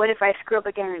again, what if I screw up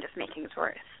again and just make things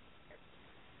worse?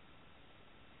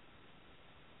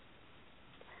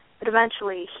 But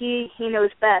eventually, he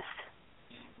knows best.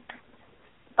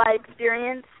 By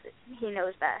experience, he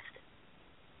knows best.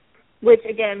 Which,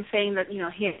 again, saying that,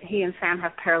 he and Sam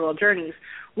have parallel journeys,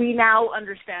 we now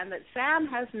understand that Sam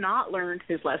has not learned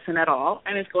his lesson at all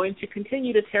and is going to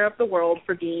continue to tear up the world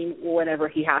for Dean whenever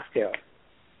he has to.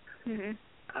 Mm-hmm.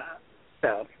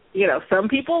 So, some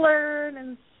people learn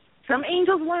and some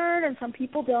angels learn and some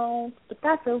people don't, but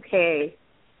that's okay.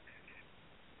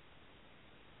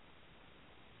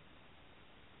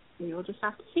 You'll just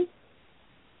have to see.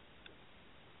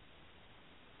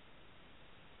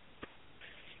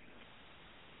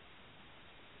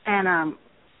 And, I'm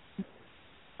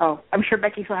sure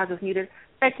Becky still has us muted.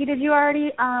 Becky, did you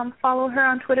already follow her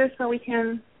on Twitter so we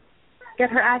can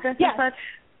get her address and such?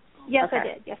 Yes, okay. I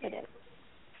did. Yes, I did.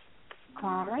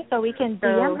 All right, so we can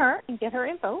DM her and get her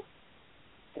info.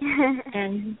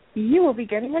 And you will be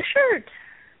getting a shirt.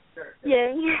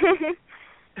 Yay.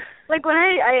 Like, when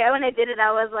I did it,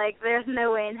 I was like, there's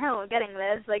no way in hell I'm getting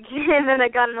this. Like, and then I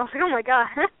got it, and I was like, oh, my God.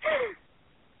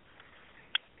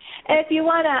 And if you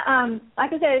want to,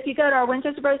 like I said, if you go to our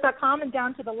WinchesterBrothers.com and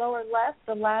down to the lower left,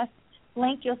 the last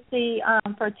link you'll see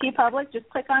for TeePublic, just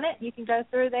click on it. You can go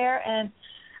through there and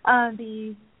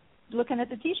be looking at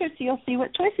the T-shirts, so you'll see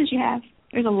what choices you have.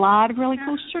 There's a lot of really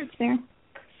cool shirts there.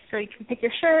 So you can pick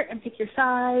your shirt and pick your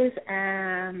size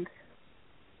and...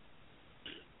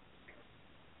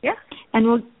 Yeah.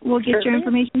 And we'll get your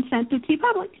information sent to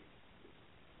TeePublic.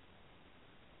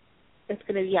 It's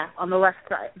going to be, on the left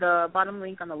side, the bottom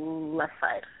link on the left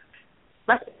side.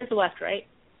 Left is the left, right?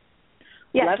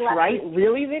 Yes, left, right?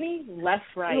 Really, Vinny? Left,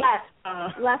 right.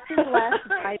 Left. Left is left,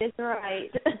 right is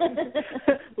right.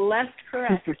 Left,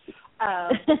 correct.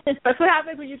 That's what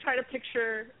happens when you try to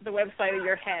picture the website in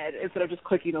your head instead of just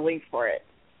clicking the link for it.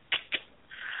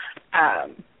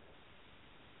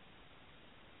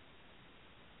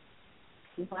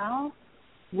 Well,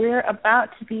 we're about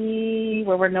to be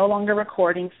where we're no longer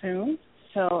recording soon.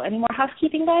 So, any more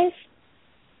housekeeping, guys?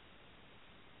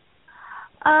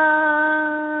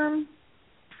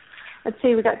 Let's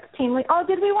see, we got the team lead. Oh,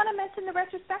 did we want to mention the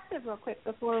retrospective real quick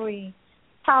before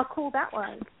how cool that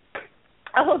was?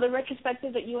 Oh, the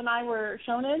retrospective that you and I were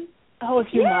shown in? Oh,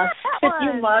 if you must. If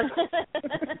you must.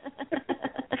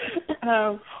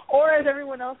 Or as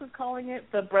everyone else is calling it,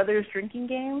 the Brothers Drinking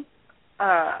Game.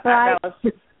 Right.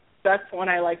 That's one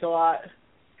I liked a lot.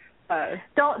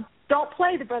 Don't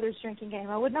play the Brothers Drinking Game.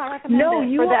 I would not recommend it. No,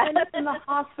 you will that. end up in the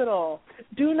hospital.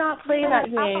 Do not play that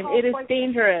game. It is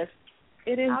dangerous.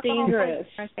 It is dangerous.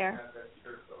 Right there.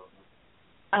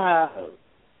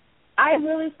 I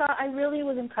really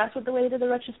was impressed with the way they did the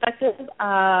retrospective.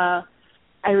 I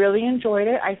really enjoyed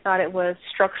it. I thought it was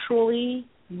structurally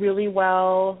really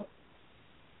well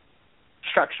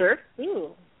structured.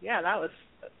 Ooh, yeah, that was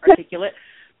articulate.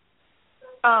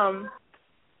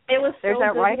 It was. There's so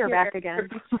that good writer back again.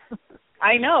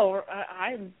 I know.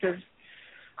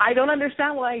 I don't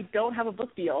understand why I don't have a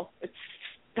book deal. It's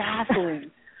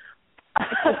baffling.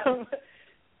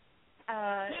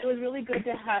 It was really good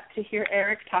to hear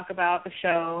Eric talk about the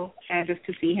show and just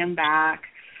to see him back.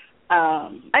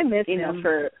 I miss him.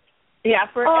 For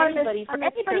anybody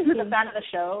who's a fan of the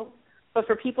show, but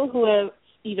for people who have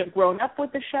either grown up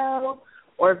with the show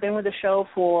or have been with the show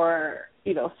for,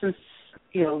 since,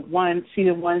 season 1,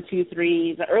 2,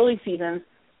 3, the early seasons,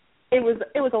 it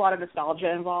was a lot of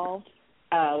nostalgia involved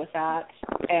with that.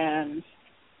 And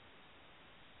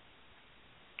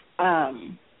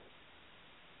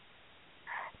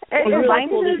it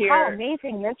reminds really me how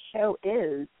amazing this show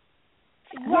is.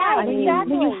 Yeah,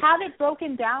 exactly. When you have it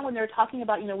broken down, when they're talking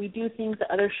about, we do things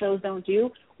that other shows don't do,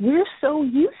 we're so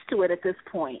used to it at this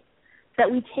point that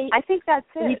we take. I think that's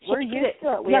it. We're used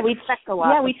to it. We expect a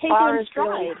lot. Yeah, we take it in stride.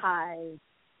 Really high.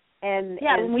 And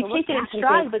we take it in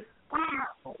stride, but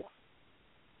wow,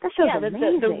 that show's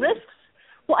amazing. The risks.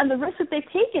 Well, and the risks that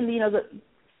they've taken, the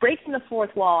breaking the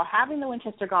fourth wall, having the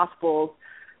Winchester Gospels,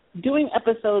 doing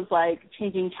episodes like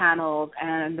Changing Channels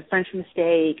and The French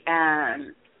Mistake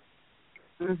and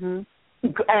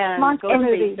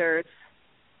Ghostfacers.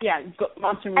 Yeah,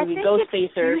 Monster Movie,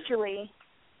 Ghostfacers.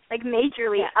 It's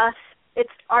majorly us. It's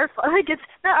our fault. It's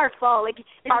not our fault. It's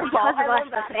because of us,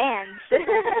 the fans.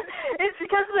 It's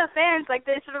because of the fans.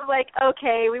 They're sort of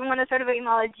okay, we want to sort of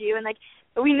acknowledge you, and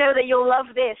we know that you'll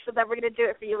love this, so that we're going to do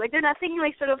it for you. They're not thinking of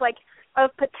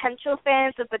potential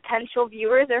fans, of potential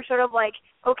viewers. They're sort of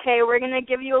okay, we're going to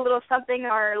give you a little something,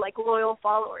 our loyal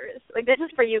followers. This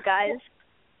is for you guys.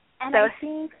 And so I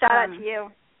think shout out to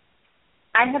you.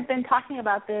 I have been talking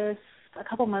about this a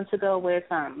couple months ago with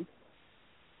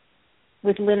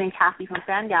Lynn and Kathy from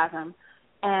Fangasm,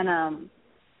 and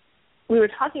we were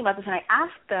talking about this, and I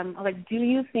asked them, do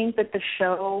you think that the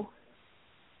show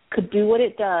could do what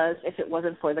it does if it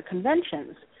wasn't for the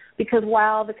conventions? Because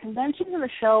while the conventions and the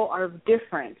show are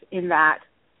different in that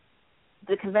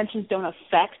the conventions don't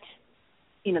affect,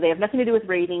 they have nothing to do with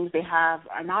ratings. They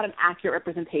are not an accurate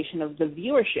representation of the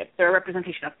viewership. They're a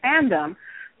representation of fandom,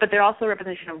 but they're also a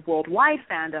representation of worldwide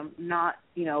fandom, not,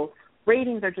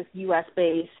 ratings are just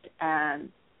U.S.-based, and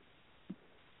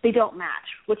they don't match.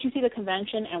 What you see at the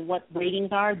convention and what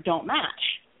ratings are don't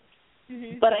match.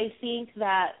 Mm-hmm. But I think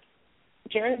that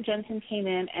Jared and Jensen came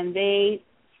in and they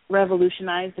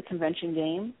revolutionized the convention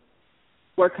game,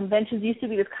 where conventions used to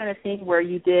be this kind of thing where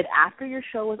you did after your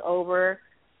show was over,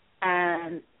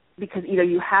 and because either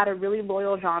you had a really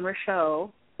loyal genre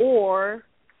show or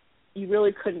you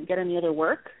really couldn't get any other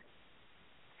work,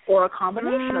 or a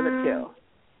combination of the two.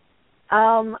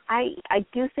 I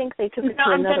do think they took it to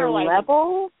another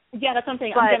level. Yeah, that's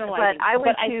something I'm generalizing. But I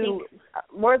went to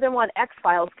more than one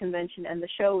X-Files convention, and the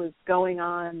show was going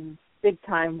on big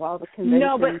time while the conventions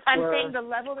No, but I'm were saying the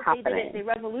level that happening. they did it, they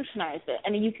revolutionized it. I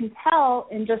mean, you can tell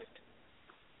in just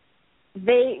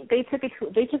they took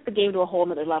the game to a whole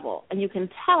other level, and you can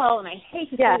tell. And I hate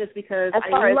to say this because as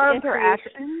far I love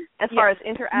interaction,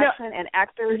 and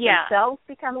actors themselves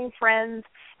becoming friends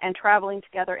and traveling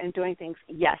together and doing things.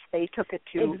 Yes, they took it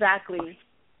to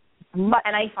much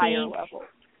higher level.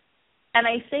 And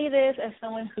I say this as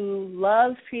someone who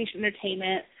loves creation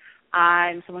entertainment.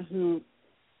 I'm someone who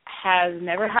has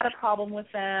never had a problem with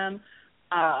them.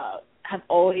 Have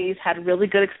always had really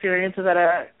good experiences at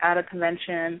a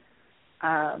convention.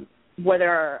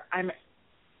 Whether I'm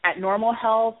at normal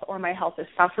health or my health is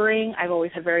suffering, I've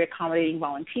always had very accommodating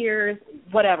volunteers,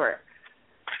 whatever.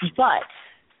 But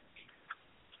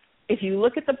if you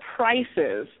look at the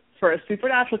prices for a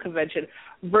supernatural convention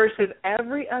versus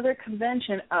every other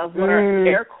convention of what are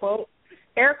air quote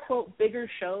bigger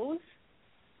shows,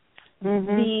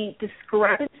 the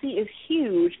discrepancy is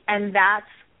huge, and that's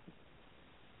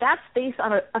based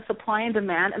on a supply and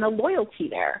demand and a loyalty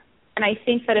there. And I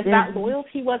think that if that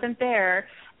loyalty wasn't there,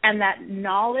 and that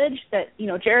knowledge that,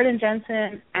 Jared and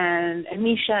Jensen and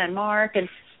Misha and Mark, and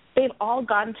they've all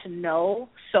gotten to know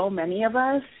so many of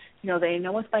us. They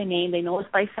know us by name, they know us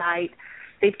by sight.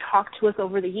 They've talked to us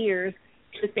over the years,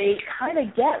 that they kind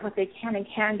of get what they can and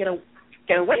can't get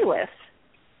away with.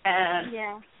 And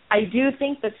I do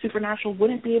think that Supernatural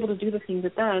wouldn't be able to do the things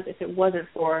it does if it wasn't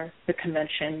for the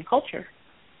convention culture.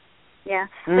 Yeah.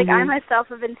 I myself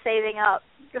have been saving up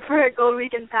for a Gold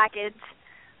Weekend package.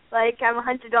 I'm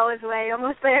 $100 away,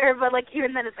 almost there, but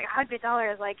even then it's $100,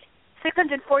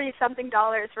 $640-something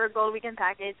for a Gold Weekend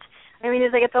package. I mean,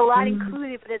 it's a lot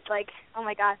included, but it's oh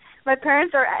my God. My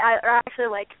parents are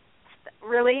actually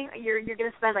really? You're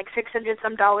gonna spend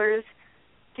 $600-some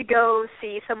to go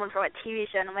see someone from a TV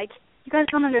show? And I'm you guys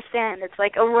don't understand. It's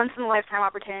a once in a lifetime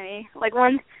opportunity.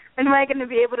 When am I gonna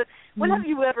be able to? When have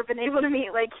you ever been able to meet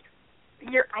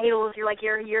your idols? You're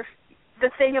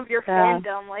the thing of your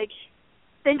fandom.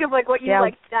 Think of what you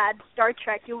liked, Dad. Star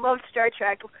Trek. You loved Star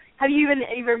Trek. Have you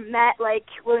even met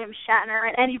William Shatner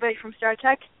and anybody from Star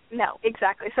Trek? no,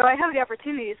 exactly. So I have the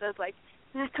opportunity, so it's like,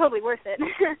 this is totally worth it.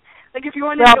 Like, if you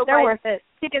wanted to go buy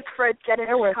tickets for a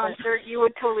Genesis concert, you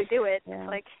would totally do it. Yeah.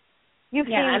 Like, You've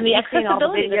seen all the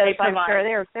videos, I'm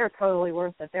sure they're totally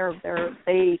worth it.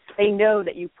 They know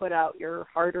that you put out your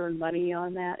hard-earned money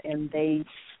on that, and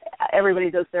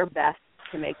everybody does their best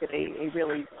to make it a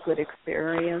really good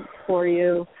experience for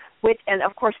you. And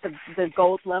of course, the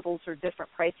gold levels are different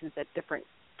prices at different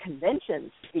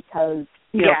conventions because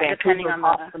Vancouver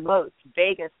costs the most,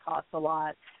 Vegas costs a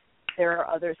lot. There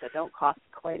are others that don't cost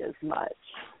quite as much.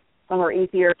 Some are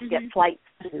easier to get flights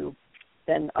to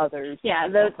than others. Yeah,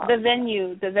 the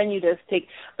venue does take.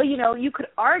 But you could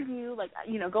argue, like,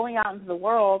 going out into the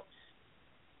world.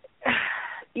 I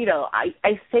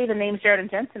say the names Jared and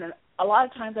Jensen, and a lot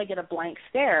of times I get a blank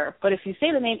stare. But if you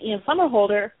say the name Ian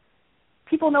Somerhalder,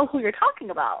 people know who you're talking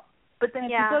about. But then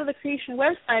if you go to the Creation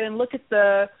website and look at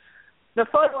the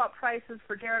photo op prices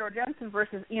for Jared or Jensen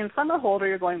versus Ian Somerhalder,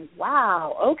 you're going,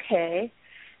 wow, okay.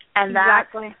 And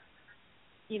that's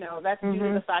due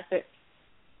to the fact that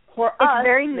for us,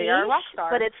 very they niche, are rock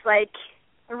stars. but it's like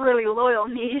a really loyal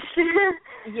niche.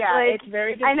 Yeah, it's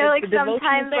very good. I know, like,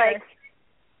 sometimes, like,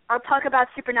 I'll talk about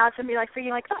Supernatural and be like, freaking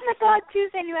like, oh my God,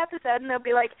 Tuesday, new episode, and they'll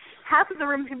be like, half of the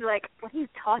room can be like, what are you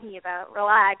talking about?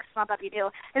 Relax, it's not that big a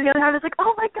deal. And the other half is like,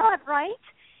 oh my God, right?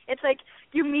 It's like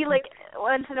you meet, like,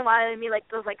 once in a while, you meet, like,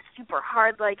 those, like, super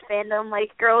hard, like, fandom,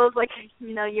 like, girls, like,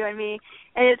 you and me,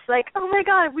 and it's like, oh my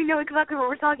God, we know exactly what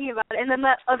we're talking about. And then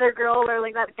that other girl or,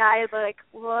 like, that guy is like,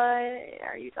 what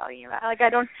are you talking about? Like, I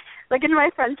don't, like, in my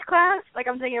French class, like,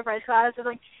 I'm taking a French class, it's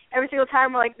like, every single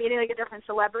time we're, like, meeting, like, a different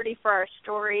celebrity for our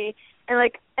story, and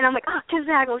I'm like, oh,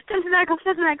 Jensen Ackles,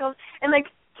 and, like,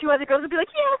 two other girls would be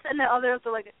like, yes, and the others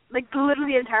are like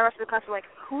literally the entire rest of the class are like,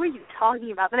 who are you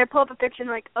talking about? Then I pull up a picture and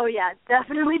I'm like, oh yeah,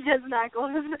 definitely Jensen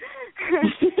Ackles.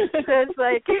 So it's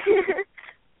like,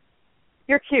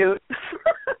 you're cute.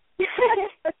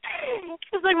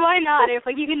 It's like, why not? If,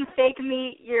 like, you can fake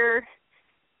meet your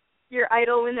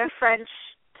idol in a French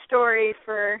story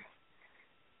for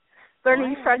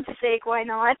learning French's sake, why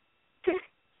not?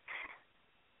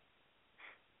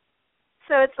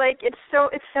 So it's like it's so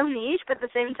niche, but at the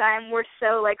same time we're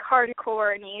so, like,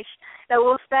 hardcore niche that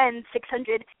we'll spend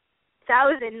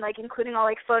 $600,000, like, including all,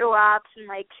 like, photo ops and,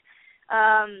 like,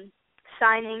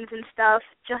 signings and stuff,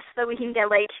 just so we can get,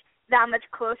 like, that much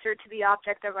closer to the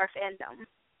object of our fandom.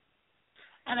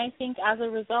 And I think as a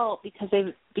result, because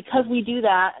we do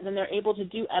that, then they're able to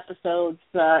do episodes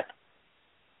that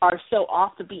are so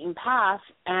off the beaten path,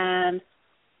 and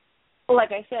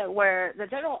like I said, where the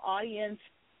general audience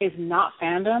is not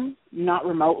fandom, not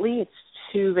remotely. It's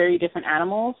two very different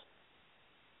animals.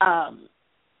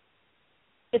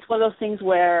 It's one of those things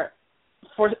where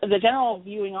for the general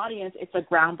viewing audience, it's a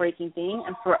groundbreaking thing,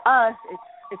 and for us,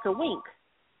 it's a wink.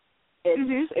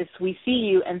 It's we see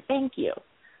you and thank you.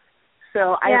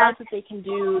 So I like that they can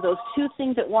do those two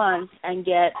things at once and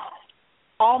get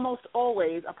almost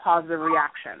always a positive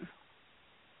reaction.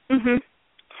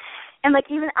 And, like,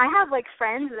 even I have, like,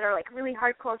 friends that are, like, really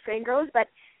hardcore fangirls, but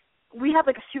we have,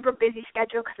 like, a super busy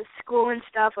schedule because of school and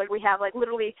stuff. Like, we have, like,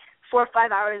 literally 4 or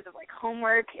 5 hours of, like,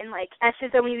 homework and, like,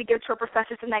 essays that we need to give to our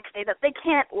professors the next day that they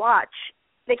can't watch.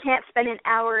 They can't spend an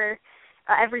hour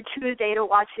every Tuesday to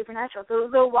watch Supernatural. So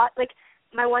they'll watch, like,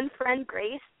 my one friend,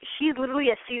 Grace, she's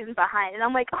literally a season behind. And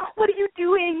I'm like, oh, what are you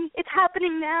doing? It's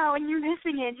happening now, and you're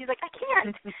missing it. And she's like, I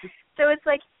can't. So it's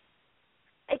like,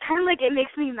 it kind of, like, it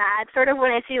makes me mad, sort of,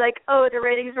 when I see, like, oh, the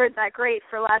ratings weren't that great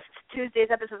for last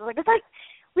Tuesday's episode. Like, it's like,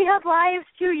 we have lives,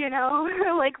 too,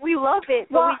 Like, we love it,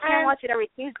 but we can't watch it every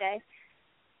Tuesday.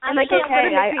 I'm like,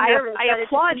 okay, I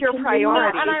applaud your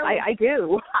priorities. I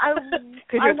do. I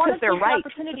want to take the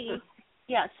opportunity.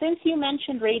 Yeah, since you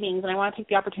mentioned ratings, and I want to take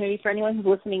the opportunity for anyone who's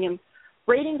listening, and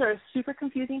ratings are a super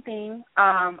confusing thing.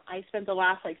 I spent the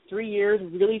last, 3 years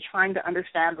really trying to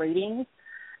understand ratings,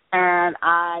 and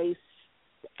I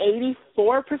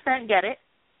 84% get it.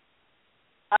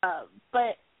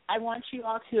 But I want you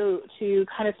all to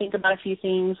kind of think about a few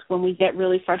things when we get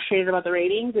really frustrated about the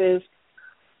ratings is,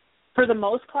 for the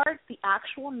most part, the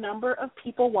actual number of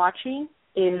people watching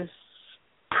is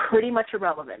pretty much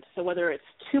irrelevant. So whether it's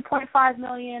 2.5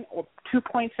 million or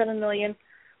 2.7 million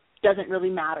doesn't really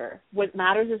matter. What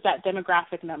matters is that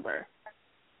demographic number.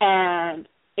 And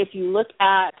if you look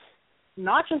at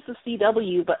not just the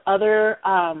CW, but other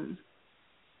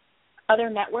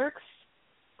networks,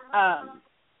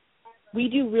 we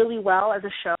do really well as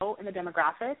a show in the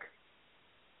demographic.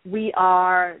 We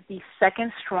are the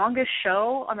second strongest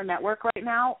show on the network right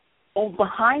now,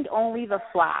 behind only The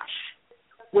Flash,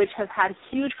 which has had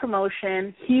huge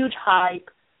promotion, huge hype,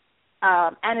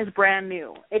 and is brand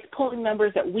new. It's pulling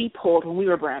numbers that we pulled when we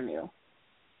were brand new.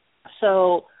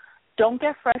 So don't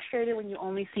get frustrated when you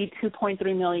only see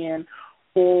 2.3 million,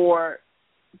 or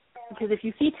because if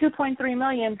you see 2.3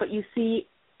 million but you see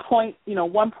 1.0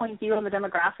 in the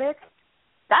demographic,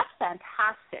 that's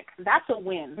fantastic. That's a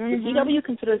win. The CW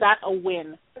considers that a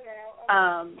win.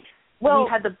 We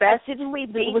had the best. Didn't we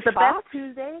beat it was the Fox? best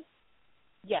Tuesday.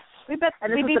 Yes, we beat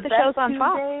the best shows on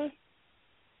Fox. Tuesday.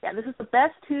 Yeah, this is the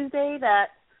best Tuesday that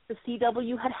the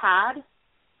CW had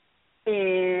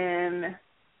in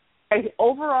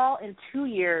overall in 2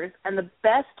 years, and the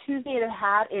best Tuesday it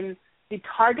had in the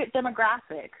target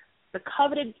demographic, the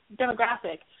coveted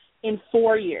demographic, in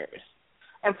 4 years.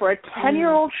 And for a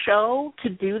 10-year-old show to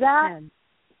do that,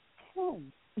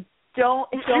 don't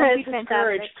be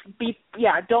discouraged.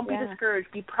 Don't be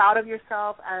discouraged. Be proud of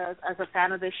yourself as a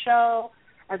fan of this show,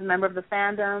 as a member of the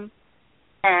fandom,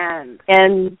 and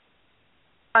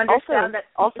understand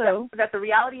that the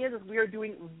reality is we are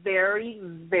doing very,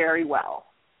 very well.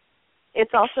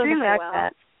 It's also the fact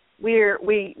that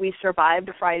we survived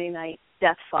a Friday night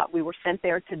death slot. We were sent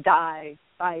there to die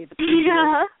by the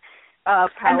people.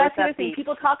 And that's the other thing.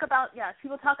 People talk about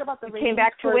the we came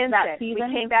back to Wednesday. We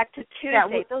came back to Tuesday.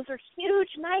 Yeah, those are huge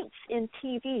nights in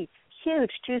TV.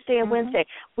 Huge, Tuesday and Wednesday.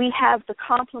 We have the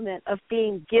compliment of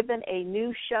being given a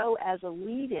new show as a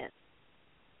lead-in.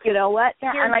 You know what?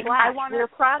 Yeah, Here's and Flash. We're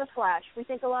proud of Flash. We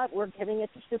think a lot. We're giving it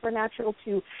to Supernatural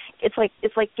too. It's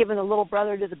like giving a little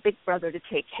brother to the big brother to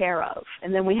take care of.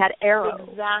 And then we had Arrow.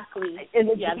 Exactly. And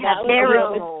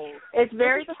Arrow. It's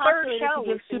very calculated to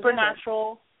give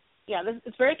Supernatural. Yeah,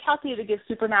 it's very calculated to give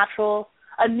Supernatural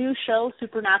a new show,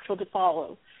 Supernatural, to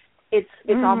follow. It's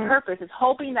on purpose. It's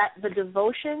hoping that the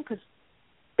devotion, because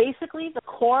basically the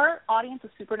core audience of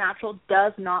Supernatural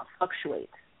does not fluctuate.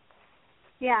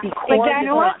 Yeah, the core does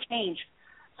not change.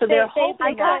 So they're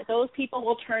hoping that those people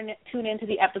will tune into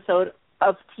the episode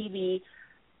of TV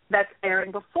that's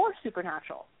airing before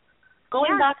Supernatural.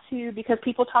 Going back to, because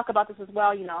people talk about this as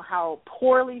well, how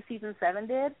poorly season 7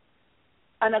 did.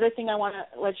 Another thing I want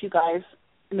to let you guys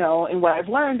know, and what I've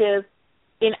learned is,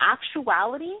 in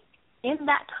actuality, in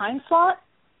that time slot,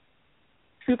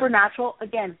 Supernatural,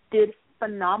 again, did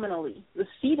phenomenally. The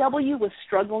CW was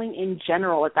struggling in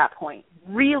general at that point,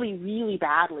 really, really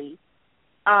badly.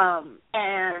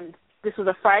 And this was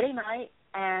a Friday night,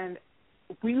 and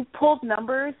we pulled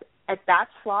numbers at that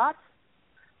slot,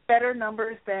 better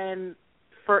numbers than,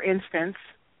 for instance,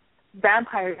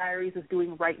 Vampire Diaries is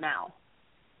doing right now.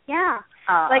 Yeah.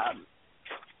 I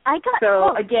got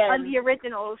hooked on the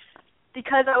originals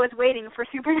because I was waiting for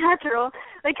Supernatural.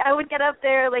 I would get up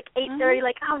there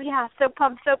 8:30, oh yeah, so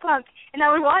pumped, and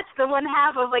I would watch the one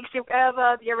half of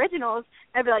the originals.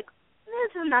 And I'd be like,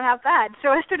 this is not half bad. So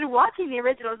I started watching the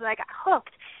originals, and I got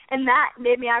hooked, and that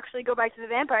made me actually go back to the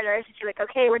Vampire Diaries and see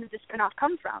okay, where did this spinoff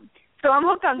come from? So I'm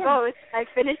hooked on both. I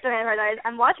finished the Vampire Diaries.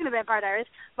 I'm watching the Vampire Diaries,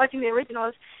 watching the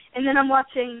originals, and then I'm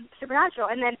watching Supernatural,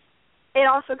 and then it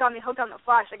also got me hooked on The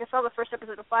Flash. I saw the first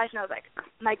episode of The Flash, and I was like,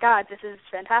 my God, this is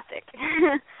fantastic.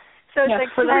 So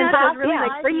it's Supernatural is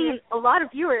really bringing in a lot of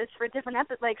viewers for different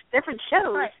different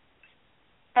shows. Right.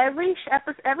 Every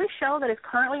show that is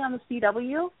currently on the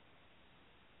CW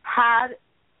had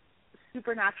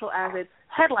Supernatural as its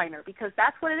headliner, because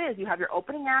that's what it is. You have your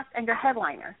opening act and your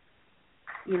headliner.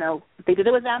 They did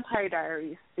it with Vampire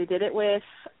Diaries. They did it with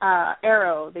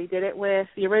Arrow. They did it with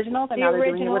the originals, and now they're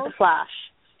doing it with The Flash.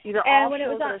 These are all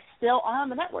shows that are still on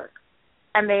the network.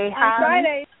 And they have...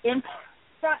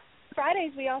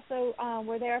 Fridays we also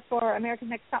were there for America's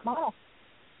Next Top Model.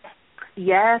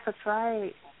 Yes, that's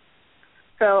right.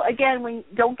 So, again,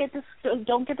 don't get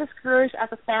discouraged as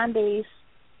a fan base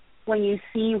when you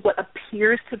see what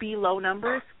appears to be low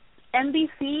numbers.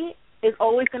 NBC is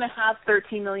always going to have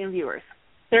 13 million viewers.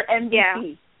 They're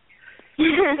NBC.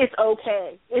 Yeah. It's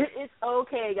okay. It's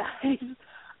okay, guys.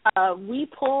 We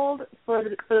pulled, for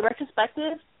the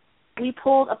retrospective, we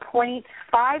pulled a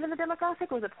 0.5 in the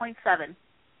demographic, or was it 0.7?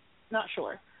 Not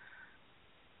sure.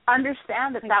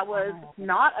 Understand that was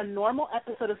not a normal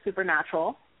episode of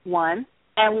Supernatural, one,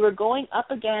 and we were going up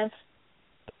against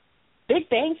Big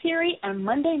Bang Theory and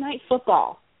Monday Night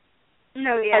Football.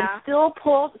 No, yeah. And still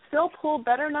pulled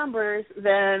better numbers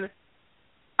than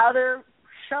other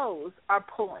shows are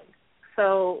pulling.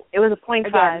 So it was a 0.5.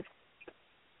 Again,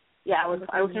 yeah, I was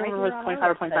remember it was 0.5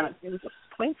 or 0.7. It was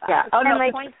a 0.5. Yeah. Oh no,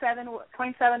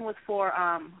 0.7 was for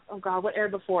what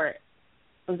aired before it?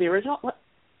 Was the original?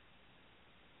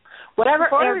 Whatever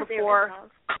aired before.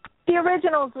 The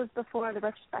originals was before the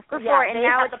retrospective. Before, and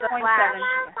now it's the 0.7.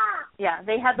 Yeah,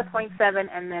 they had the 0.7,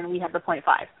 and then we had the 0.5.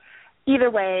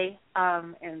 Either way,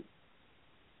 and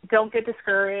don't get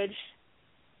discouraged.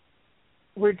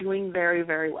 We're doing very,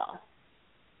 very well.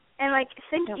 And, like,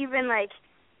 think even, like,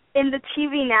 in the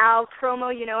TV Now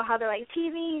promo, you know, how they're like,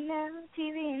 TV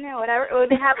Now, whatever. Or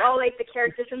they have all, like, the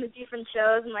characters from the different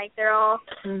shows, and, like, they're all,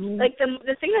 like,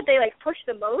 the thing that they, like, push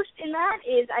the most in that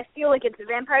is I feel like it's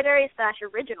Vampire Diaries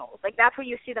 / originals. Like, that's what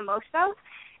you see the most of.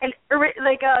 And,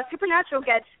 like, Supernatural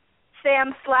gets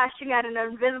Sam slashing at an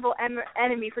invisible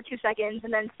enemy for 2 seconds,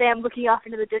 and then Sam looking off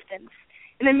into the distance.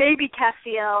 And then maybe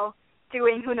Castiel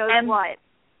doing who knows what.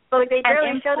 But, like, they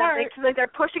barely show that. Like, they're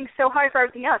pushing so hard for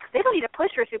everything else. They don't need to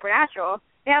push for Supernatural.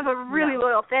 They have a really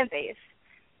loyal fan base.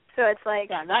 So it's like...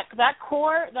 Yeah, that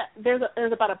core, there's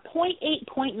about a 0.8,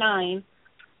 0.9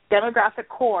 demographic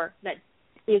core that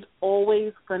is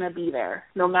always going to be there.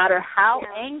 No matter how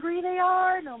angry they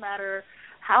are, no matter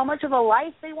how much of a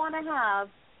life they want to have,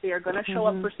 they are going to show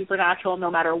up for Supernatural no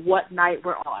matter what night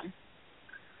we're on.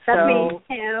 That's me,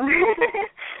 too.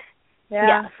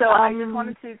 So I just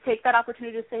wanted to take that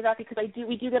opportunity to say that because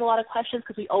we do get a lot of questions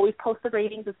because we always post the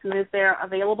ratings as soon as they're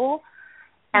available,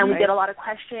 and we get a lot of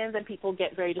questions and people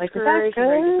get very discouraged and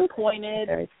very disappointed.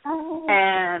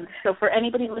 And so for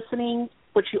anybody listening,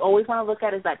 what you always want to look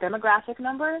at is that demographic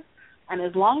number, and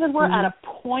as long as we're at a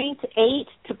 0.8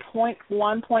 to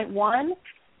 0.1,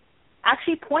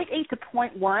 actually 0.8 to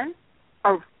 0.1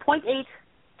 or 0.8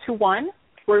 to 1,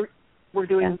 we're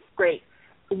doing great.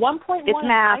 1.1 and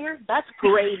higher, that's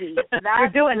gravy. You're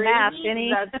doing math,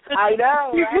 Jenny. I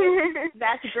know, right?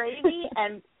 That's gravy,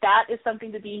 and that is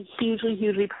something to be hugely,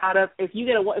 hugely proud of. If we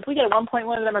get a 1.1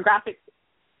 demographic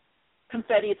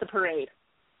confetti, it's a parade.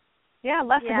 Yeah,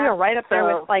 we are right up there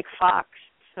with like Fox.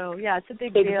 So yeah, it's a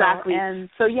big deal. Exactly. And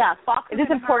so yeah, Fox. It is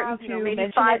important to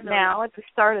mention it now at the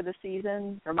start of the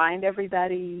season. Remind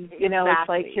everybody, it's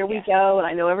like here we go, and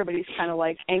I know everybody's kind of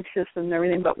like anxious and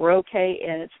everything, but we're okay.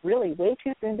 And it's really way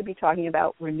too soon to be talking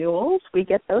about renewals. We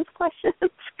get those questions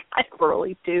kind of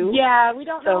early too. Yeah, we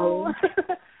don't know.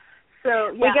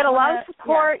 So we get a lot of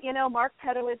support. Mark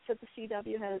Pedowitz at the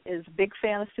CW is a big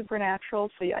fan of Supernatural,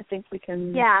 so I think we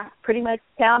can pretty much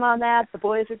count on that. The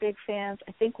boys are big fans.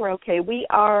 I think we're okay. We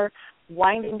are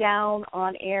winding down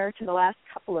on air to the last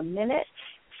couple of minutes,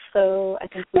 so I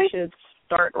think we should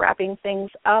start wrapping things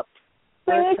up.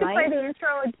 We need to play the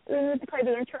intro. We need to play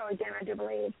the intro again, I do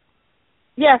believe.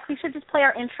 Yes, we should just play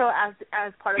our intro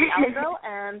as part of the outro,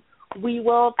 and we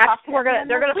will talk to them.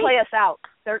 They're going to play us out.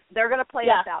 They're going to play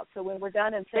us out. So when we're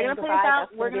done and saying goodbye,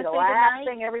 that's going to be the last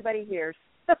thing everybody hears.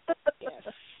 So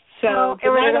it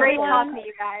was great talking to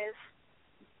you guys.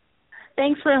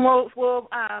 Thanks, and we'll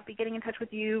be getting in touch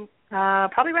with you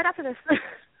probably right after this.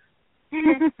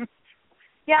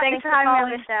 Thanks for having me on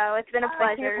the show. It's been a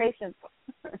pleasure. Thank you for your patience.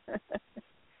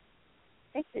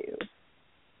 Thank you.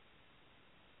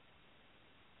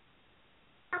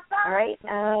 All right.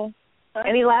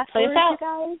 Any last words, you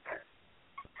guys?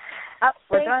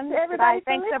 We're done.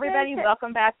 Thanks, everybody.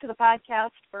 Welcome back to the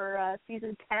podcast for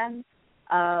season 10.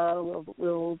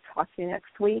 We'll talk to you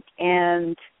next week,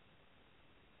 and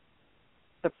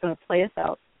they're going to play us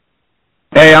out.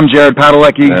 Hey, I'm Jared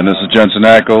Padalecki. And this is Jensen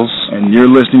Ackles. And you're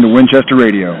listening to Winchester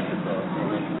Radio.